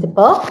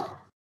principle.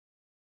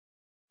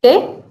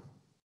 Okay.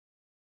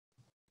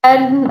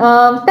 And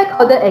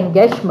stakeholder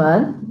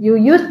engagement, you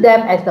use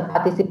them as a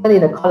participant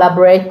in a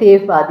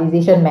collaborative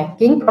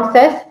decision-making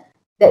process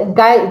that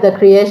guide the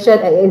creation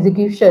and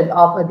execution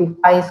of a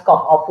defined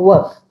scope of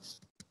work.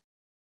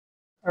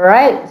 All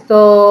right,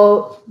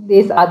 so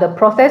these are the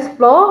process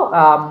flow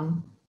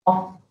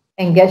of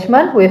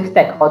engagement with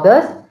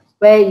stakeholders,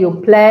 where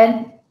you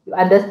plan, you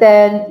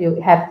understand, you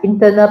have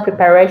internal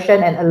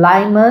preparation and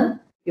alignment,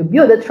 you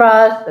build the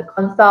trust, the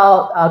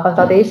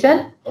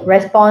consultation,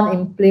 respond,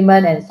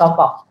 implement, and so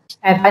forth.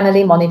 And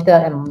finally, monitor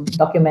and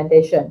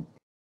documentation.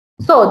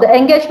 So the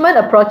engagement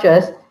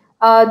approaches,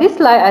 this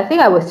slide, I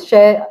think I will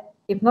share,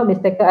 if not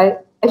mistaken,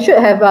 I should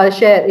have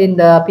shared in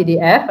the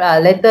PDF.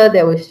 Later,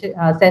 they will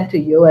send to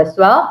you as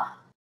well.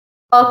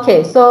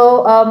 Okay,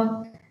 so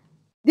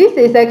this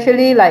is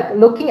actually like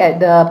looking at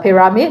the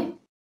pyramid.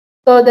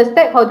 So the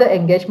stakeholder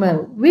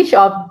engagement, which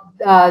of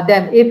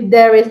them, if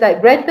there is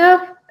like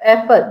greater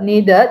effort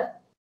needed,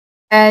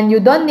 and you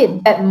don't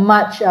need that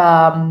much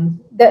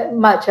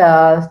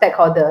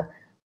stakeholder.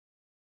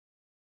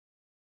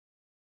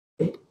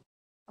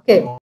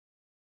 Okay.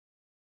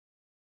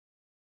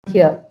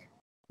 Here,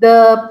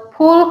 the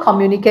pool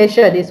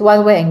communication is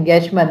one-way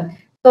engagement.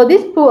 So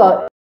this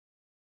pool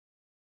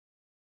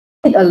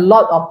a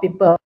lot of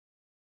people.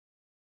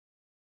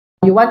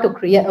 You want to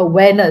create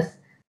awareness.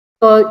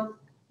 So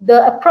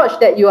the approach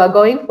that you are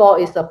going for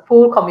is a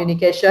pool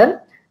communication.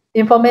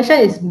 Information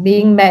is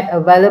being made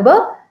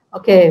available.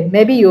 Okay,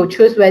 maybe you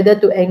choose whether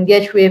to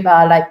engage with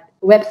like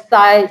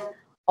websites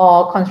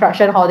or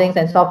construction holdings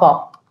and so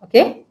forth.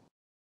 Okay.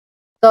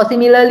 So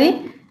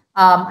similarly,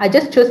 I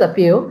just choose a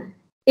few.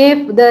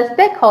 If the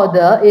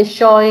stakeholder is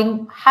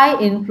showing high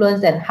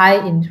influence and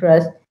high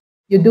interest,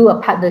 you do a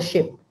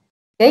partnership.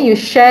 Okay, you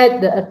share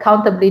the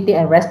accountability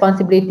and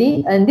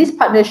responsibility, and this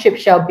partnership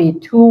shall be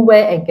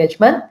two-way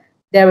engagement.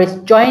 there is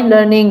joint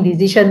learning,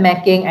 decision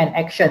making, and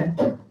action.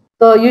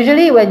 So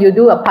usually when you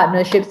do a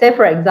partnership, say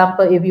for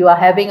example, if you are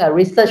having a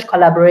research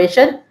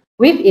collaboration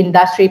with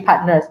industry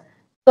partners,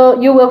 so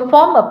you will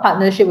form a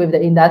partnership with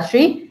the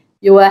industry,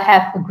 you will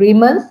have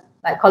agreements,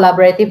 like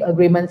collaborative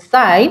agreements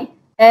signed,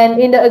 and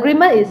in the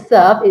agreement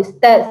itself, it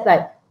states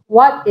like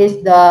what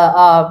is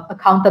the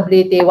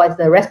accountability, what is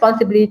the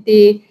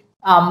responsibility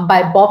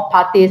by both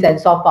parties and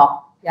so forth.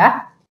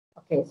 Yeah.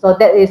 Okay, so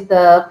that is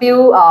the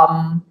few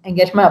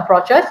engagement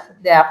approaches.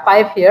 There are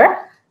 5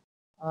 here.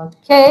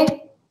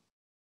 Okay.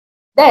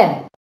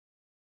 Then,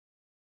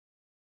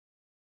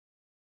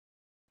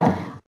 if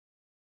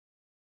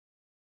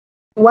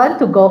you want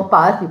to go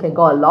fast, you can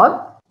go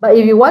alone. But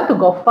if you want to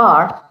go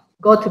far,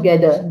 go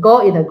together, go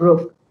in a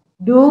group,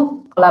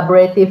 do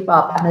collaborative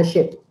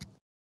partnership.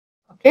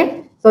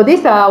 Okay, so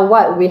these are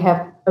what we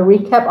have, a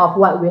recap of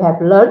what we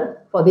have learned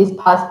for these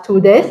past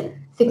 2 days,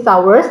 6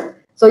 hours.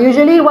 So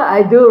usually what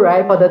I do,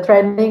 right, for the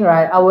training,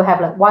 right, I will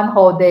have like 1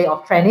 whole day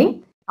of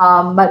training.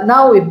 But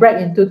now we break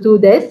into 2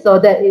 days so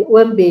that it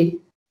won't be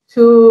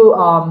too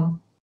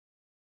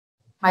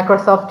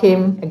Microsoft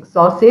Team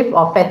exhaustive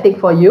or fatigue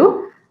for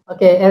you.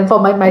 Okay, and for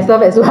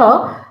myself as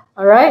well.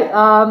 All right.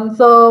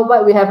 So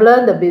what we have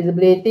learned, the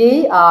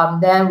visibility.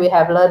 Then we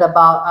have learned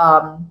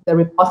about the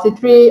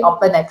repository,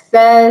 open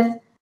access,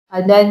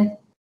 and then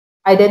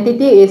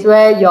identity is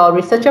where your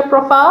researcher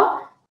profile.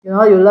 You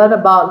know, you learn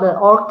about the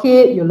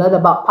ORCID, you learn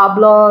about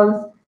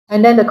Pablons,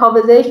 and then the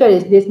conversation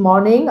is this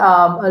morning,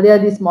 earlier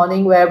this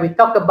morning, where we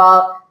talk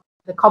about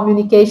the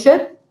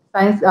communication,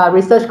 science,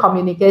 research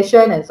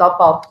communication, and so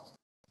forth.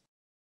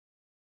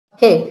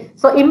 Okay,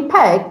 so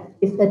impact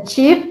is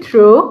achieved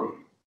through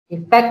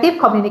effective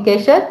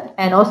communication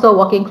and also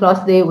working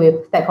closely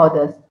with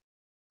stakeholders.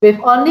 With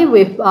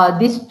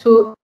these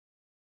 2,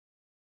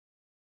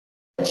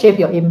 achieve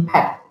your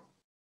impact.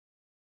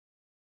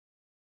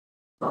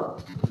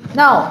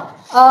 Now,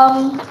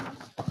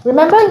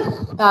 remember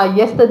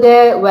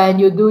yesterday when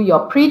you do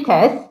your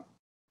pre-test,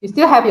 you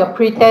still have your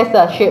pre-test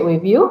shared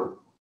with you.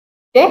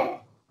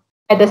 Okay,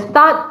 at the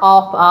start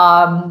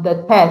of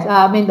the test,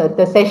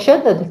 the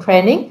session, the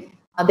training,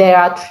 there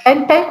are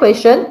 10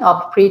 questions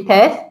of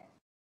pre-test.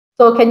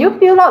 So can you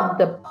fill up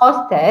the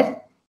post-test?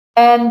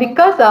 And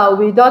because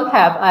we don't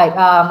have like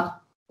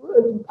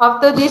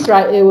after this,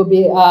 right, it will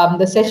be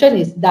the session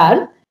is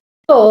done.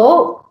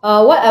 So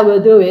what I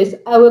will do is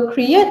I will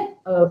create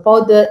a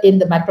folder in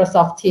the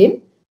Microsoft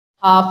Team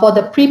for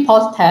the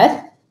pre-post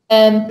test,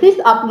 and please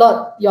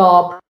upload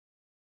your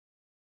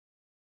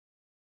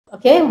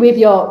with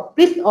your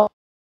please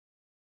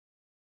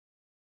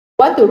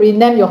want to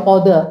rename your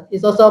folder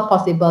is also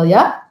possible.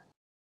 Yeah.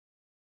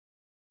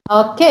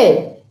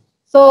 Okay.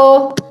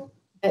 So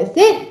that's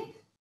it.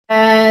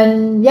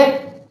 And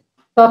yep,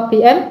 12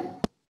 p.m.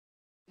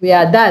 we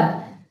are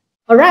done.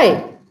 All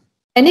right.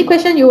 Any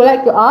question you would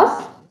like to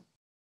ask?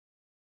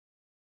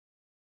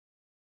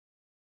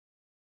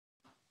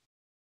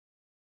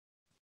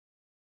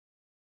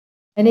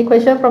 Any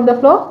question from the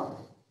floor?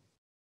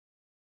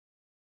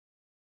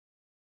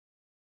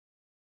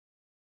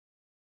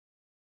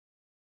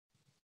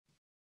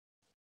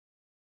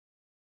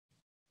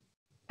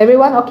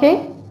 Everyone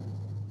okay?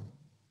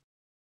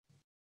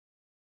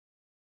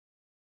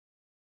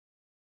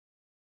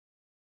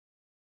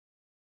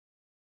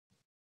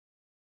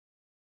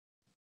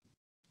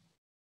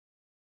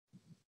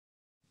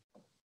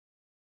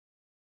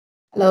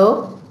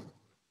 Hello?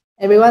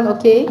 Everyone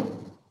okay?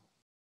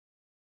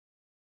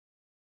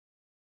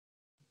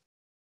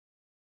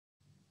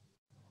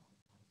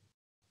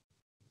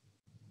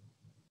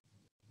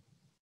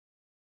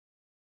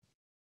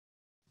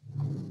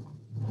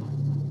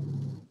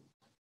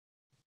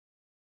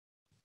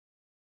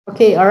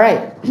 Okay, all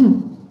right.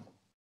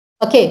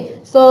 Okay,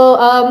 so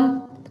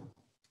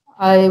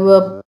I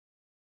will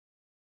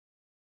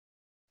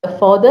put the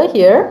folder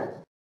here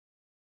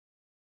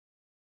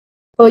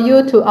for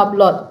you to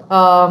upload.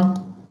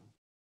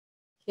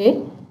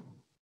 Okay,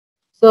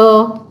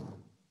 so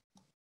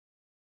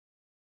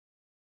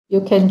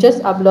you can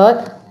just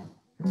upload.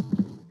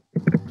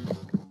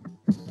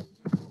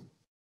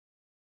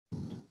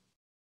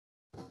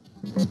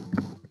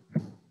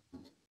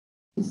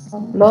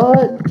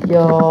 Upload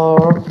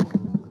your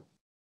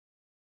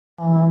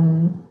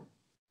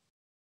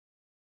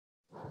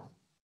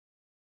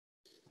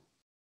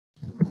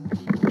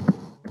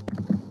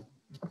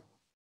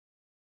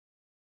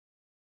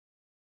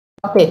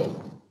okay.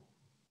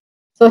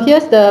 So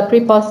here's the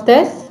pre-post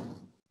test.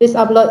 Please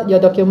upload your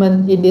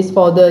document in this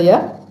folder,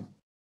 yeah?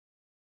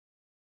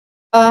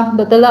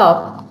 Dr.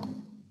 Lau,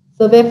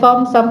 survey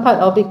form, some part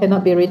of it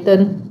cannot be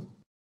written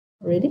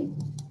already.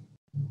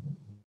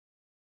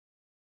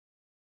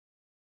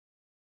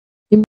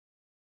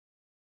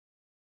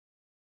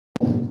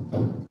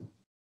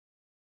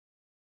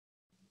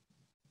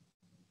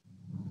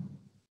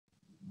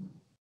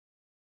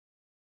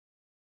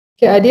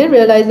 Okay, I didn't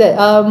realize that.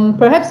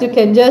 Perhaps you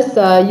can just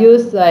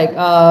use like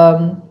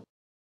I'm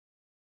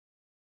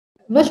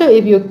not sure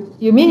if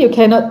you mean you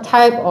cannot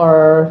type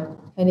or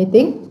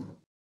anything.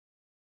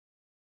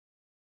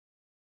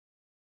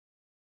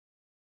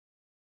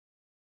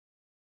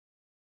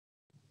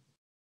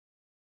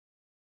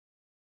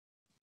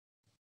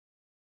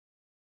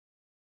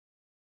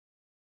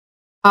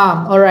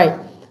 All right.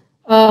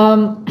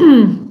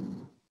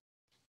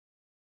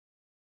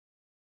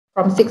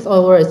 From 6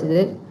 onwards, is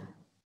it?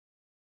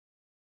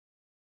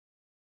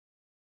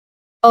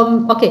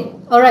 Okay.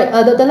 All right.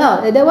 Dr.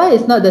 Lau, that one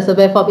is not the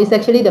survey form. It's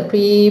actually the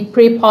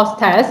pre-post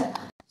test.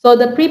 So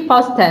the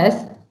pre-post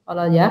test, hold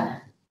on, yeah.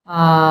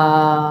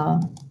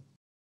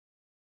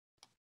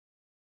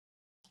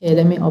 Okay,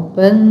 let me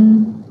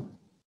open.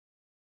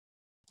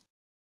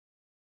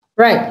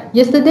 Right.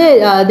 Yesterday,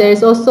 there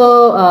is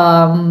also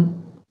a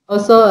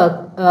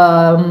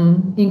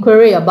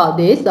inquiry about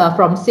this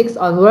from 6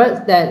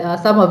 onwards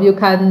that some of you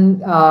can't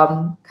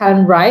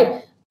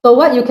write. So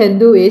what you can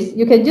do is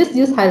you can just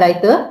use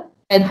highlighter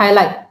and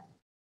highlight.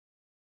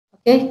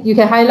 Okay, you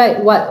can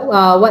highlight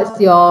what's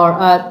your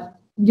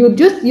you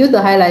just use the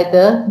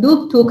highlighter,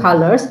 do 2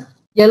 colors,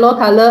 yellow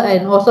color,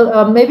 and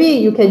also maybe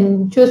you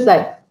can choose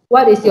like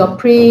what is your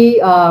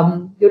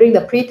during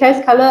the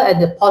pre-test color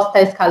and the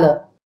post-test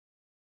color.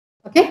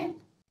 Okay,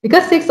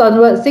 because 6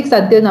 onwards, 6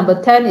 until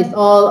number 10 is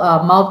all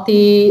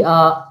multi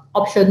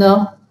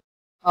optional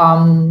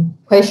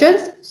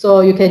questions, so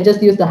you can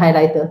just use the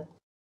highlighter.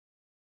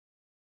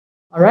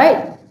 All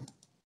right.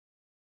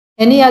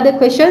 Any other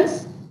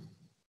questions?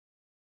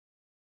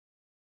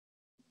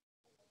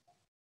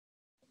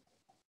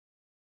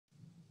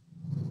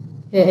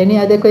 Okay, any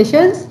other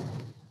questions?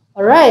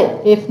 All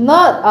right. If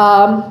not,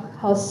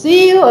 I'll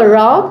see you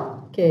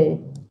around.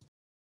 Okay.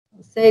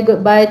 Say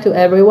goodbye to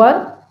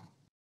everyone.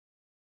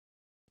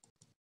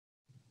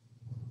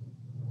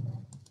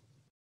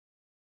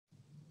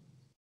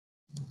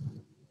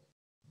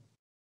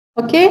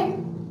 Okay.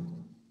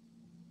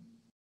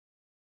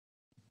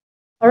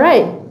 All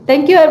right.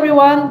 Thank you,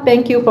 everyone.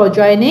 Thank you for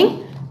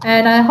joining.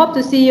 And I hope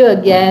to see you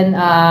again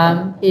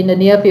in the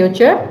near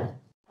future.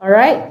 All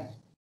right.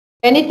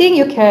 Anything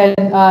you can,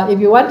 if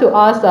you want to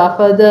ask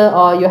further,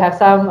 or you have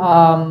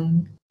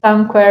some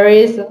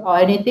queries or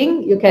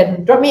anything, you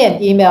can drop me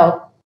an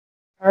email.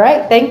 All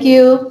right. Thank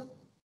you.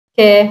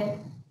 Okay.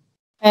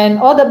 And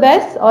all the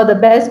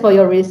best for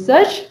your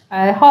research.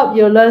 I hope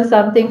you learned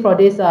something for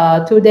these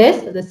 2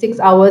 days, the 6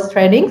 hours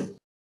trainings.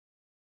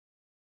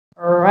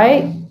 All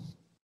right.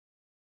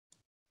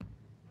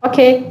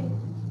 Okay.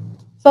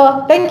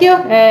 So thank you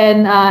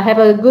and have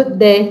a good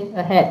day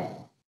ahead.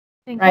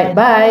 Right.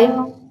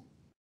 Bye.